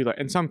kid too,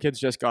 and some kids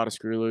just got to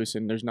screw loose,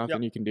 and there's nothing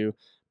Yep. you can do.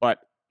 But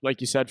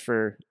like you said,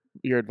 for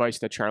your advice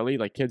to Charlie,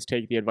 like, kids,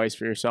 take the advice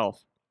for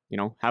yourself.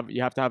 You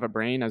have to have a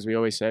brain, as we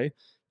always say.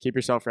 Keep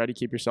yourself ready.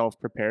 Keep yourself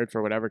prepared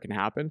for whatever can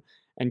happen,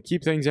 and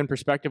keep things in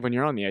perspective when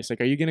you're on the ice.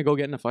 Like, are you going to go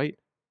get in a fight?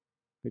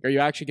 Like, are you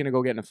actually going to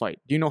go get in a fight?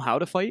 Do you know how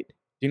to fight? Do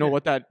you know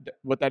what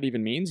that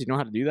even means? You know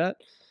how to do that?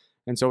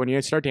 And so when you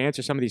start to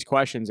answer some of these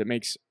questions, it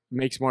makes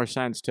more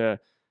sense to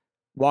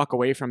walk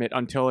away from it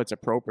until it's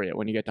appropriate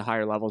when you get to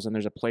higher levels and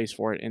there's a place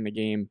for it in the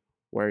game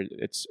where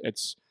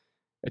it's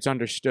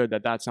understood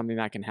that that's something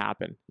that can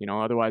happen.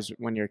 Otherwise,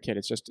 when you're a kid,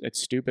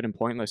 it's stupid and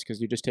pointless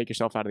because you just take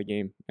yourself out of the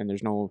game and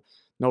there's no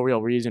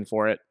real reason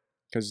for it,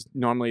 because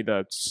normally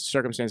the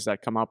circumstances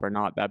that come up are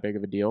not that big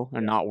of a deal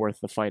and not worth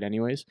the fight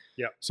anyways.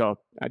 Yeah. So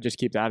I just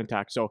keep that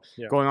intact. So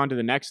Yeah. going on to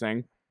the next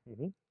thing,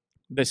 Mhm.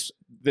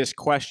 this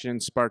question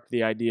sparked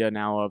the idea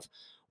now of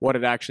what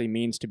it actually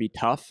means to be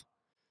tough.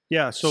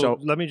 Yeah, so So-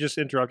 let me just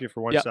interrupt you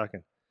for 1 Yeah.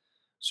 second.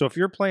 So if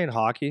you're playing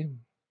hockey,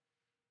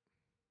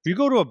 if you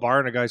go to a bar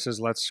and a guy says,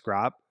 "Let's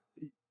scrap,"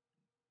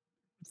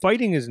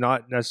 fighting is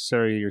not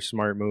necessarily your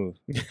smart move.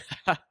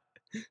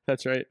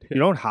 That's right. You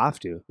don't have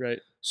to. Right.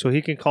 So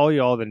he can call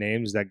you all the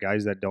names that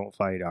guys that don't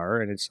fight are,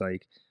 and it's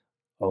like,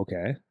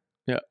 okay.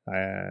 Yeah.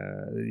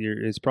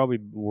 It's probably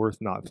worth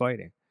not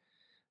fighting.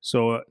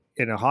 So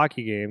in a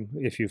hockey game,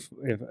 if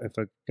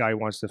a guy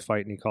wants to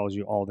fight and he calls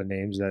you all the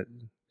names that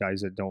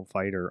guys that don't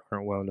fight or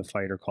aren't willing to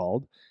fight are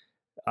called,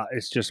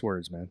 it's just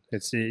words, man.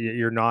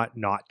 You're not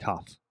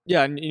tough.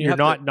 Yeah, and You're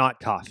not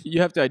tough.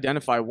 You have to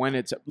identify when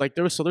it's like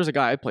there's a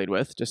guy I played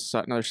with, just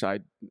another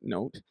side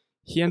note.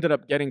 He ended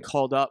up getting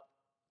called up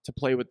to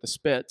play with the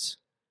Spits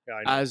Yeah,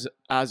 I know.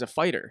 as a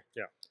fighter.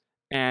 Yeah.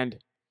 And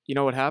you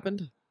know what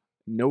happened?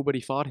 Nobody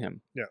fought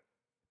him. Yeah.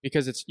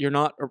 Because you're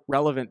not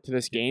relevant to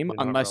this game You're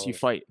not unless you relevant.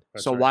 fight.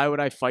 That's So right. why would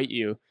I fight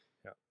you?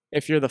 Yeah.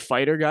 If you're the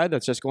fighter guy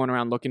that's just going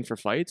around looking for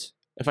fights,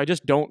 if I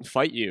just don't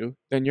fight you,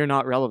 then you're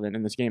not relevant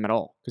in this game at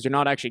all because you're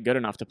not actually good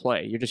enough to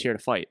play. You're just here to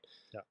fight.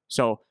 Yeah.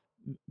 So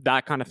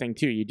that kind of thing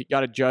too. You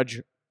got to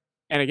judge.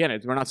 And again,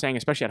 we're not saying,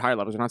 especially at higher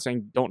levels, we're not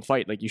saying don't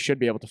fight. Like, you should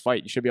be able to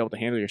fight. You should be able to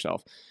handle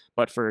yourself.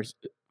 But for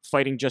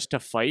fighting just to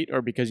fight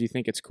or because you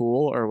think it's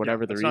cool or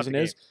whatever the it's not reason the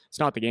is, it's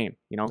not the game.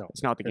 No,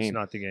 it's not the game. It's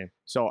not the game.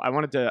 So I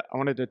wanted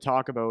to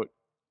talk about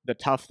the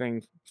tough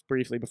thing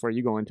briefly before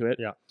you go into it.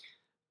 Yeah.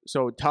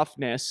 So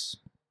toughness,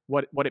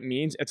 what it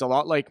means, it's a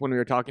lot like when we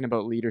were talking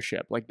about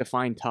leadership, like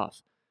define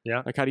tough.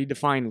 Yeah. Like, how do you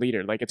define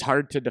leader? Like, it's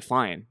hard to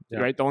define, Yeah.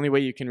 right? The only way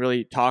you can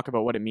really talk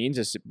about what it means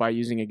is by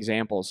using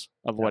examples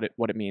of what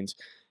it means,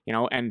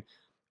 and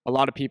a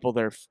lot of people,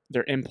 their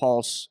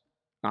impulse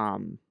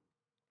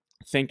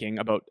thinking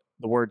about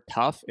the word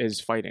tough is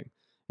fighting,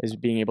 is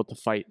being able to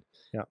fight.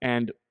 Yeah.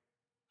 And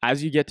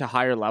as you get to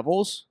higher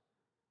levels,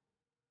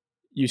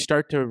 you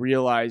start to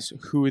realize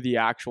who the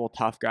actual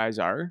tough guys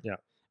are. Yeah.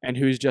 And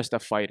who's just a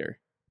fighter.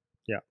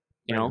 Yeah.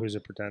 You know, who's a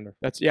pretender?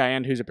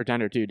 and who's a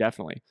pretender too,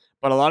 definitely.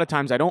 But a lot of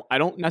times I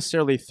don't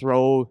necessarily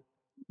throw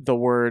the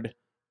word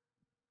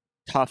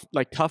tough.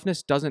 Like,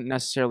 toughness doesn't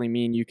necessarily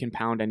mean you can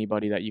pound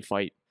anybody that you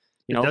fight.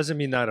 It doesn't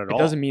mean that at all.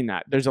 It doesn't mean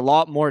that. There's a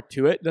lot more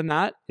to it than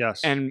that.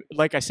 Yes. And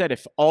like I said,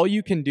 if all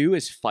you can do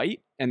is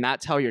fight and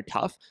that's how you're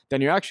tough, then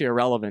you're actually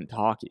irrelevant to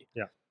hockey.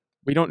 Yeah.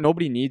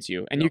 Nobody needs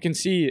you. And No. you can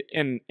see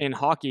in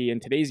hockey in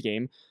today's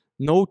game,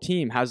 no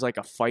team has like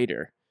a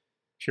fighter,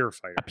 pure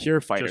fighter. a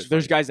pure fighter. Just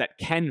There's fight. guys that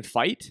can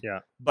fight, Yeah.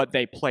 but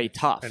they play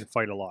tough. And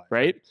fight a lot.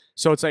 Right?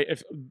 So it's like,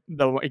 if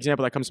the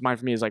example that comes to mind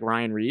for me is like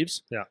Ryan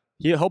Reeves. Yeah.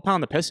 he'll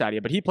pound the piss out of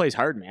you, but he plays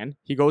hard, man.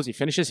 He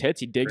finishes hits,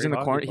 he digs Great in the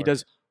hockey corner.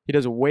 player. He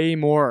does way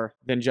more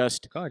than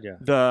just God, yeah.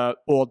 the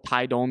old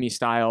Ty Domi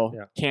style.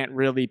 Yeah. Can't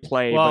really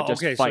play, Well, but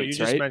just okay, so you fights,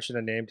 just right? mentioned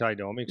the name Ty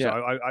Domi. So Yeah.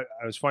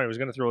 I was funny. I was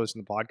going to throw this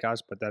in the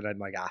podcast, but then I'm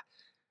like,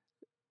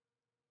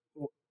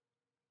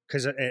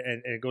 because and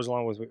it goes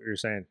along with what you're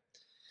saying.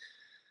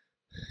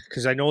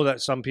 Because I know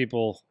that some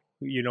people,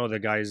 the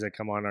guys that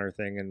come on our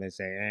thing and they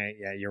say,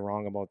 yeah, you're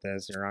wrong about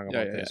this, you're wrong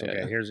about this.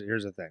 Okay,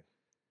 here's the thing.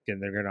 Again,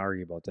 they're going to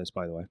argue about this,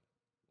 by the way.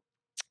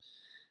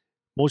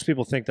 Most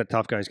people think that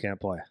tough guys can't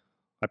play.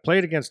 I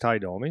played against Ty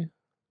Domi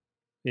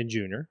in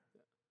junior.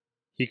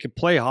 He could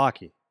play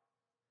hockey.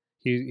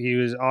 He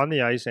was on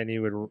the ice and he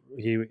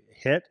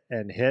hit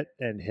and hit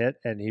and hit,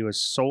 and he was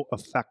so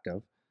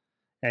effective,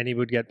 and he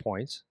would get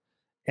points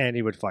and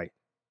he would fight.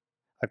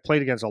 I've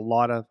played against a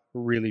lot of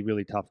really,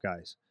 really tough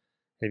guys.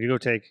 If you go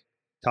take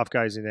tough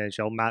guys in the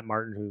NHL, Matt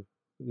Martin, who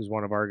was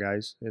one of our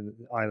guys in the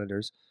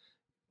Islanders,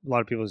 a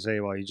lot of people say,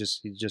 well, he's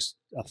just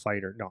a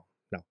fighter. No.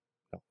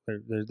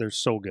 They're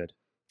so good.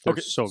 They're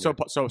Okay, so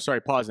good. so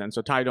sorry, pause then.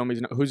 So Ty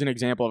Domi's who's an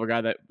example of a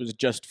guy that was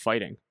just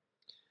fighting?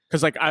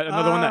 Because like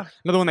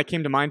another one that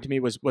came to mind to me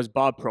was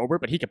Bob Probert,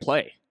 but he could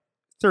play.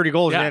 30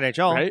 goals Yeah, in the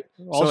NHL, right?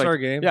 All-Star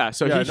game. Yeah,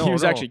 so he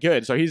was actually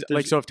good. So he's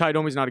like, so if Ty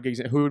Domi's not a good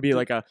example, who would be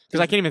like a? Because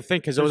I can't even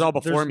think because it was all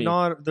before me.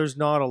 There's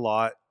not a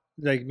lot.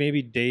 Like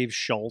maybe Dave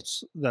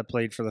Schultz that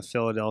played for the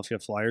Philadelphia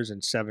Flyers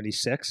in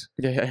 '76.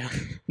 Yeah.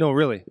 No,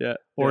 really. Yeah.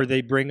 Or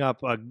they bring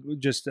up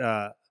just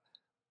a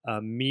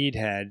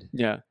Meathead.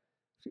 Yeah.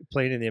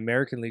 Playing in the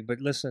American League. But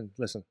listen.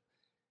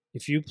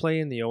 If you play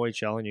in the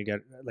OHL and you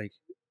get like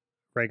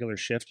regular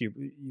shift,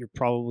 you're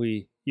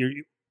probably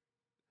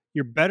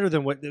you're better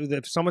than what.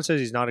 If someone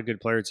says he's not a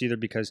good player, it's either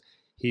because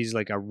he's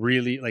like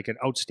an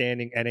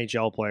outstanding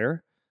NHL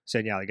player,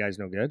 saying yeah, the guy's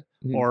no good,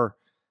 or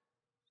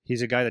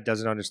he's a guy that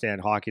doesn't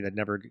understand hockey that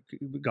never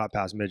got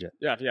past midget.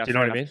 Yeah. Do you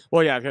know what I mean?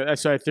 Well, yeah.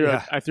 So I threw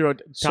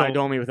out Ty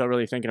Domi without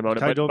really thinking about it.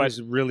 Ty Domi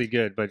is really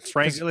good, but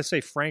let's say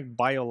Frank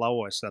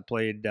Bialowis that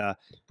played,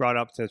 brought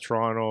up to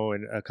Toronto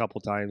and a couple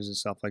times and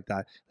stuff like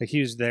that. Like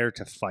he was there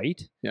to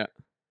fight. Yeah.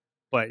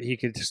 But he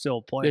could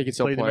still play. Yeah, he could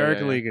still play the play,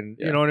 American League, and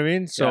you know what I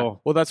mean. So,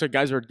 well, that's what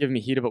guys were giving me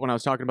heat about when I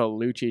was talking about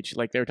Lucic.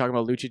 Like they were talking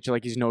about Lucic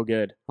like he's no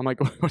good. I'm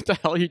like, what the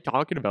hell are you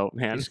talking about,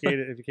 man?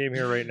 if he came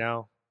here right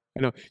now,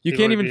 I know you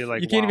can't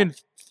even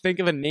think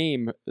of a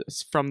name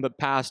from the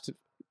past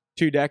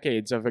 2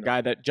 decades of a guy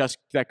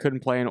that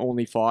couldn't play and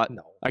only fought.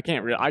 No, I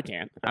can't. I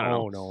can't. I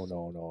don't know.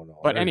 No.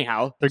 But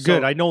anyhow, they're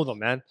good. I know them,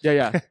 man.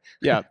 Yeah.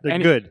 They're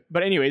good.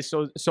 But anyways,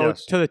 so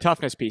yes. To the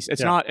toughness piece,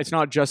 it's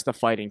not just the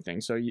fighting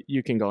thing. So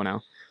you can go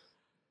now.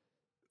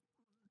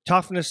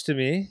 Toughness to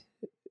me,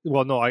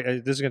 well, no,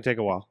 this is going to take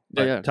a while.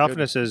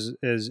 Toughness is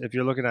if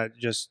you're looking at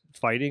just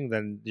fighting,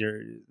 then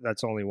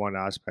that's only one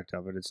aspect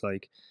of it. It's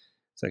like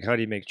how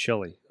do you make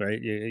chili,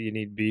 right? You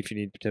need beef, you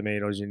need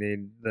tomatoes, you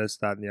need this,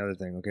 that, and the other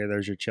thing. Okay,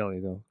 there's your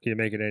chili. Though, can you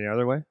make it any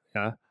other way?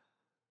 Yeah.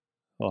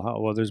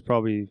 Well, there's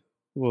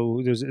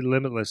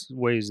limitless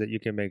ways that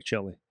you can make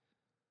chili,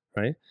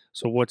 right?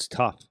 So what's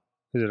tough?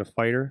 Is it a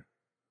fighter?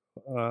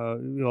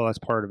 Well, that's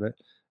part of it.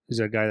 Is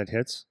it a guy that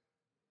hits?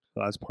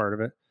 Well, that's part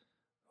of it.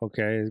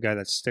 Okay, the guy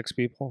that sticks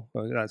people,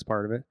 that's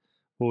part of it.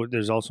 Well,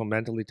 there's also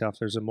mentally tough.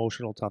 There's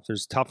emotional tough.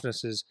 There's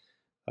toughness is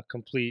a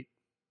complete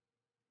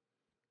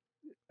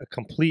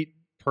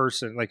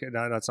person. Like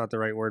that's not the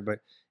right word, but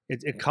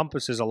it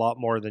encompasses a lot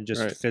more than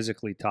just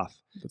physically tough.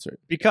 That's right.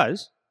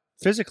 Because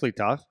physically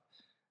tough,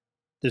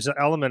 there's an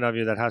element of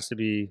you that has to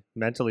be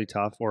mentally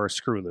tough or a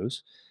screw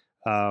loose,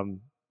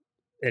 and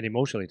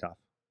emotionally tough.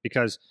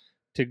 Because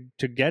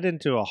to get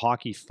into a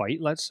hockey fight,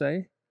 let's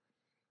say,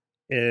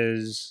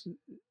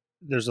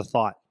 there's a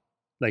thought.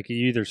 Like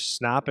you either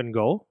snap and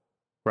go,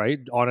 right?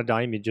 On a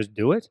dime, you just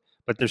do it.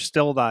 But there's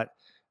still that.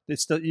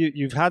 It's still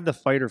you've had the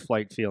fight or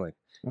flight feeling,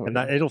 and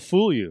that it'll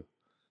fool you,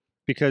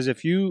 because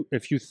if you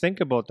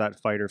think about that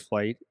fight or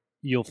flight,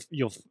 you'll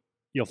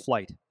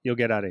flight. You'll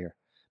get out of here,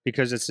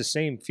 because it's the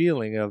same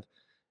feeling of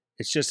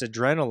it's just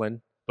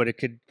adrenaline, but it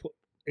can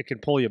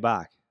pull you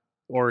back,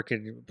 or it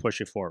can push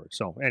you forward.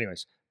 So,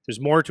 anyways, there's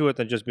more to it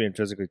than just being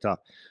physically tough.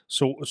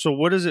 So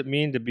what does it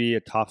mean to be a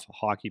tough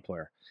hockey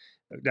player?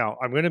 Now,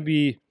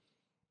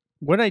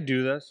 when I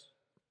do this,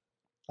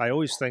 I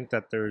always think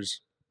that there's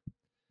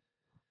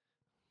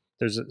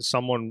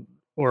someone,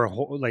 or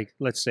like,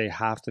 let's say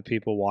half the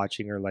people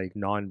watching are like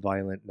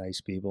non-violent,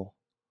 nice people.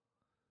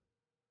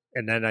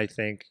 And then I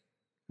think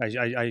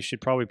I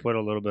should probably put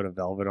a little bit of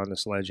velvet on the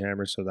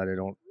sledgehammer so that I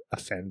don't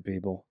offend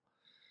people.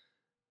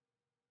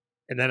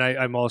 And then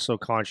I'm also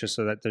conscious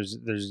of that there's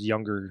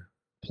younger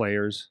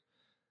players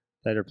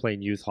that are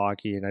playing youth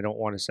hockey, and I don't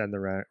want to send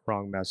the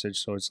wrong message.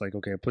 So it's like,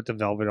 okay, I put the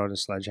velvet on the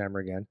sledgehammer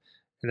again.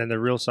 And then the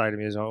real side of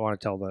me is I want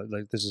to tell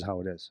this is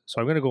how it is. So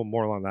I'm going to go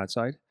more on that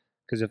side,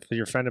 because if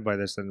you're offended by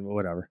this, then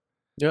whatever.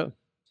 Yeah.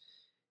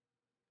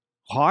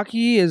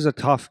 Hockey is a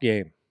tough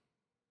game.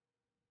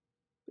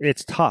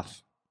 It's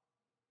tough.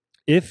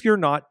 If you're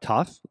not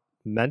tough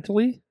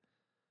mentally,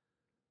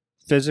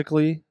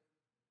 physically,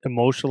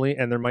 emotionally,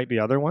 and there might be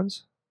other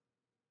ones,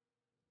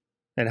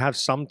 and have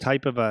some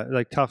type of a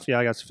like tough. Yeah,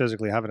 I guess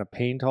physically having a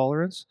pain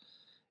tolerance.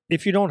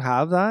 If you don't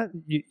have that,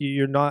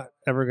 you're not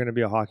ever going to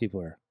be a hockey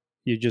player.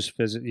 You just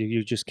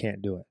you just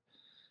can't do it.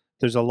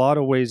 There's a lot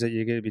of ways that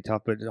you're going to be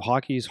tough, but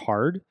hockey's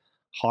hard.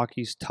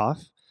 Hockey's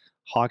tough.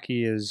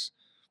 Hockey is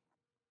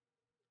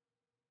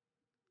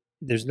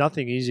there's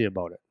nothing easy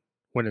about it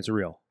when it's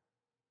real.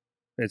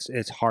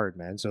 It's hard,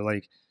 man. So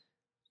like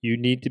you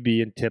need to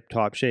be in tip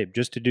top shape.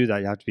 Just to do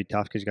that, you have to be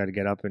tough because you got to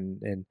get up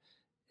and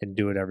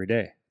do it every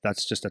day.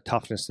 That's just a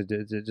toughness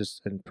to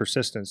just and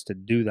persistence to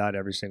do that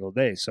every single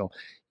day. So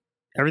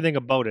everything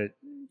about it,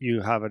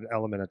 you have an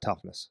element of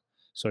toughness.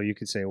 So you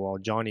could say, well,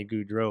 Johnny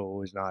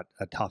Gaudreau is not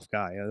a tough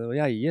guy.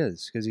 Yeah, he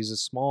is because he's a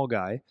small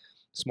guy,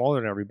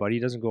 smaller than everybody.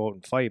 He doesn't go out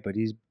and fight, but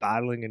he's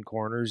battling in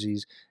corners.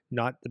 He's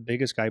not the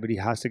biggest guy, but he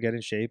has to get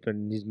in shape,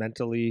 and he's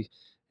mentally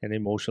and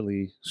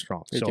emotionally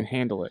strong. He can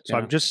handle it. So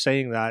I'm just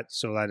saying that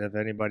so that if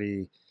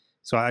anybody,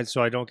 so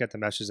I don't get the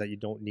message that you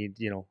don't need,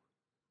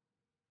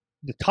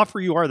 the tougher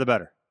you are, the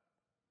better.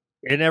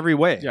 In every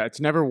way. Yeah, it's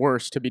never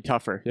worse to be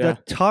tougher. Yeah.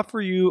 The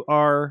tougher you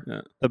are,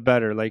 the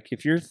better. Like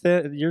if your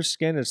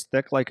skin is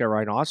thick like a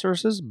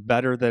rhinoceros's,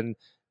 better than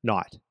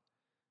not.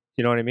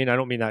 You know what I mean? I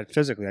don't mean that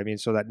physically. I mean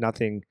so that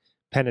nothing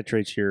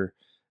penetrates your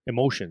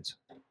emotions.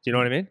 Do you know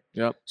what I mean?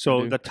 Yep.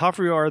 So the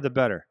tougher you are, the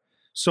better.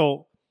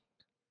 So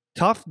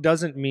tough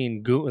doesn't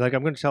mean goon. Like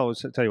I'm going to tell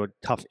you what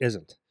tough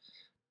isn't.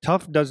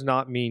 Tough does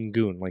not mean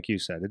goon, like you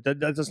said.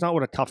 That's not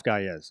what a tough guy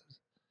is.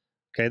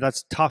 Okay,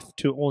 that's tough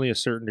to only a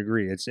certain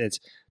degree. It's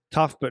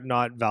tough but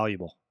not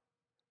valuable,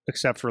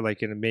 except for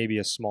like in maybe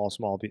a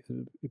small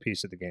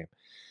piece of the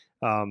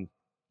game.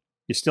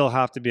 You still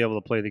have to be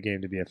able to play the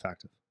game to be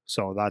effective.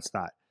 So that's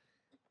that.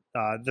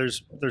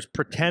 There's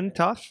pretend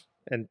tough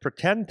and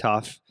pretend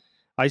tough.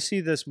 I see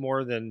this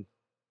more than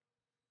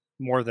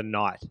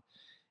not.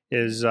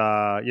 Is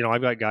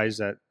I've got guys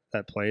that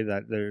play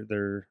that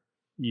they're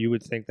you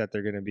would think that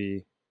they're going to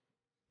be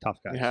tough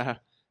guys. Yeah,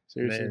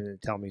 seriously.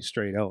 And tell me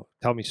straight out.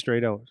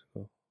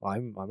 Well,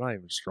 I'm not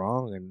even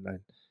strong, and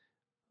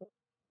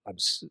I'm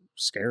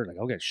scared. Like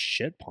I'll get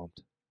shit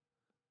pumped.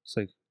 It's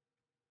like,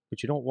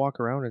 but you don't walk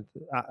around and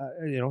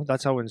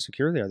that's how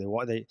insecure they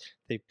are. They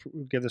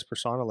give this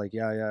persona like,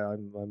 yeah,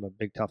 I'm a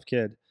big tough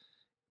kid,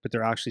 but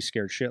they're actually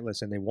scared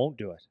shitless and they won't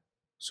do it.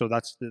 So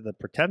that's the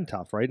pretend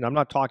tough, right? And I'm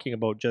not talking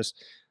about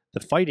just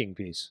the fighting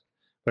piece,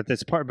 but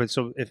that's part. But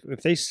so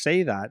if they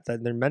say that,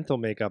 then their mental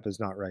makeup is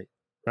not right,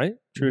 right?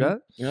 True that.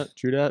 Yeah,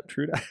 true that.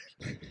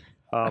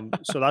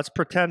 So that's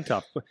pretend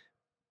tough.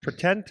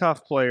 Pretend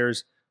tough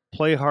players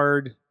play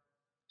hard.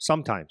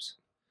 Sometimes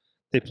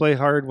they play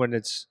hard when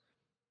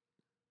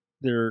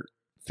they're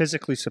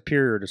physically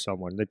superior to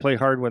someone. They play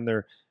hard when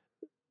they're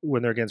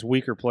against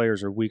weaker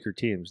players or weaker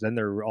teams. Then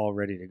they're all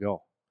ready to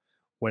go.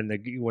 When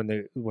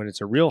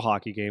it's a real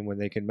hockey game, when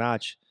they can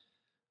match.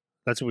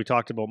 That's what we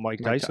talked about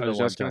Mike Tyson. I was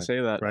just going to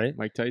say that, right?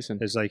 Mike Tyson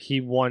is like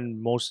he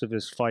won most of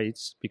his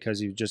fights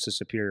because he was just a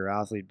superior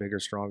athlete, bigger,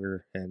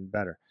 stronger, and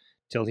better.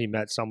 Till he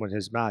met someone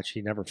his match,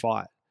 he never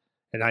fought.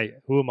 And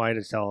who am I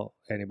to tell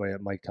anybody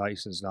that Mike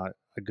Tyson's not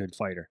a good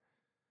fighter?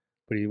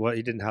 But he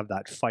didn't have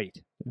that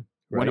fight.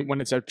 Right?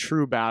 When it's a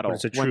true battle. When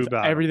it's a true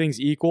battle. Everything's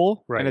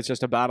equal, right. And it's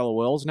just a battle of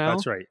wills now.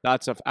 That's right.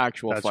 That's an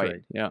actual fight.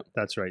 Right. Yeah.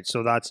 That's right.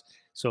 So that's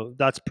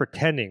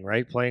pretending,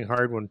 right? Playing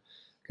hard when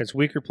against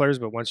weaker players,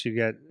 but once you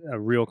get a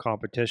real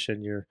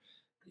competition,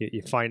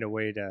 you find a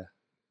way to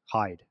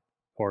hide,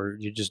 or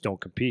you just don't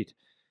compete.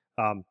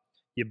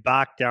 You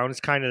back down.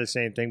 It's kind of the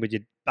same thing, but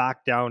you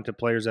back down to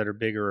players that are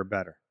bigger or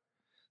better.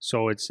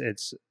 So it's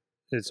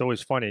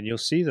always funny, and you'll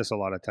see this a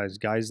lot of times.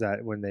 Guys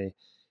that when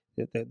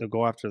they'll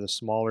go after the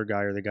smaller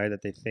guy or the guy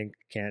that they think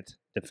can't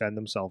defend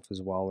themselves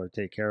as well or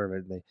take care of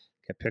it, and they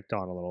get picked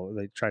on a little.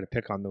 They try to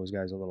pick on those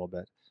guys a little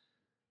bit,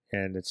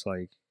 and it's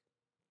like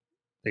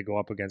they go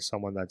up against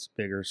someone that's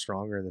bigger,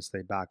 stronger, that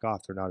they back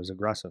off. They're not as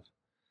aggressive.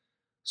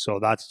 So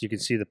you can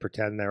see the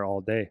pretend there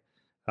all day.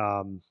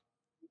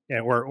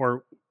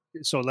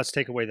 So let's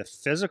take away the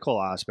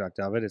physical aspect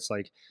of it. It's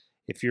like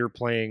if you're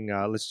playing,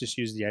 let's just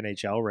use the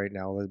NHL right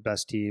now. The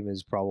best team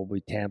is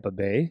probably Tampa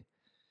Bay.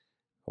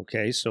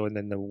 Okay, so and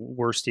then the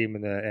worst team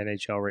in the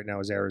NHL right now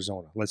is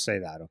Arizona. Let's say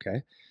that,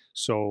 okay?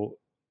 So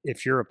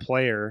if you're a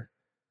player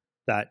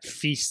that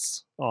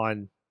feasts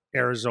on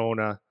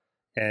Arizona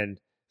and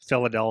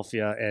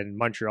Philadelphia and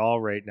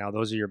Montreal right now,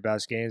 those are your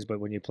best games. But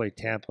when you play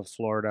Tampa,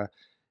 Florida,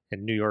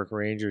 and New York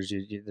Rangers,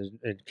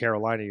 in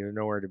Carolina, you're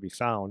nowhere to be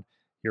found.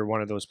 You're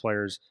one of those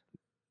players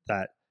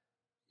that,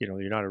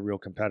 you're not a real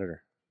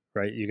competitor,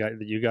 right?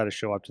 You got to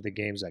show up to the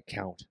games that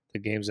count, the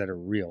games that are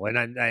real.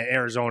 And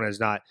Arizona is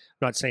not.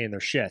 I'm not saying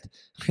they're shit,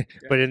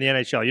 but in the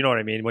NHL, you know what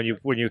I mean. When you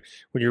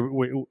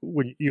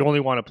only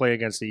want to play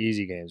against the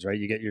easy games, right?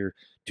 You get your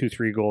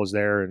 2-3 goals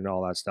there and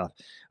all that stuff.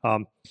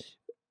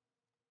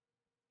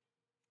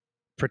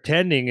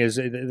 Pretending is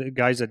the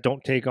guys that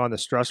don't take on the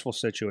stressful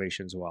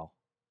situations well.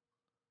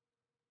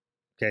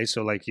 Okay,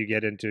 so like you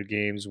get into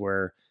games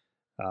where,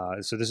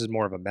 so this is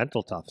more of a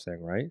mental tough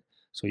thing, right?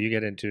 So you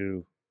get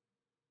into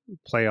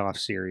playoff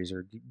series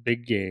or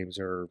big games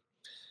or,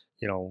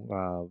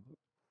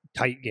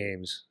 tight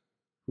games,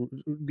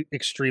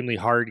 extremely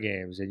hard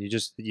games, and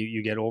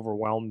you get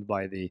overwhelmed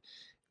by the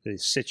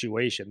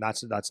situation.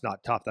 That's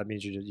not tough. That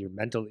means you're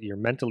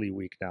mentally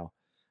weak now.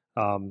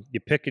 You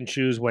pick and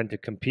choose when to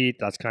compete.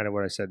 That's kind of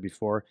what I said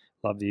before.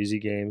 Love the easy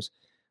games.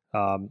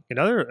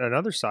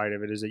 Another side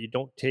of it is that you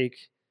don't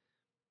take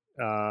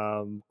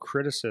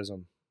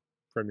criticism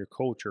from your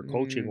coach or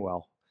coaching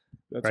well.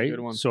 That's right? a good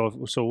one. So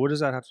what does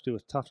that have to do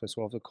with toughness?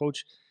 Well, if the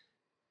coach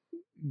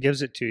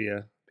gives it to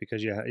you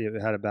because you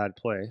had a bad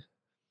play,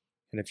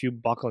 and if you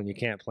buckle and you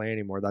can't play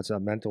anymore, that's a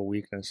mental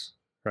weakness,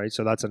 right?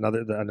 So that's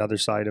another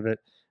side of it.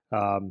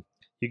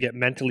 You get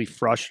mentally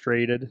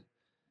frustrated,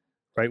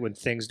 right, when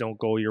things don't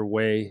go your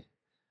way,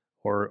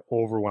 or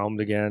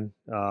overwhelmed again.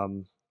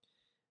 You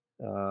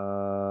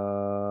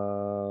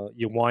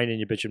whine and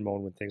you bitch and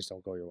moan when things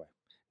don't go your way.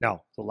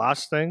 Now, the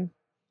last thing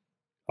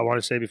I want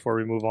to say before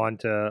we move on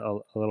to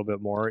a little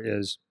bit more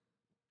is,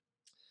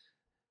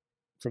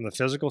 from the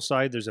physical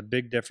side, there's a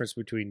big difference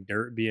between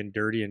being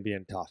dirty and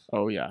being tough.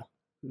 Oh yeah,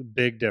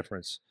 big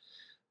difference.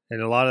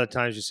 And a lot of the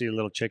times you see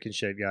little chicken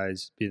shit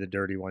guys be the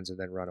dirty ones and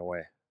then run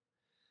away.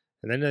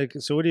 And then,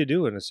 so what do you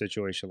do in a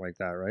situation like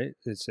that, right?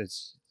 It's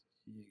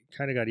you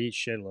kind of got to eat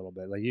shit a little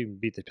bit. Like, you can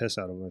beat the piss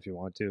out of them if you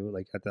want to,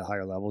 like at the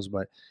higher levels,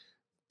 but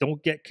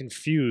don't get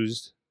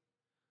confused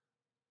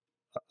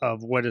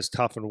of what is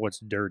tough and what's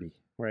dirty.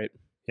 right.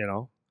 You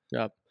know?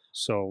 Yep.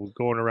 So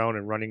going around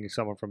and running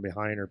someone from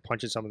behind or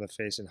punching someone in the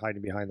face and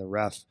hiding behind the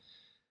ref,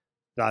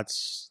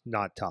 that's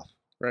not tough.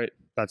 Right.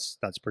 That's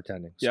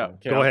pretending. Yeah. So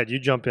Okay, go ahead. You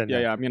jump in.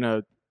 Yeah.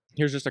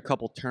 Here's just a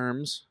couple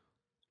terms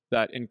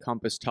that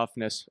encompass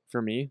toughness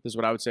for me. This is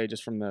what I would say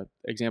just from the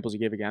examples you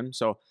gave again.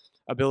 So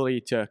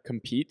ability to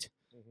compete,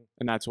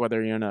 and that's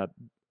whether you're in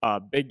a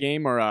big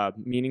game or a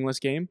meaningless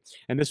game.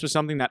 And this was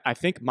something that I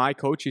think my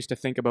coach used to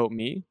think about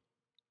me,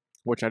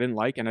 which I didn't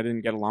like, and I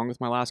didn't get along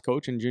with my last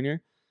coach in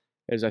junior,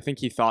 is I think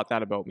he thought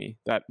that about me,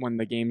 that when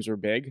the games were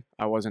big,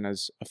 I wasn't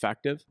as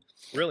effective.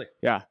 Really?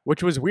 Yeah,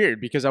 which was weird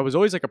because I was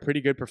always like a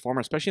pretty good performer,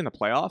 especially in the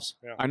playoffs.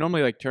 Yeah. I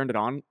normally like turned it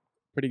on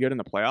pretty good in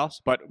the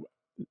playoffs, but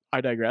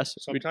I digress.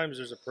 Sometimes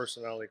there's a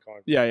personality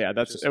conflict. Yeah,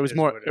 it was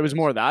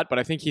more is. that, but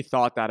I think he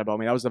thought that about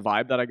me. That was the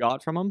vibe that I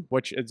got from him,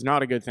 which is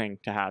not a good thing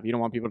to have. You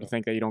don't want people to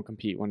think that you don't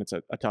compete when it's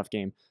a tough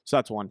game. So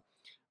that's one.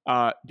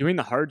 Doing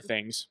the hard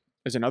things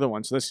is another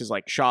one. So this is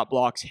like shot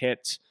blocks,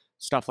 hits,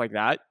 stuff like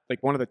that.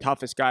 Like one of the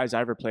toughest guys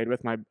I ever played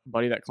with, my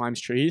buddy that climbs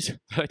trees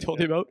that I told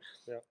you about.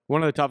 Yeah.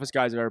 One of the toughest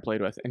guys I've ever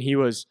played with, and he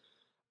was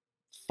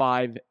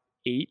 5'8",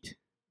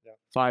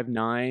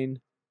 5'9",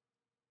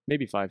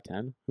 maybe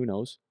 5'10". Who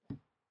knows?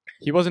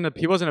 He wasn't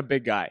a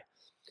big guy.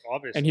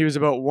 Obviously. And he was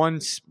about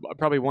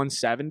probably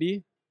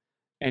 170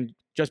 and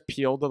just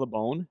peeled to the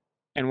bone.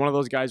 And one of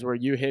those guys where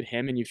you hit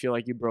him and you feel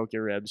like you broke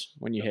your ribs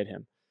when you hit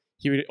him.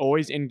 He would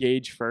always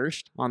engage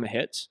first on the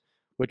hits,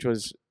 which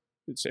was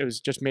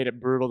just made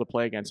it brutal to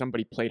play against him. But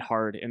he played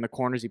hard in the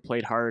corners. He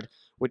played hard,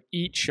 would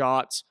eat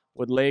shots,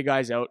 would lay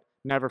guys out.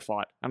 Never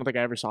fought. I don't think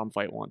I ever saw him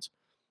fight once.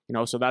 You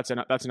know, so that's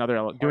another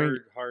element.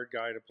 Hard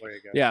guy to play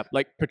against. Yeah,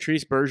 like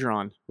Patrice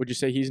Bergeron. Would you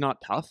say he's not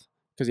tough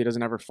because he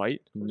doesn't ever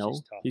fight?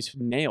 No, he's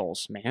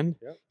nails, man.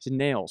 Yep. He's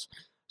nails.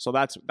 So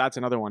that's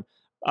another one.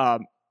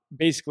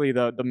 Basically,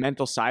 the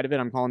mental side of it,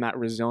 I'm calling that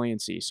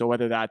resiliency. So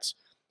whether that's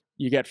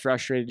you get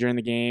frustrated during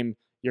the game,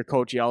 your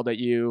coach yelled at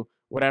you,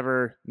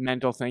 whatever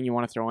mental thing you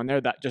want to throw in there,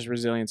 that just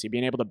resiliency,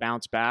 being able to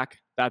bounce back.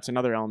 That's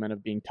another element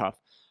of being tough.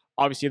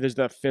 Obviously, there's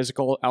the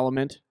physical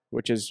element,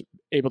 which is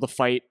able to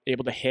fight,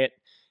 able to hit,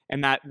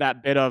 and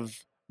that bit of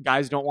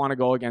guys don't want to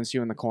go against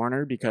you in the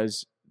corner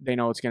because they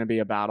know it's going to be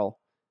a battle.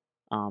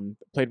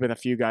 Played with a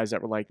few guys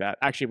that were like that.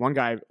 Actually, one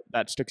guy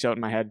that sticks out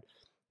in my head,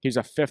 he was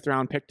a 5th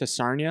round pick to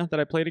Sarnia that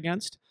I played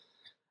against.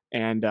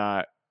 And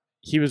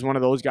he was one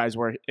of those guys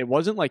where it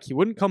wasn't like he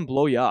wouldn't come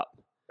blow you up,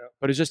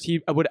 but it's just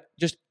he would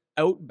just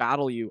out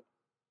battle you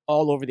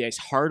all over the ice,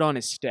 hard on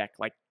his stick,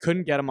 like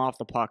couldn't get him off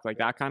the puck, like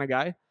that kind of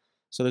guy.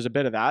 So there's a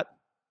bit of that.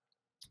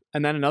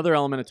 And then another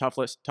element of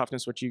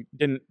toughness, which you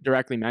didn't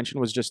directly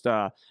mention, was just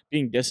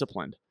being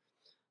disciplined,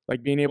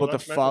 like being able to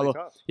follow.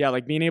 Yeah,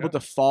 like being able to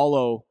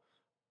follow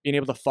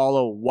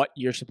what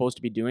you're supposed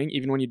to be doing,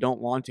 even when you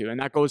don't want to. And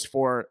that goes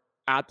for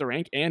at the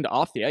rink and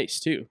off the ice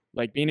too.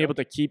 Like being able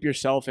to keep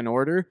yourself in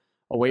order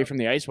away from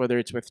the ice, whether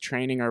it's with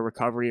training or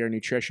recovery or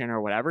nutrition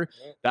or whatever.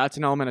 That's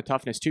an element of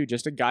toughness too.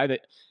 Just a guy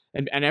that,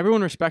 and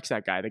everyone respects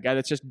that guy, the guy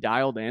that's just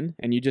dialed in,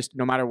 and you just,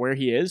 no matter where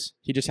he is,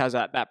 he just has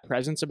that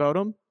presence about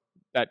him,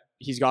 that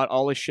he's got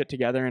all his shit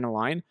together in a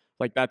line.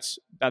 Like that's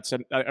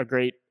a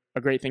great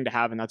thing to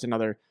have. And that's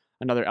another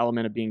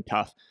element of being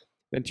tough.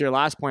 Then to your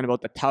last point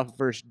about the tough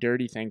versus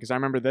dirty thing, because I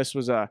remember this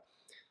was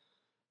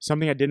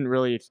something I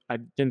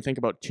didn't think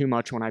about too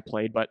much when I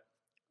played, but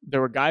there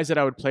were guys that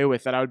I would play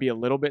with that I would be a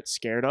little bit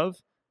scared of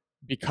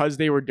because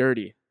they were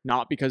dirty,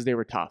 not because they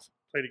were tough.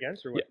 Played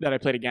against or what? That I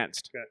played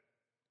against. Okay.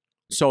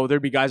 So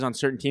there'd be guys on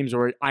certain teams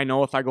where I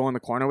know if I go in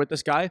the corner with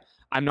this guy,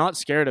 I'm not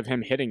scared of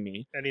him hitting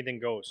me. Anything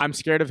goes. I'm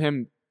scared of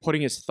him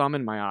putting his thumb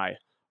in my eye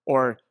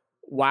or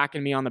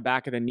whacking me on the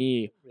back of the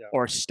knee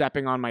or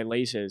stepping on my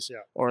laces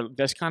or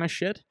this kind of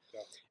shit.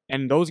 Yeah.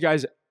 And those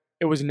guys,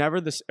 it was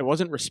never this. It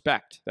wasn't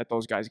respect that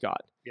those guys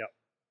got. Yeah.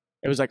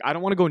 It was like, I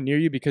don't want to go near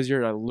you because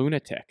you're a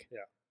lunatic. Yeah.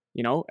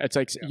 You know, it's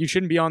like, Yeah. you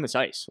shouldn't be on this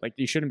ice. Like,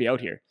 you shouldn't be out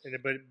here.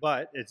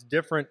 But it's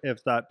different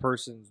if that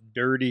person's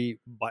dirty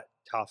but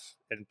tough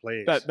and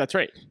plays. That's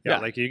right. yeah,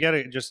 like you get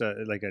a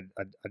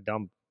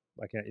dumb.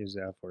 I can't use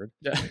the F word.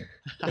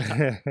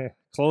 Yeah.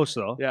 Close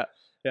though. Yeah.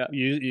 Yeah.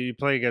 You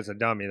play against a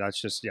dummy. That's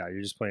just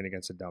you're just playing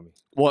against a dummy.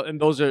 Well, and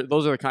those are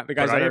the guys But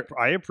that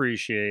I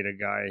appreciate a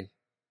guy.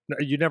 No,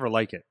 you never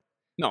like it.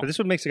 No. But this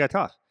one makes a guy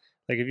tough.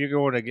 Like if you're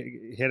going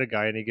to hit a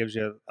guy and he gives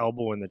you an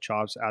elbow in the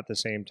chops at the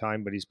same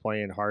time, but he's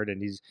playing hard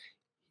and he's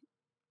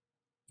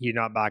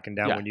not backing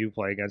down when you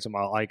play against him.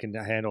 I can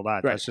handle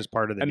that. Right. That's just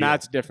part of the and deal.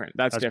 that's different.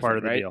 That's different, part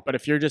of the right? deal. But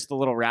if you're just the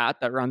little rat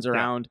that runs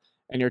around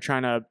and you're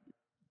trying to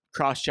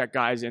cross-check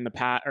guys in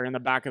the or in the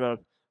back of the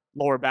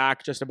lower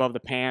back, just above the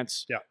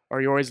pants,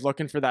 or you're always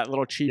looking for that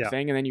little cheap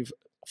thing, and then you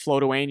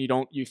float away and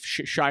you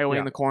shy away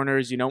in the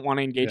corners. You don't want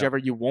to engage ever.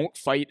 You won't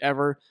fight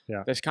ever.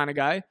 This kind of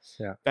guy.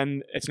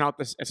 Then it's not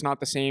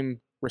the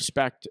same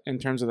respect in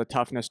terms of the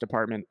toughness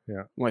department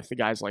with the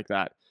guys like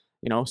that.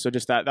 You know, so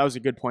just that was a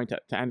good point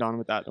to end on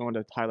with that. I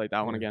wanted to highlight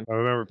that one again. I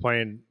remember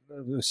playing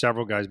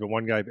several guys, but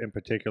one guy in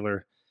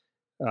particular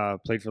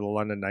played for the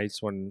London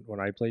Knights when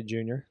I played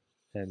junior,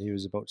 and he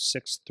was about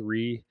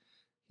 6'3".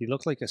 He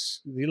looked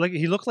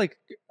like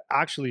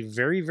actually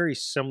very, very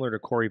similar to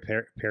Corey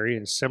Perry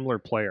and similar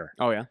player.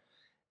 Oh yeah.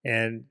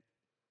 And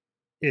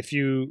if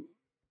you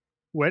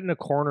went in a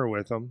corner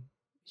with him,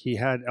 he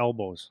had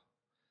elbows.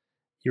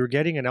 You were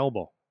getting an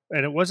elbow.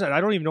 And it wasn't,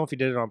 I don't even know if he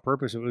did it on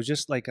purpose. It was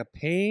just like a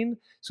pain.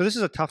 So this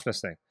is a toughness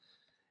thing.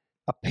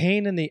 A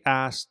pain in the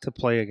ass to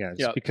play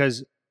against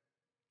because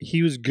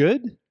he was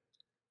good.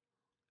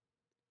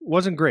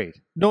 Wasn't great.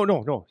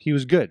 No. He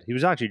was good. He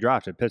was actually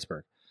drafted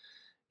Pittsburgh.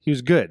 He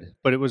was good,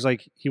 but it was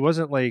like, he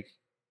wasn't like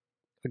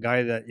a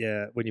guy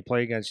that, when you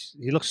play against,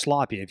 he looked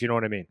sloppy, if you know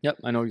what I mean.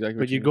 Yep, I know exactly.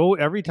 But you go,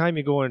 every time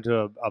you go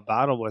into a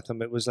battle with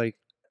him, it was like,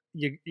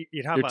 you'd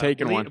have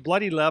a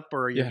bloody lip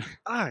or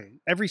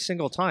every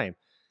single time.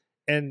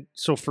 And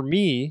so for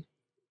me,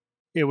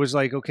 it was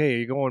like, okay,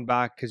 you're going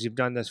back because you've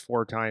done this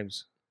 4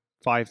 times,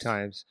 5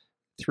 times,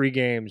 3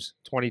 games,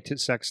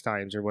 26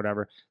 times or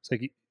whatever. It's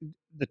like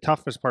the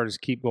toughest part is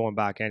keep going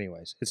back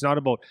anyways. It's not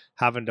about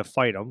having to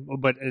fight them,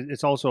 but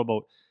it's also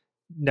about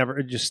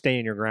never just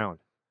staying your ground.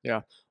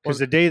 Yeah. Because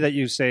the day that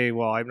you say,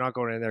 well, I'm not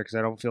going in there because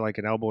I don't feel like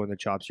an elbow in the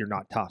chops, you're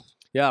not tough.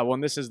 Yeah. Well,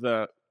 and this is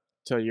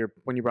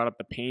when you brought up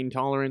the pain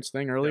tolerance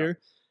thing earlier.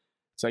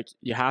 It's like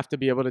you have to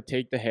be able to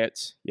take the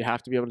hits. You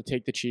have to be able to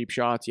take the cheap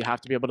shots. You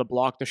have to be able to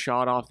block the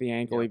shot off the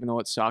ankle, even though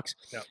it sucks.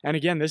 Yeah. And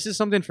again, this is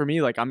something for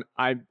me. Like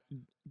I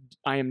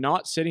am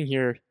not sitting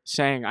here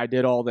saying I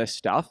did all this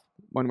stuff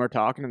when we're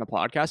talking in the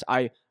podcast.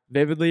 I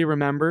vividly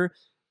remember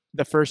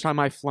the first time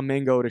I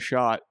flamingoed a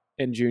shot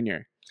in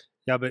junior.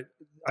 Yeah, but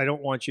I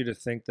don't want you to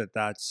think that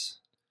that's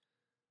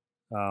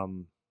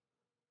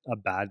a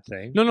bad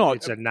thing. No,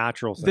 it's a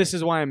natural thing. This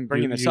is why I'm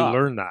bringing this up. You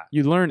learn that.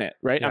 You learn it,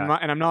 right? Yeah.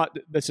 I'm not.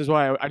 This is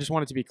why I just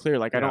want it to be clear.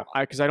 Like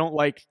because I don't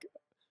like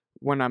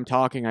when I'm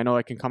talking. I know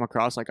I can come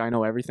across like I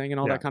know everything and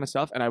all that kind of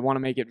stuff, and I want to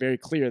make it very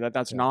clear that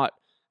that's not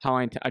how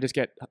I just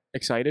get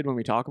excited when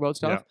we talk about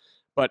stuff. Yeah.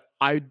 But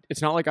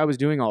it's not like I was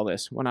doing all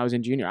this when I was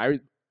in junior. I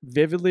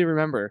vividly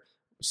remember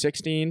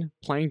 16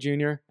 playing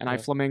junior, and I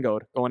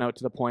flamingoed going out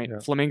to the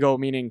point. Flamingo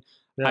meaning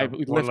I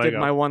lifted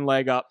my one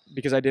leg up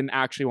because I didn't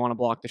actually want to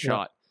block the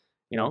shot.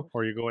 You know,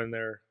 or you go in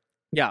there.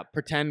 Yeah,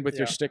 pretend with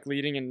your stick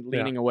leading and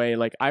leaning away.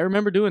 Like I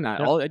remember doing that.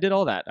 I did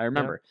all that. I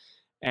remember,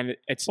 and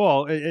it's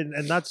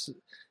and that's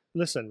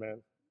listen,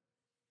 man.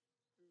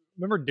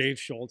 Remember Dave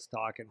Schultz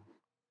talking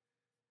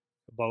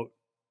about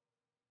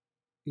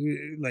he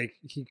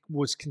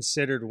was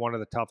considered one of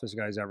the toughest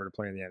guys ever to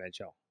play in the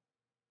NHL,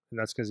 and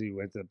that's because he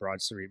went to the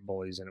Broad Street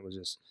Bullies, and it was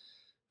just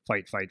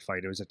fight.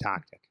 It was a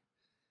tactic,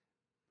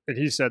 and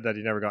he said that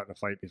he never got in a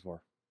fight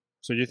before.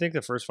 So you think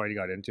the first fight he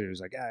got into, he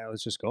was like, yeah,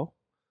 let's just go?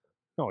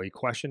 No, he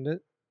questioned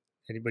it.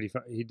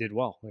 He did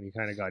well, and he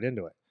kind of got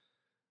into it.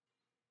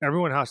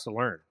 Everyone has to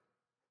learn.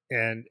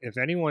 And if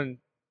anyone,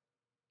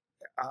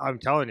 I'm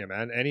telling you,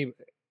 man,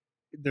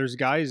 there's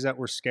guys that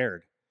were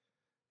scared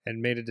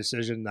and made a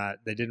decision that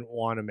they didn't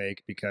want to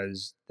make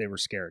because they were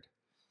scared.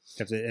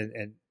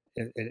 And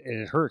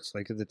it hurts.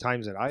 Like the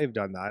times that I have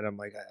done that, I'm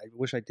like, I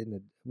wish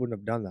wouldn't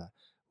have done that.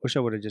 Wish I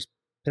would have just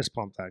piss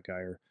pumped that guy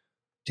or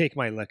take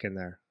my lick in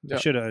there. I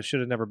should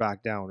have never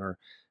backed down, or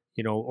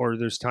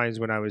there's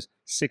times when I was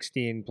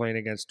 16 playing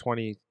against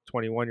 20,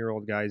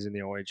 21-year-old guys in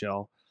the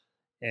OHL,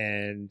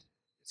 and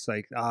it's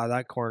like,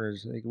 that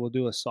corner's like, we'll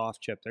do a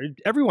soft chip there.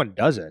 Everyone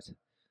does it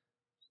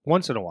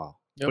once in a while,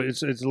 but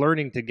it's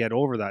learning to get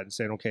over that and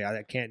saying, okay,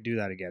 I can't do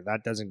that again.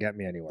 That doesn't get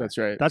me anywhere. That's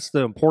right. That's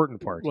the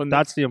important part.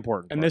 That's the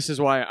important part. And this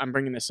is why I'm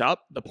bringing this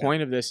up. The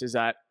point of this is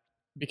that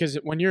because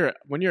when you're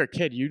a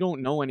kid, you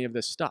don't know any of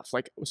this stuff.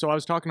 Like, so I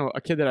was talking to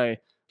a kid that I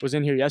was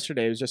in here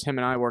yesterday. It was just him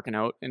and I working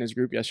out in his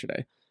group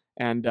yesterday.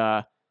 And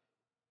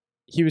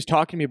he was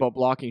talking to me about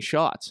blocking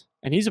shots.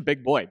 And he's a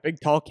big boy, big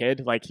tall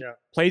kid. Like Yeah.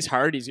 plays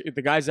hard. He's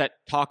the guys that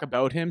talk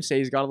about him say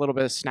he's got a little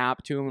bit of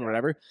snap to him and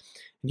whatever.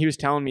 And he was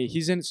telling me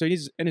he's in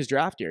his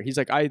draft year. He's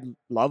like, I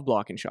love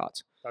blocking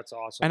shots. That's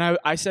awesome. And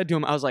I said to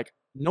him, I was like,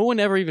 no one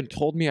ever even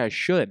told me I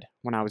should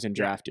when I was in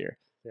draft year.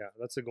 Yeah,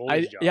 that's the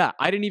goalie's job. Yeah,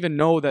 I didn't even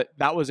know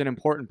that was an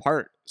important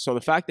part. So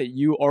the fact that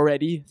you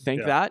already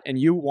think that and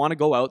you want to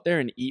go out there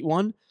and eat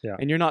one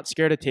and you're not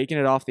scared of taking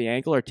it off the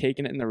ankle or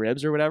taking it in the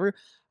ribs or whatever,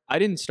 I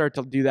didn't start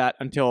to do that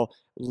until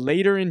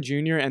later in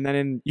junior and then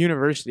in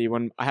university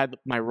when I had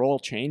my role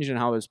changed and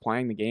how I was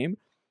playing the game.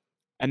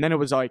 And then it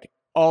was like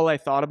all I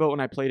thought about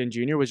when I played in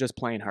junior was just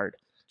playing hard.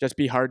 Just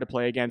be hard to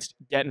play against,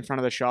 get in front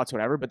of the shots,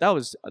 whatever. But that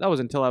was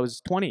until I was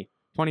 20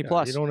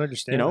 plus. You don't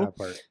understand that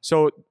part.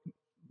 So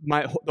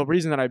the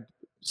reason that I'm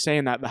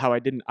saying that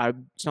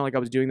it's not like I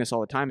was doing this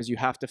all the time is you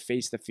have to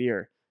face the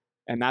fear.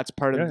 And that's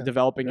part of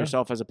developing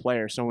yourself as a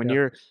player. So when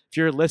if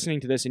you're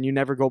listening to this and you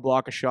never go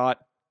block a shot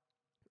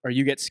or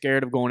you get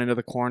scared of going into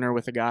the corner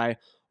with a guy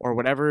or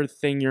whatever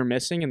thing you're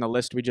missing in the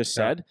list we just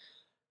said,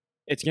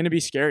 it's going to be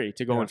scary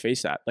to go and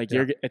face that. Like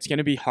it's going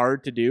to be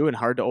hard to do and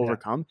hard to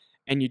overcome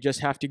and you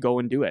just have to go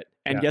and do it.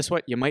 And guess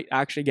what? You might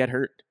actually get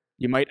hurt.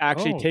 You might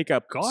actually take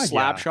a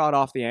slap shot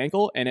off the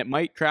ankle and it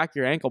might crack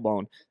your ankle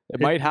bone. It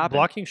might happen.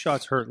 Blocking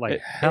shots hurt like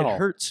hell. It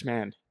hurts,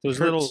 man. Those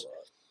little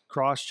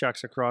cross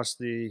checks across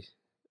the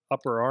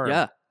upper arm.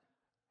 Yeah.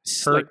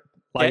 Hurt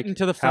like getting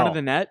to the front of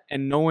the net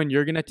and knowing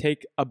you're going to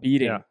take a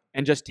beating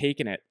and just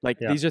taking it. Like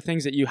these are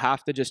things that you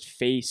have to just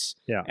face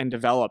and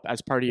develop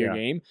as part of your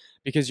game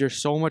because you're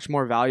so much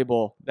more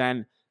valuable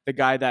than the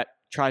guy that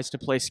tries to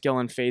play skill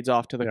and fades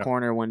off to the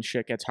corner when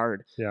shit gets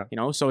hard. Yeah. You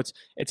know, so it's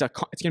going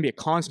to be a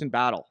constant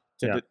battle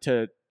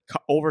to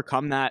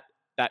overcome that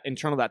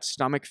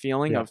stomach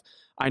feeling of,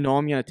 I know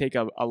I'm going to take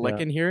a lick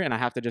in here and I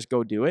have to just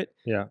go do it.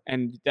 Yeah.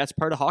 And that's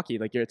part of hockey.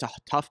 Like it's a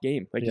tough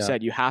game. Like you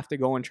said, you have to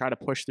go and try to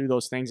push through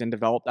those things and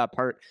develop that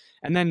part.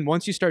 And then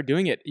once you start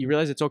doing it, you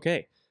realize it's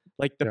okay.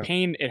 Like the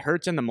pain, it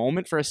hurts in the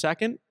moment for a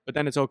second, but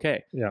then it's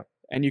okay. Yeah.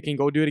 And you can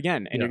go do it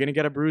again. And you're going to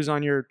get a bruise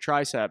on your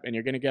tricep and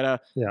you're going to get a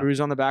bruise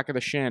on the back of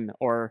the shin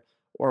or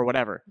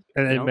whatever.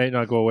 And it may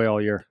not go away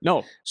all year.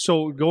 No.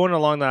 So going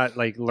along that,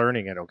 like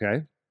learning it,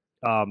 okay?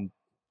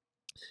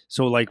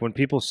 So like when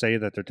people say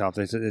that they're tough,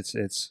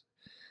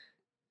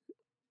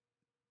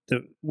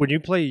 when you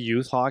play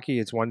youth hockey,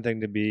 it's one thing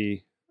to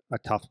be a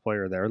tough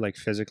player there, like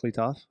physically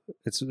tough.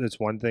 It's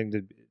one thing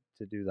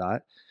to do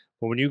that.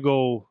 But when you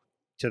go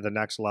to the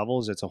next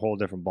levels, it's a whole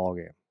different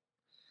ballgame.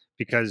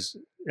 Because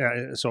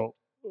so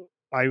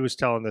I was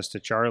telling this to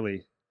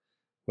Charlie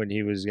when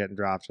he was getting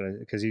drafted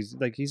because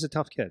he's a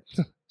tough kid.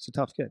 He's a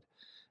tough kid.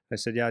 I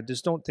said, yeah,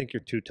 just don't think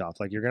you're too tough.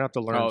 Like you're gonna have to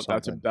learn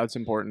something. That's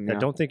important. Yeah.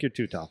 Don't think you're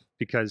too tough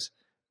because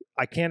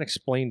I can't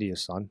explain to you,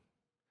 son,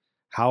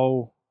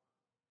 how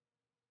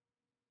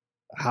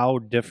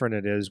different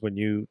it is when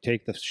you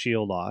take the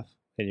shield off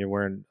and you're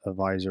wearing a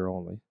visor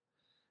only,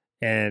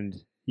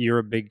 and you're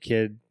a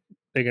bigger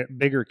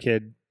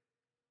kid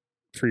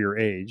for your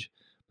age,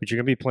 but you're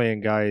gonna be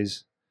playing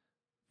guys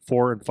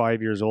 4 and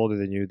 5 years older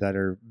than you that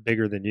are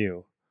bigger than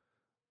you,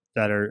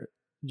 that are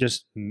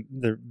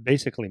they're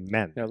basically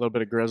men. Yeah, a little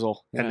bit of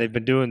grizzle. And they've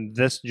been doing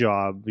this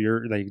job.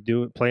 You're like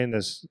playing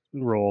this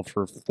role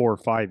for 4 or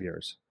 5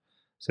 years.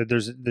 So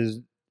there's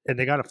and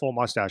they got a full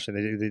mustache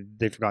and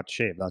they forgot to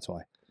shave. That's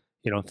why,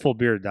 full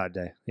beard that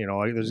day.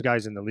 Like, there's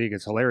guys in the league.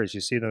 It's hilarious.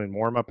 You see them in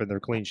warm up and they're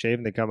clean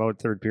shaven. They come out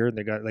third period and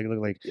they got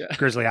look like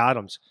Grizzly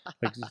Adams,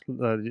 like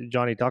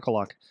Johnny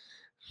Tuckaluk,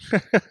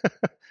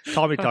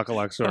 Tommy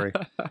Tuckaluk. Sorry,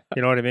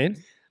 you know what I mean?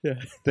 Yeah,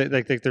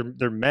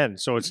 they're men,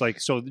 so it's like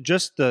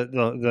just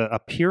the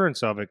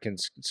appearance of it can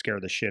scare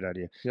the shit out of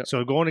you. Yep.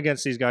 So going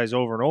against these guys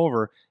over and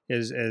over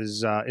is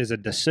a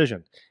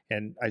decision.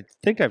 And I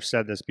think I've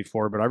said this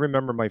before, but I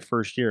remember my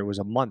first year. It was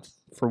a month.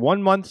 For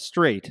 1 month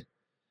straight,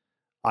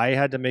 I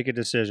had to make a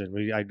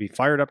decision. I'd be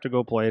fired up to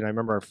go play, and I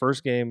remember our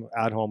first game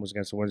at home was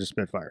against the Windsor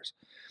Spitfires,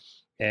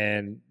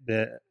 and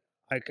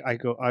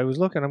I was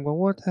looking. I'm going,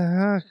 what the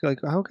heck? Like,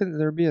 how can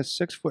there be a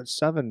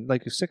 6'7",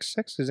 like a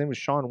 6'6"? His name was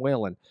Sean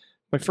Whalen.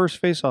 My first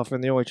face-off in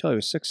the OHL, he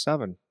was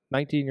 6'7",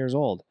 19 years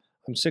old.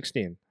 I'm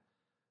 16.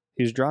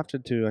 He was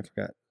drafted to, I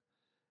forgot.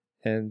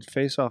 And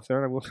face-off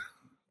there, and I go,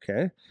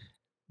 okay.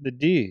 The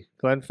D,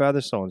 Glenn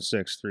Featherstone,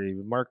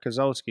 6'3". Mark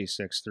Kozowski,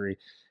 6'3".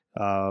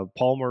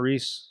 Paul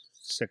Maurice,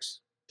 6'3".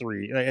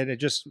 And it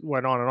just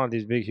went on and on,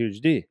 these big,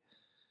 huge D.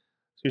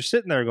 So you're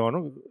sitting there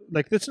going,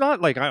 like, it's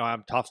not like,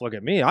 I'm tough, look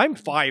at me. I'm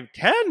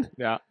 5'10".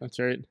 Yeah, that's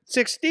right.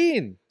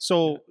 16.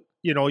 So,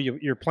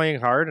 you're playing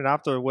hard, and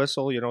after the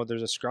whistle,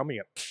 there's a scrum,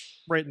 you get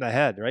right in the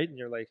head, right? And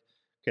you're like,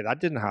 okay,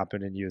 that didn't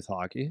happen in youth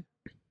hockey,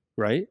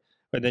 right?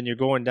 But then you're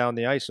going down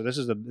the ice. So this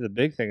is the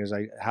big thing is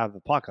I have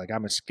the puck. Like,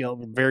 I'm a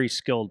very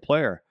skilled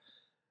player,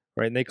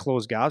 right? And they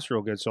close gas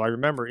real good. So I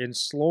remember in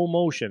slow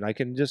motion, I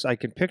can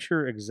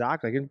picture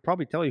exactly. I can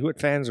probably tell you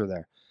what fans are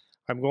there.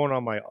 I'm going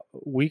on my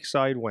weak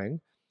side wing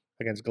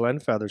against Glenn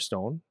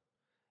Featherstone,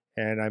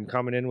 and I'm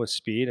coming in with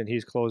speed, and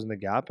he's closing the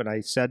gap. And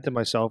I said to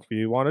myself,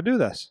 "You want to do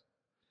this?"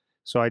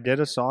 So I did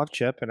a soft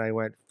chip, and I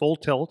went full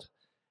tilt,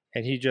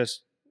 and he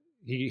just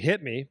he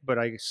hit me, but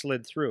I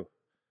slid through.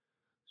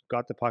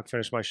 Got the puck,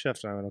 finished my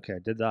shift, and I went, okay, I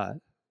did that.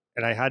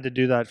 And I had to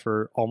do that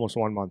for almost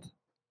 1 month.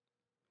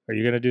 Are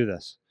you going to do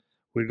this?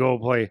 We'd go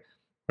play.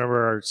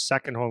 Remember, our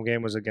second home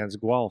game was against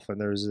Guelph, and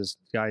there was this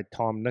guy,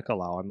 Tom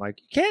Nicolau. I'm like,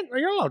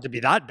 you're allowed to be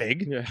that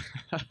big. Yeah.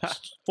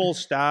 Full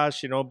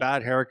stash,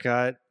 bad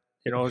haircut,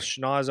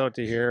 schnoz out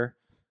to here.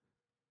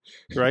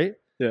 Right?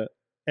 Yeah.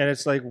 And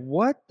it's like,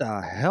 what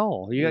the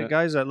hell? You got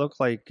guys that look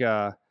like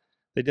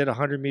they did a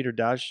 100-meter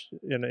dash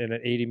in an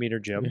 80-meter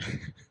gym.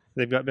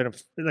 They've been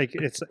like,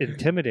 it's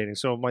intimidating.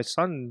 So my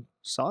son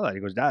saw that. He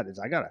goes, Dad,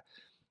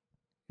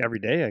 every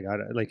day I got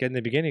it. Like in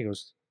the beginning, he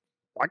goes,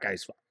 that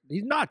guy's,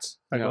 he's nuts.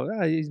 I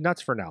go, he's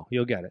nuts for now.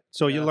 You'll get it.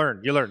 So you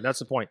learn. That's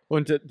the point.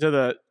 Well, to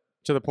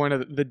the point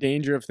of the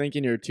danger of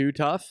thinking you're too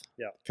tough.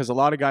 Yeah. Because a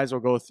lot of guys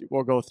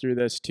will go through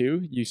this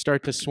too. You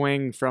start to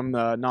swing from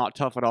the not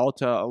tough at all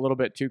to a little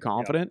bit too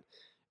confident.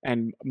 Yeah.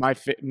 And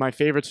my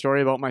favorite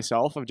story about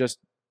myself of just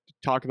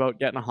talk about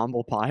getting a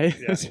humble pie.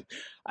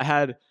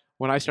 Yeah.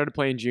 When I started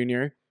playing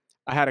junior,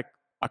 I had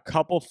a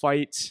couple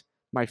fights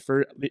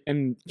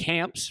in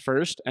camps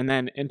first, and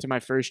then into my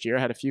first year,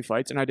 I had a few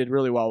fights, and I did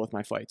really well with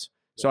my fights.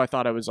 Yeah. So I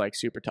thought I was like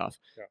super tough,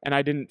 and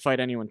I didn't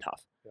fight anyone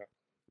tough,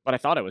 but I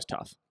thought I was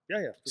tough.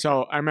 Yeah.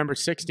 So I remember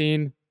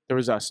 16, there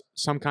was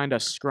some kind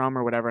of scrum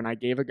or whatever, and I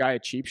gave a guy a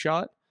cheap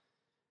shot,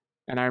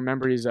 and I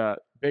remember he's a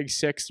big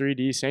 6'3"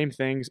 D, same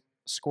things,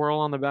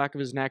 squirrel on the back of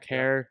his neck,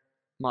 hair,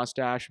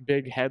 mustache,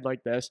 big head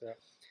like this. Yeah.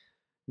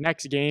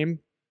 Next game,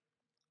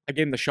 I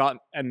gave him the shot,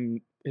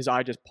 and his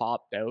eye just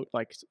popped out,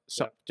 like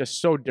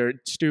just so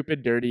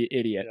stupid, dirty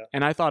idiot. Yeah.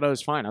 And I thought I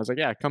was fine. I was like,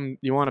 yeah, come,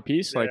 you want a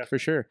piece? For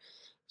sure.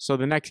 So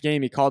the next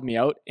game, he called me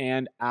out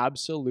and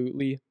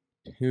absolutely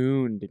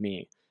tuned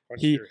me.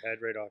 Punched your head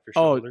right off your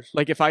shoulders.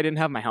 Like if I didn't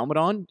have my helmet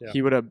on,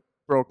 he would have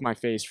broke my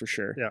face for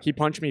sure. Yeah. He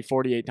punched me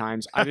 48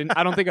 times. I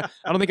don't think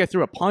I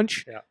threw a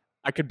punch. Yeah.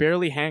 I could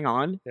barely hang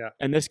on. Yeah.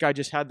 And this guy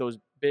just had those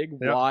big,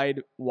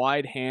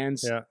 wide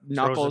hands,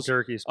 knuckles. Frozen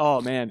turkeys.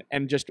 Oh man.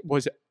 And just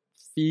was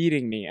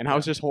feeding me, and I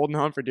was just holding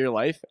on for dear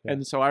life.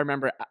 And so I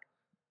remember I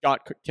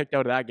got kicked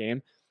out of that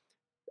game,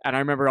 and I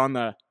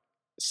remember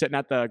sitting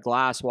at the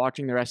glass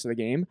watching the rest of the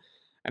game,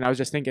 and I was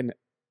just thinking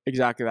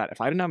exactly that. If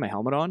I didn't have my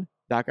helmet on,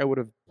 that guy would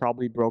have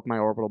probably broke my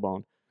orbital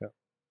bone. Yeah.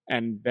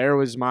 And there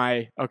was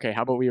okay,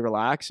 how about we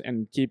relax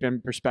and keep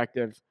in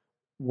perspective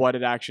what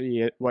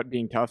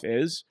being tough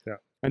is. Yeah.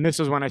 And this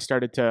is when I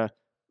started to,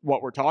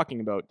 what we're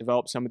talking about,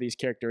 develop some of these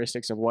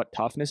characteristics of what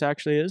toughness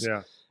actually is.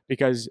 Yeah.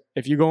 Because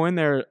if you go in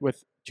there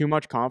with too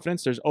much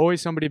confidence, there's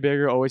always somebody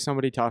bigger, always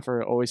somebody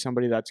tougher, always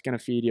somebody that's going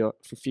to feed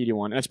you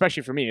one. And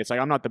especially for me, it's like,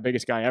 I'm not the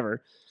biggest guy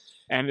ever.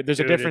 And there's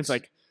a difference.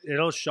 Like,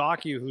 it'll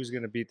shock you who's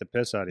going to beat the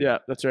piss out of you. Yeah,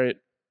 that's right.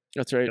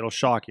 It'll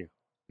shock you.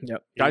 Yeah.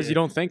 Guys, you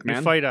don't think, man.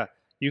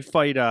 You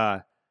fight,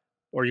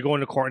 or you go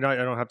in the corner. I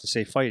don't have to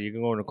say fight. You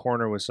can go in a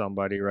corner with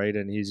somebody, right?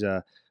 And he's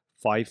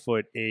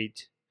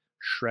 5'8",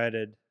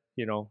 shredded,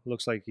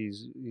 looks like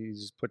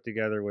he's put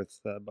together with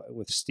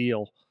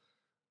steel.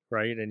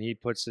 Right, and he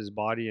puts his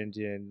body into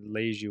you and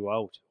lays you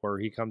out, or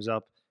he comes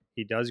up,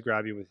 he does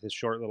grab you with his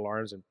short little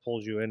arms and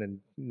pulls you in and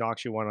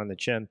knocks you one on the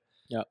chin.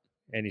 Yeah,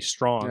 and he's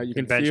strong. Yeah, you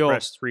can bench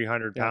press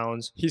 300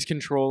 pounds. He's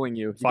controlling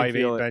you.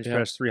 5'8" bench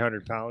press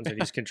 300 pounds, and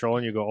he's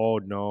controlling you. Go, oh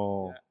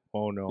no,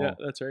 oh no. Yeah,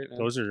 that's right. Man.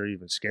 Those are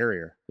even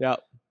scarier. Yeah,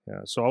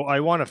 yeah. So I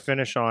want to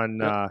finish on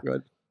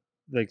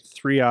like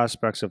 3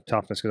 aspects of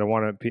toughness, because I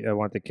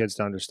want the kids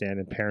to understand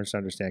and parents to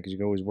understand, because you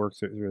can always work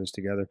through this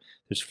together.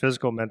 There's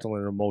physical, mental,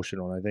 and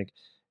emotional. And I think.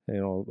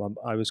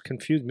 I was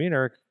confused. Me and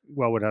Eric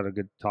Wellwood had a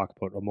good talk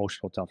about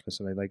emotional toughness,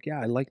 and I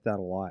like that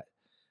a lot.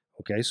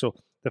 Okay, so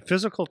the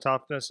physical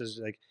toughness is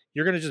like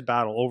you're going to just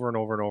battle over and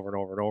over and over and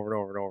over and over and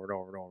over and over and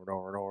over and over and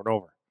over and over and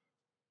over.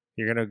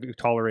 You're going to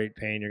tolerate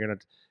pain.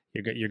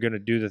 You're going to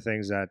do the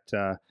things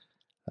that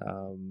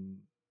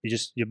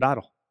you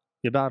battle,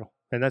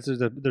 and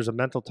there's a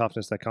mental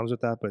toughness that comes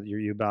with that. But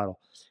you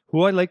battle.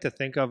 Who I like to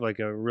think of, like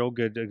a real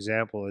good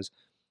example, is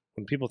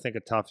when people think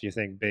of tough, you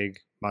think big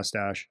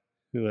mustache.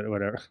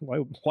 Whatever.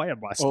 Why a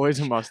mustache? Always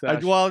a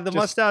mustache. Well, the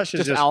mustache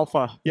is just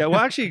alpha. Yeah. Well,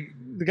 actually,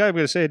 the guy I'm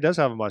going to say does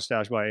have a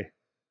mustache,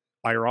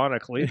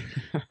 ironically,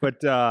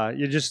 but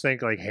you just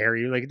think like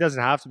hairy. Like it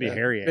doesn't have to be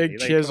hairy. Big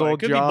like, chiseled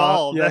could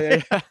jaw. Be bald.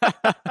 Yeah.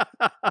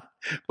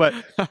 But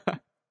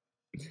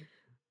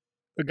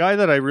the guy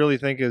that I really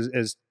think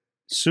is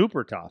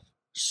super tough,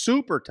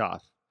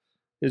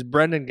 is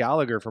Brendan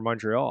Gallagher from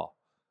Montreal.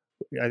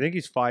 I think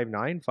he's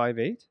 5'9",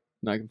 5'8".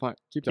 No, I can fight.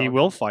 Keep talking. He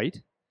will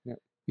fight.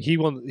 He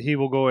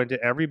will go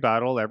into every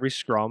battle, every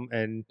scrum,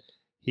 and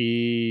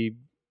he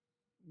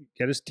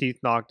get his teeth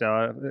knocked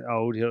out.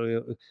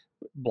 He'll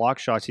block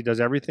shots. He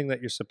does everything that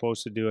you're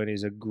supposed to do, and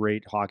he's a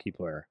great hockey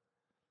player,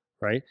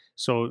 right?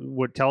 So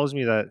what tells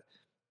me that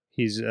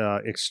he's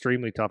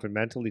extremely tough and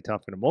mentally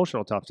tough and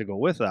emotional tough to go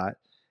with that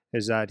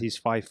is that he's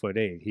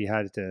 5'8". He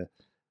had to,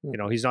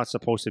 he's not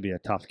supposed to be a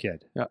tough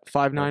kid. Yeah,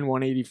 5'9",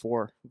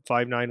 184.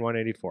 5'9",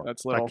 184.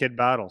 That's little. That kid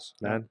battles,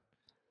 man.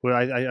 Well,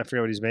 I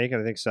forget what he's making.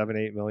 I think $7,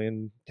 $8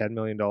 million, $10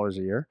 million a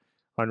year.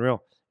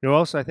 Unreal. You know what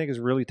else I think is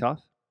really tough?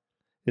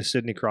 is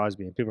Sidney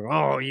Crosby. And people go,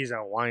 oh, he's a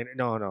whiner.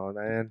 No,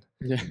 man.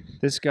 Yeah.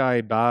 This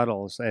guy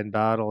battles and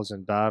battles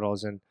and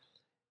battles, and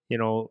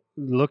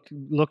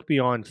look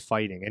beyond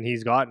fighting. And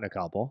he's gotten a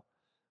couple,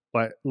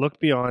 but look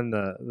beyond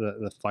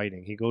the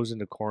fighting. He goes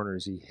into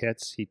corners, he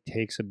hits, he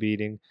takes a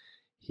beating,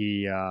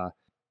 he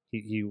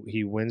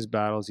he wins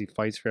battles, he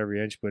fights for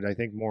every inch. But I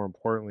think more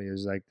importantly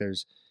is like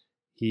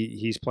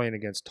he's playing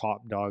against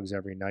top dogs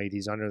every night.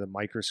 He's under the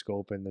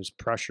microscope, and there's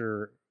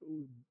pressure,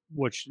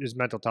 which is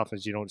mental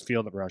toughness. You don't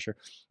feel the pressure,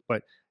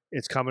 but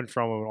it's coming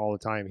from him all the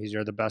time.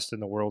 You're the best in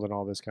the world and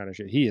all this kind of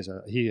shit. He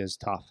is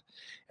tough.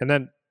 And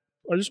then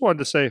I just wanted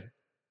to say,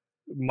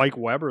 Mike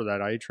Weber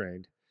that I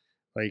trained,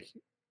 like,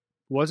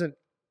 wasn't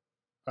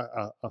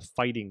a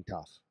fighting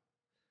tough,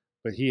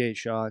 but he ate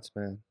shots,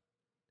 man.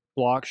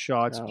 Blocked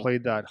shots, Wow.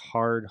 played that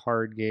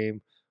hard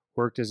game,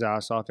 worked his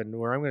ass off. And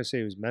where I'm going to say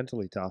he was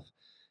mentally tough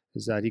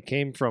is that he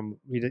came from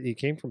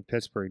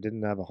Pittsburgh,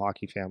 didn't have a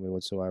hockey family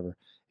whatsoever.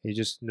 He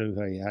just knew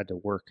how he had to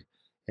work,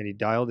 and he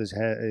dialed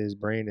his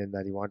brain in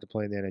that he wanted to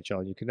play in the NHL.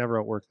 And you can never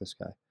outwork this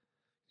guy.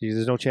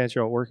 There's no chance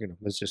you're outworking him.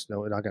 It's just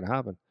not going to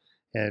happen.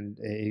 And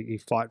he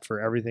fought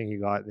for everything he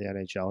got in the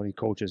NHL, and he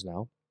coaches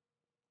now.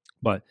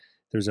 But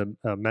there's a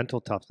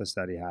mental toughness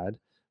that he had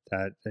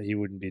that he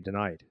wouldn't be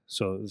denied.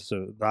 So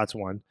that's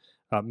one.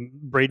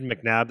 Braden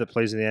McNabb that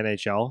plays in the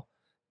NHL,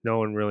 no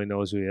one really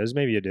knows who he is.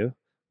 Maybe you do.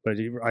 But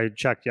I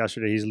checked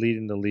yesterday, he's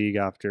leading the league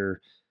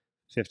after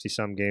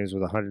 50-some games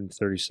with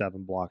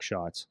 137 block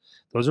shots.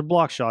 Those are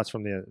block shots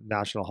from the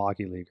National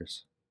Hockey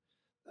Leaguers.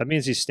 That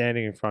means he's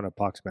standing in front of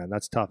pucks, man.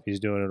 That's tough. He's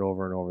doing it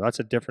over and over. That's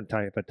a different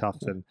type of tough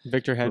than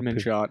Victor Hedman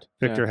shot.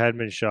 Victor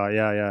Hedman shot.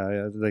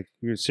 Yeah. Like,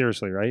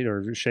 seriously, right?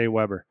 Or Shea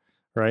Weber,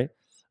 right?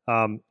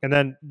 And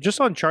then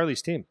just on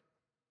Charlie's team,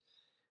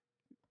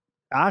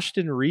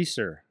 Ashton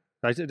Reeser.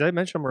 Did I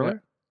mention him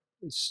earlier?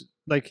 Yeah. It's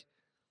like,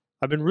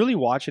 I've been really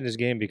watching his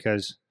game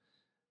because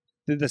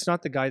that's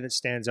not the guy that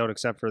stands out,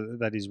 except for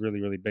that he's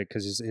really, really big,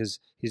 because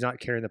he's not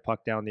carrying the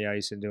puck down the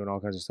ice and doing all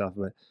kinds of stuff.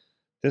 But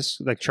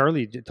this, like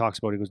Charlie talks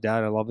about, he goes,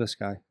 Dad, I love this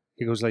guy.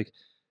 He goes, like,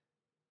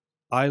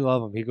 I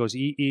love him. He goes,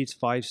 he eats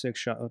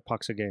 5-6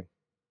 pucks a game,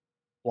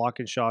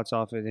 blocking shots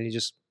off it, and he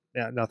just,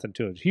 nothing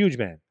to it. Huge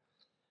man.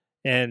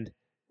 And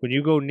when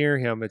you go near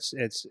him, it's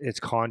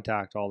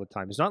contact all the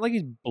time. It's not like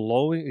he's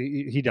blowing.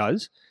 He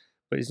does,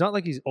 but it's not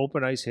like he's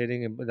open ice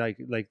hitting and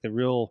like the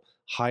real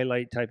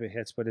highlight type of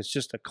hits. But it's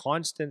just a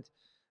constant.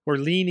 We're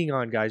leaning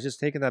on guys, just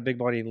taking that big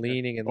body and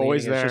leaning and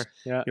always leaning.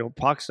 there. Just,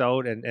 pucks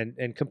out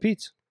and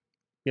competes.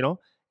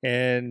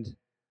 And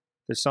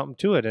there's something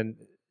to it, and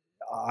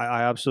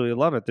I absolutely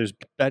love it. There's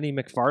Benny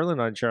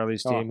McFarland on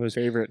Charlie's team, who's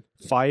favorite,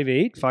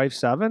 5'8",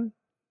 5'7",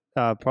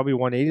 probably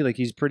 180. Like,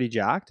 he's pretty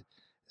jacked.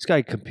 This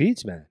guy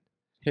competes, man.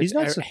 He's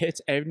not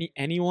hits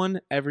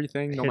anyone,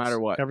 everything, no matter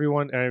what.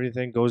 Everyone,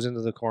 everything, goes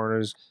into the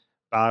corners,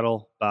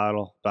 battle,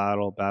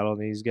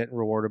 and he's getting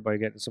rewarded by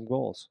getting some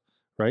goals,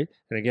 right?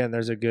 And again,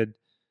 there's a good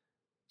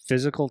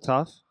physical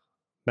tough,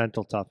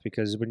 mental tough,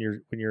 because when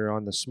you're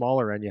on the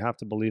smaller end, you have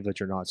to believe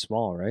that you're not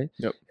small, right?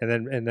 Yep.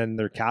 And then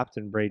their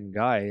captain, Braden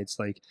Guy, it's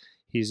like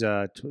he's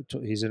an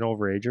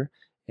overager,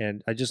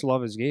 and I just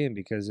love his game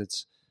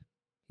because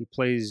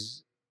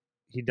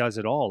he does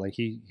it all. Like,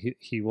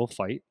 he will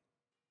fight.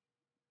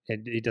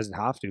 And he doesn't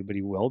have to, but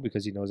he will,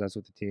 because he knows that's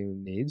what the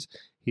team needs.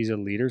 He's a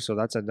leader, so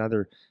that's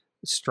another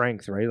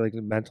strength, right? Like,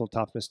 the mental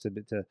toughness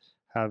to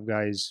have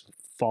guys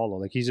follow.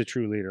 Like, he's a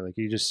true leader. Like,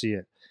 you just see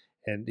it,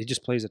 and he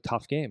just plays a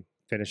tough game.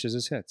 Finishes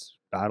his hits.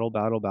 Battle.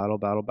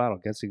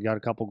 He got a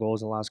couple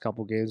goals in the last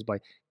couple games by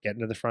getting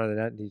to the front of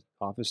the net and he's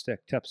off his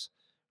stick. Tips,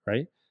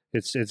 right?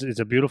 It's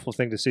a beautiful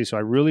thing to see. So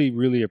I really,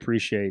 really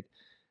appreciate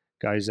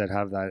guys that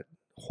have that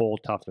whole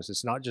toughness.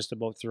 It's not just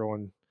about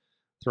throwing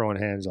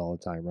hands all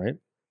the time, right?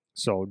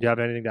 So, do you have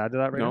anything to add to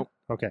that right now?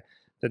 Okay.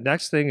 The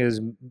next thing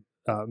is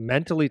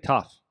mentally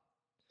tough.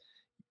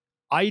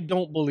 I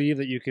don't believe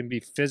that you can be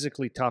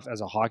physically tough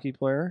as a hockey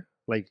player,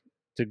 like,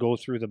 to go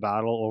through the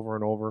battle over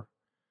and over,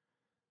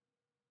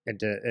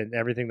 and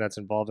everything that's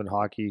involved in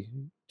hockey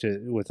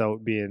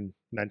without being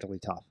mentally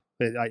tough.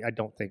 I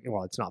don't think.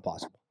 Well, it's not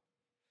possible.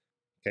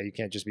 Okay, you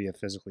can't just be a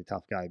physically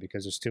tough guy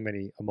because there's too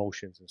many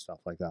emotions and stuff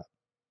like that.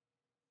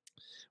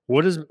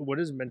 What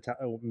does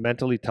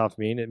mentally tough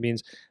mean? It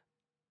means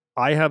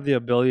I have the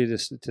ability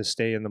to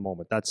stay in the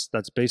moment. That's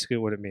basically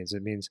what it means.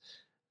 It means,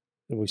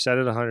 and we said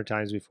it 100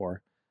 times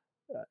before,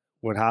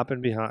 what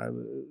happened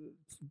behind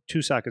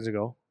 2 seconds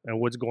ago and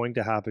what's going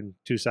to happen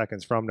 2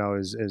 seconds from now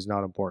is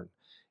not important.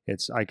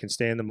 It's, I can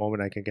stay in the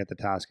moment. I can get the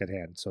task at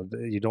hand. So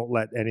you don't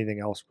let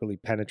anything else really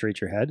penetrate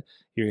your head.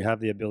 You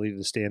have the ability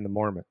to stay in the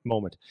moment.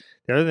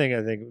 The other thing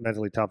I think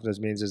mentally toughness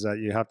means is that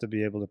you have to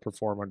be able to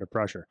perform under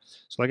pressure.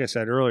 So like I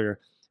said earlier,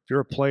 if you're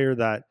a player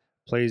that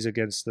plays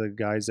against the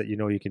guys that you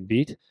know you can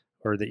beat,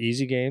 or the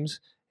easy games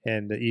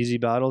and the easy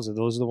battles, and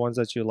those are the ones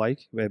that you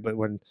like. But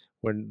when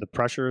the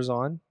pressure is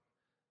on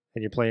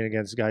and you're playing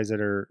against guys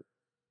that are,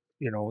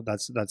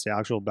 that's the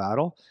actual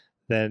battle,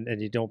 then,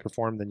 and you don't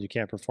perform, then you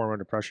can't perform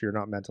under pressure. You're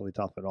not mentally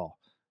tough at all.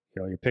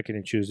 You're picking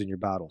and choosing your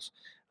battles.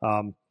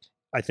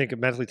 I think a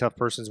mentally tough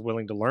person is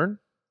willing to learn.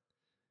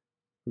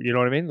 You know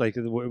what I mean? Like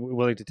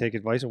willing to take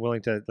advice and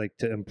willing to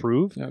to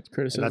improve. Yeah, it's And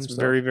criticism that's stuff.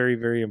 very, very,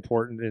 very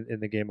important in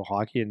the game of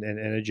hockey, and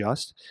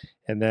adjust.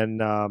 And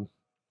then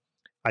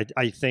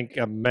I think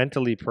a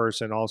mentally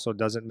person also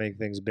doesn't make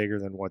things bigger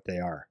than what they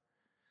are.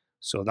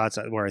 So that's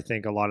where I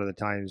think a lot of the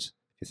times,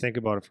 if you think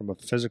about it from a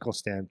physical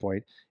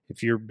standpoint,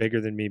 if you're bigger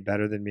than me,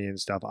 better than me and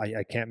stuff,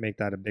 I can't make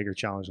that a bigger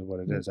challenge than what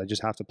it is. I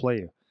just have to play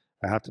you.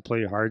 I have to play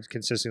you hard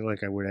consistently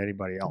like I would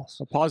anybody else.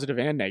 So positive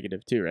and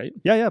negative too, right?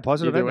 Yeah,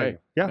 positive Either and way.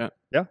 negative.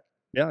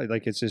 Yeah.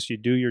 Like it's just you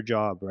do your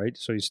job, right?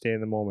 So you stay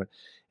in the moment,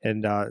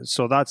 and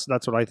so that's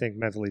what I think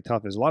mentally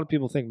tough is. A lot of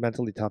people think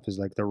mentally tough is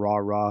like the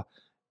raw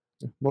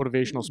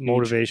Motivational speech.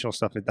 motivational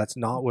stuff. That's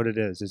not what it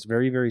is. It's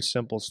very, very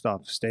simple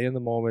stuff. Stay in the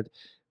moment,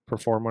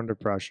 perform under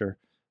pressure,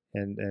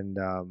 and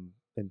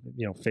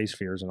face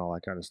fears and all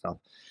that kind of stuff.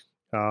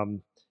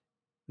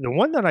 The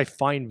one that I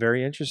find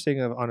very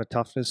interesting on a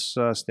toughness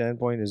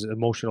standpoint is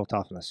emotional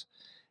toughness,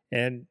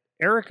 and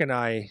Eric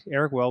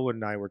Wellwood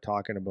and I were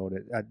talking about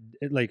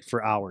it like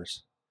for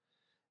hours,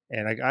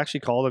 and I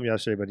actually called him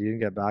yesterday, but he didn't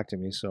get back to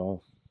me.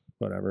 So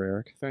whatever,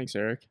 Eric. Thanks,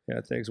 Eric.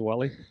 Yeah, thanks,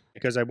 Welly.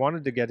 Because I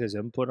wanted to get his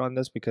input on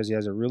this because he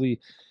has a really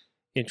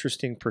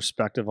interesting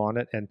perspective on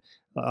it, and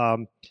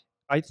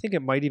I think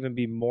it might even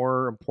be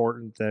more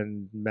important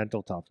than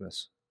mental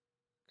toughness.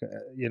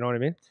 You know what I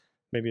mean?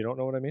 Maybe you don't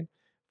know what I mean.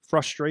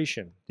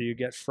 Frustration. Do you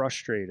get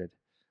frustrated?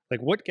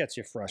 Like, what gets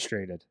you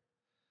frustrated?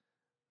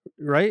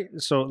 Right?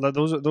 So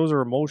those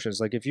are emotions.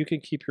 Like, if you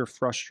can keep your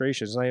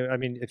frustrations, I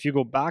mean, if you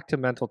go back to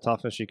mental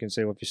toughness, you can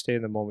say, well, if you stay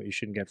in the moment, you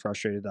shouldn't get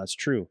frustrated. That's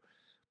true.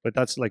 But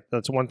that's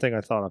one thing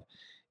I thought of.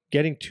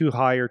 Getting too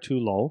high or too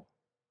low.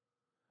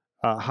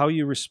 How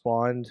you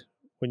respond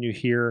when you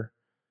hear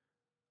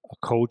a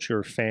coach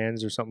or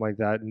fans or something like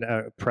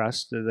that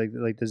press,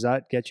 like does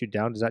that get you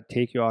down? Does that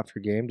take you off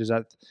your game? Does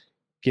that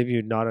give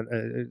you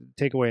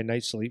take away a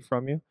night's sleep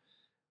from you?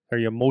 Are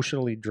you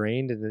emotionally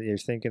drained and you're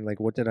thinking like,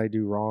 what did I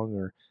do wrong?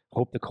 Or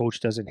hope the coach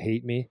doesn't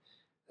hate me?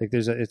 Like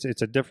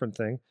it's a different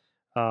thing.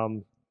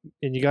 And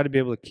you got to be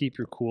able to keep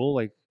your cool.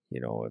 Like,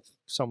 if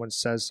someone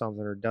says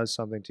something or does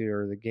something to you,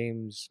 or the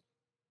game's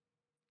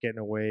getting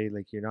away,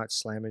 like you're not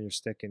slamming your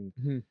stick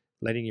and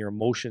letting your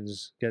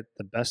emotions get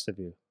the best of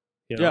you.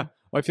 Yeah,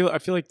 well, I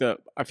feel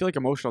like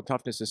emotional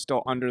toughness is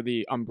still under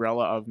the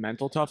umbrella of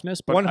mental toughness,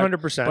 but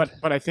 100%.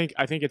 But I think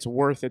it's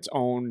worth its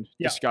own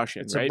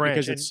discussion, it's right? a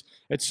branch. Because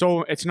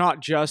it's not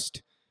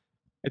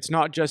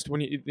just when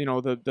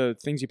the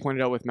things you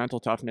pointed out with mental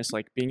toughness,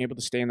 like being able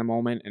to stay in the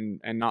moment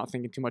and not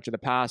thinking too much of the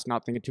past,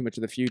 not thinking too much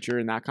of the future,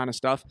 and that kind of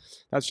stuff.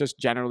 That's just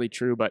generally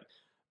true, but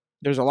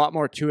there's a lot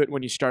more to it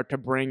when you start to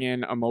bring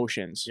in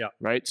emotions,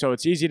 right? So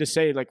it's easy to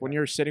say, like, when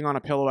you're sitting on a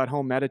pillow at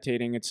home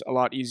meditating, it's a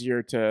lot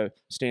easier to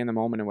stay in the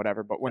moment and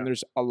whatever. But when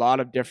there's a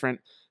lot of different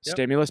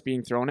stimulus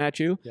being thrown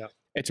at you,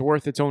 it's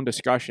worth its own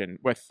discussion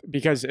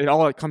because it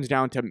comes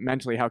down to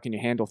mentally, how can you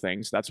handle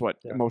things? That's what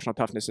emotional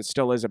toughness, it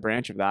still is a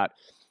branch of that.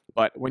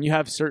 But when you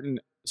have certain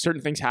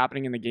things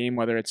happening in the game,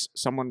 whether it's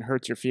someone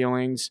hurts your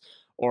feelings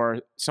or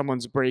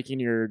someone's breaking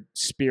your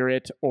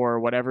spirit or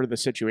whatever the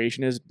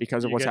situation is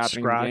because of what's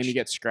happening in the game, you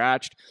get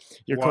scratched.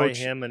 Your coach,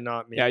 him and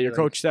not me? Yeah, your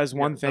coach says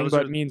one thing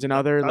but means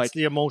another. That's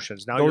the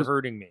emotions. Now you're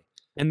hurting me,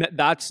 and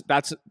that's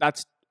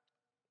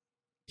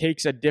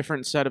takes a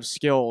different set of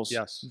skills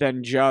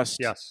than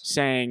just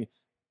saying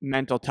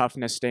mental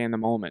toughness, stay in the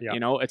moment.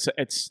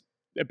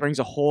 It brings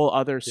a whole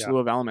other slew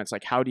of elements.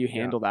 Like, how do you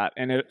handle that?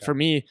 And for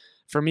me,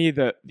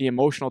 the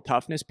emotional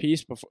toughness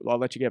piece. I'll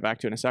let you get back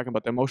to it in a second,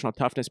 but the emotional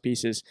toughness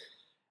piece is,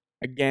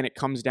 again, it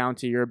comes down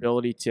to your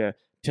ability to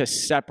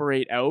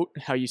separate out,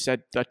 how you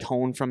said, the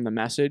tone from the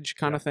message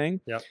kind of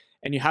thing.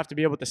 And you have to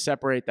be able to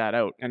separate that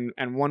out.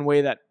 And one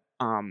way that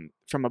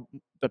from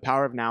The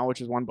Power of Now, which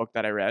is one book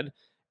that I read,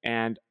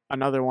 and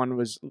another one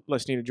was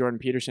listening to Jordan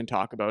Peterson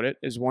talk about it,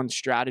 is one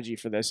strategy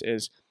for this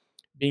is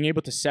being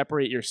able to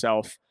separate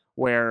yourself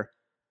where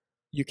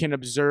you can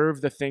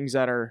observe the things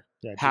that are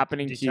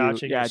happening to you.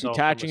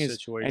 Detaching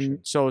is, and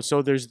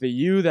so there's the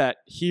you that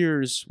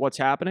hears what's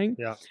happening,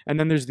 and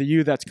then there's the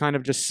you that's kind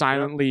of just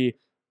silently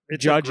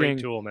judging.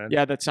 It's a great tool, man.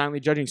 Yeah, that's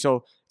silently judging.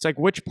 So it's like,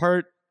 which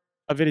part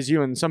of it is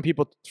you? And some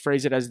people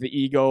phrase it as the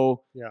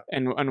ego,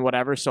 and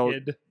whatever. So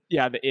id.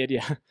 The id,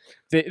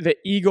 the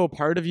ego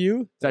part of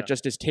you that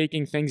just is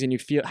taking things, and you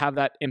have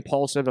that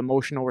impulsive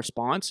emotional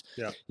response.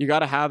 You got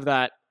to have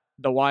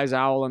the wise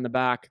owl in the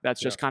back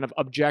that's just kind of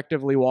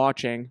objectively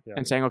watching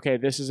and saying, okay,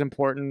 this is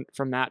important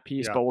from that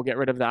piece, but we'll get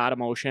rid of that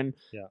emotion.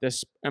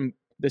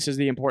 This is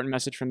the important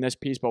message from this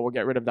piece, but we'll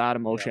get rid of that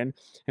emotion.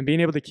 And being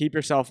able to keep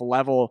yourself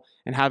level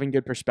and having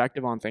good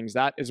perspective on things,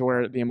 that is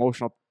where the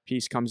emotional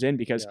piece comes in,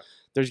 because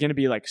there's going to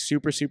be like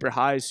super, super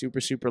highs,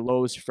 super, super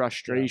lows,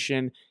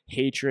 frustration,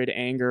 hatred,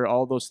 anger,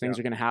 all those things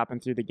are going to happen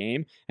through the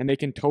game, and they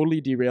can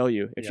totally derail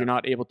you if you're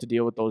not able to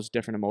deal with those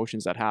different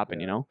emotions that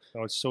happen, Oh,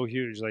 it's so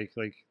huge. Like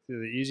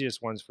the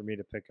easiest ones for me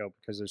to pick up,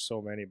 because there's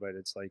so many, but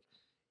it's like,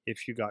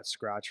 if you got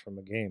scratched from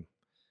a game,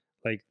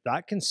 like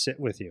that can sit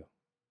with you.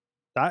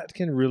 That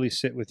can really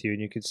sit with you,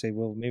 and you could say,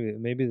 well,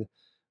 maybe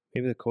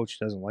the coach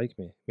doesn't like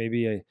me.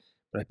 Maybe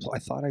but I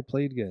thought I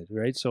played good,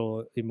 right?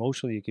 So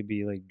emotionally, you could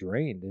be like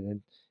drained, and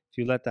then if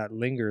you let that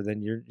linger,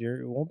 then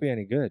it won't be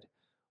any good.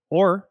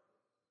 Or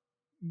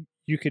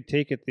you could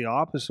take it the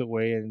opposite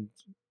way and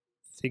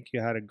think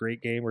you had a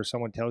great game, or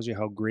someone tells you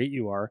how great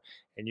you are,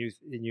 and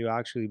you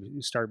actually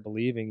start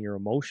believing your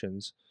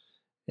emotions,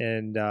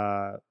 and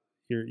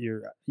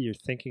you're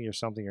thinking you're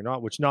something you're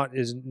not, which not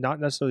is not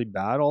necessarily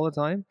bad all the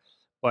time,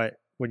 but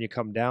when you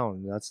come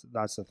down,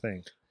 that's the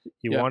thing.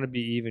 You Yeah. want to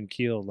be even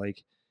keeled.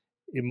 Like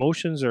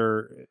emotions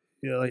are,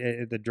 like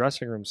the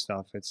dressing room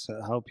stuff. It's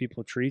how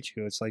people treat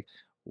you. It's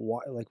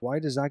why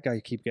does that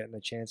guy keep getting a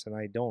chance and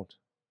I don't?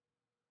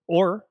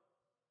 Or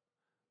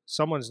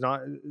someone's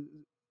not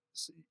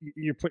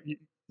you put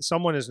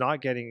someone is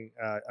not getting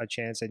a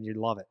chance and you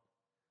love it.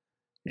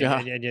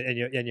 Yeah.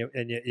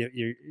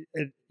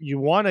 You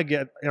want to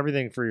get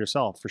everything for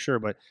yourself for sure,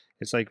 but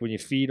it's like when you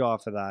feed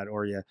off of that,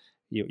 or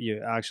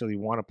you actually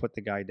want to put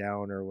the guy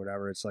down or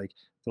whatever. It's like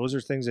those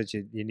are things that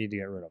you need to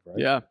get rid of, right?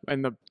 Yeah.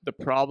 And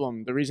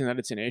the reason that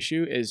it's an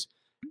issue is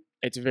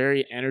it's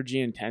very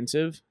energy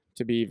intensive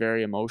to be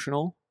very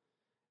emotional,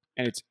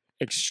 and it's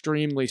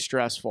extremely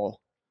stressful,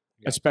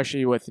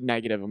 especially with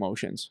negative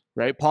emotions,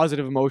 right?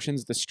 Positive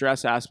emotions, the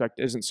stress aspect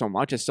isn't so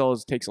much. It still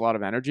takes a lot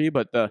of energy,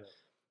 but the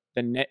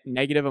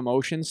negative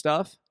emotion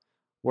stuff,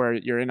 where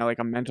you're in like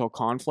a mental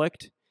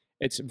conflict,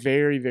 it's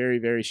very, very,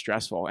 very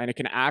stressful, and it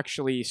can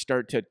actually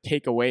start to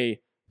take away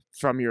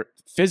from your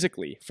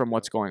physically from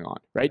what's going on,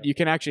 right? You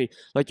can actually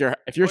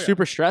if you're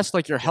super stressed,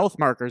 like your health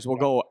markers will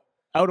go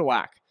out of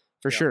whack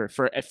for sure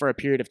for a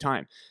period of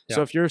time.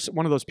 So if you're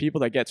one of those people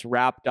that gets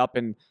wrapped up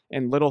in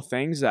little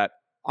things that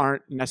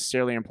aren't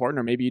necessarily important,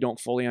 or maybe you don't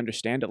fully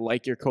understand it,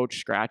 like your coach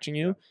scratching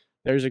you,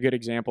 there's a good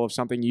example of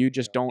something you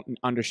just don't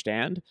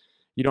understand.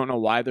 You don't know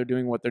why they're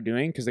doing what they're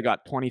doing because they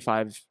got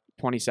 25,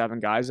 27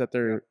 guys that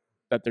they're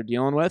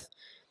dealing with.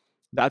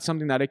 That's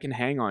something that it can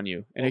hang on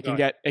you, and it can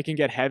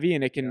get heavy,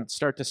 and it can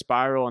start to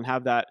spiral and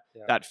have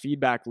that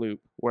feedback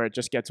loop where it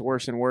just gets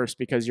worse and worse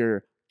because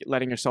you're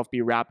letting yourself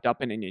be wrapped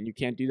up in it, and you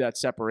can't do that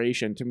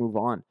separation to move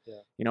on.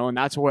 You know, and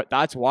that's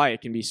why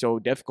it can be so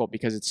difficult,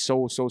 because it's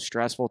so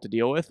stressful to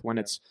deal with when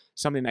it's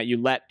something that you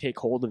let take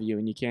hold of you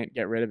and you can't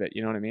get rid of it.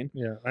 You know what I mean?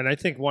 Yeah. And I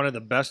think one of the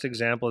best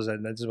examples,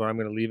 and this is what I'm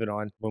going to leave it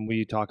on when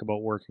we talk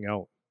about working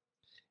out,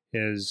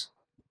 is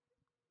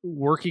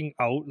working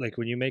out. Like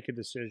when you make a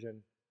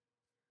decision,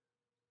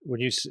 when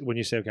you say,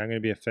 okay, I'm going to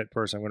be a fit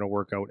person, I'm going to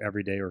work out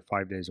every day or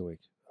 5 days a week.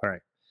 All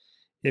right.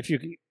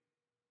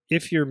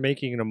 If you're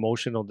making an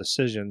emotional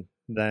decision,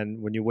 then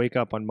when you wake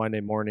up on Monday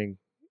morning,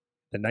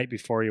 the night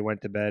before you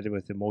went to bed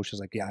with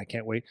emotions like, yeah, I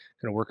can't wait,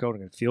 I'm going to work out, I'm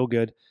going to feel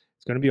good,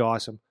 it's going to be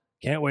awesome,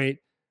 can't wait,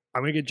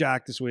 I'm going to get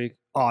jacked this week,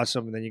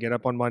 awesome. And then you get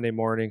up on Monday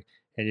morning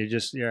and you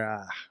just,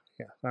 I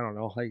don't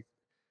know, I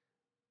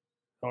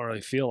don't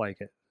really feel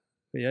like it.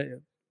 Yeah,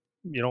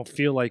 you don't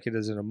feel like it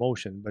as an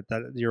emotion, but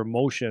that your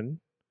emotion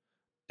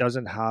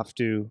doesn't have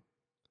to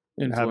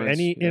have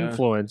any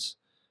influence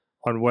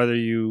on whether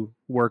you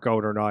work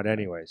out or not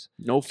anyways.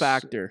 No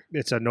factor.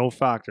 It's a no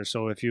factor.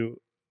 So if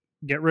you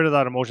get rid of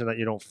that emotion that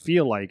you don't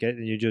feel like it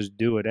and you just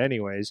do it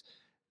anyways,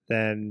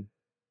 then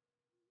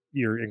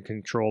you're in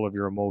control of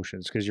your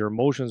emotions, because your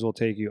emotions will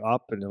take you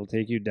up and it'll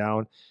take you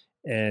down,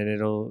 and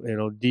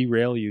it'll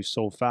derail you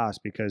so fast,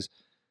 because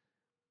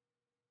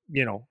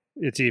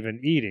it's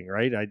even eating,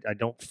 right? I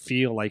don't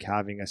feel like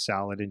having a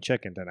salad and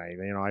chicken tonight.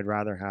 I'd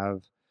rather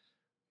have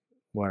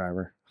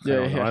whatever. I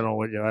don't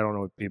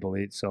know what people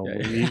eat, so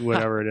we'll eat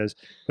whatever it is.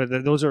 But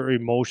those are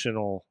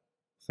emotional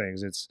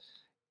things. It's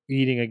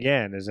eating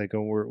again is like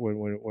when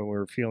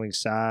we're feeling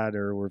sad,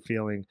 or we're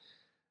feeling,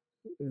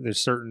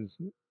 there's certain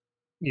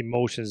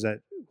emotions that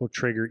will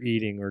trigger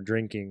eating or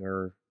drinking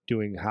or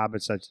doing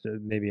habits that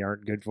maybe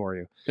aren't good for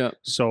you. Yeah.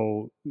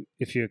 So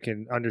if you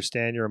can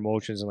understand your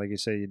emotions, and like you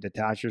say, you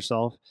detach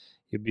yourself,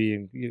 you'd be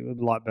in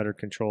a lot better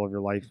control of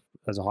your life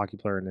as a hockey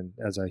player and then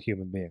as a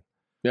human being.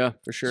 Yeah,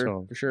 for sure.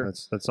 So for sure.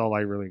 That's all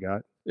I really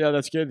got. Yeah,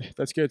 that's good.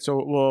 That's good.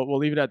 So we'll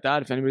leave it at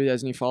that. If anybody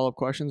has any follow-up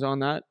questions on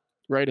that,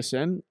 write us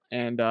in,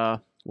 and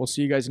we'll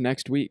see you guys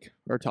next week,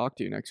 or talk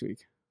to you next week.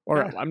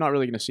 Or I'm not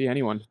really going to see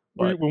anyone.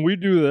 But when we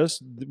do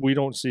this, we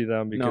don't see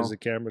them because the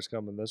camera's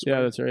coming this way.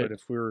 Yeah, that's right. But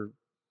if we're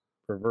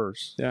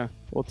reverse, we're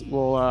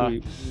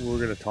going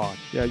to talk.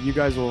 Yeah, you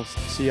guys will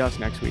see us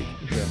next week.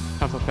 Yeah.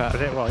 How about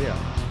that? Well,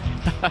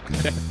 yeah.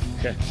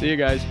 Okay. See you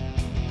guys.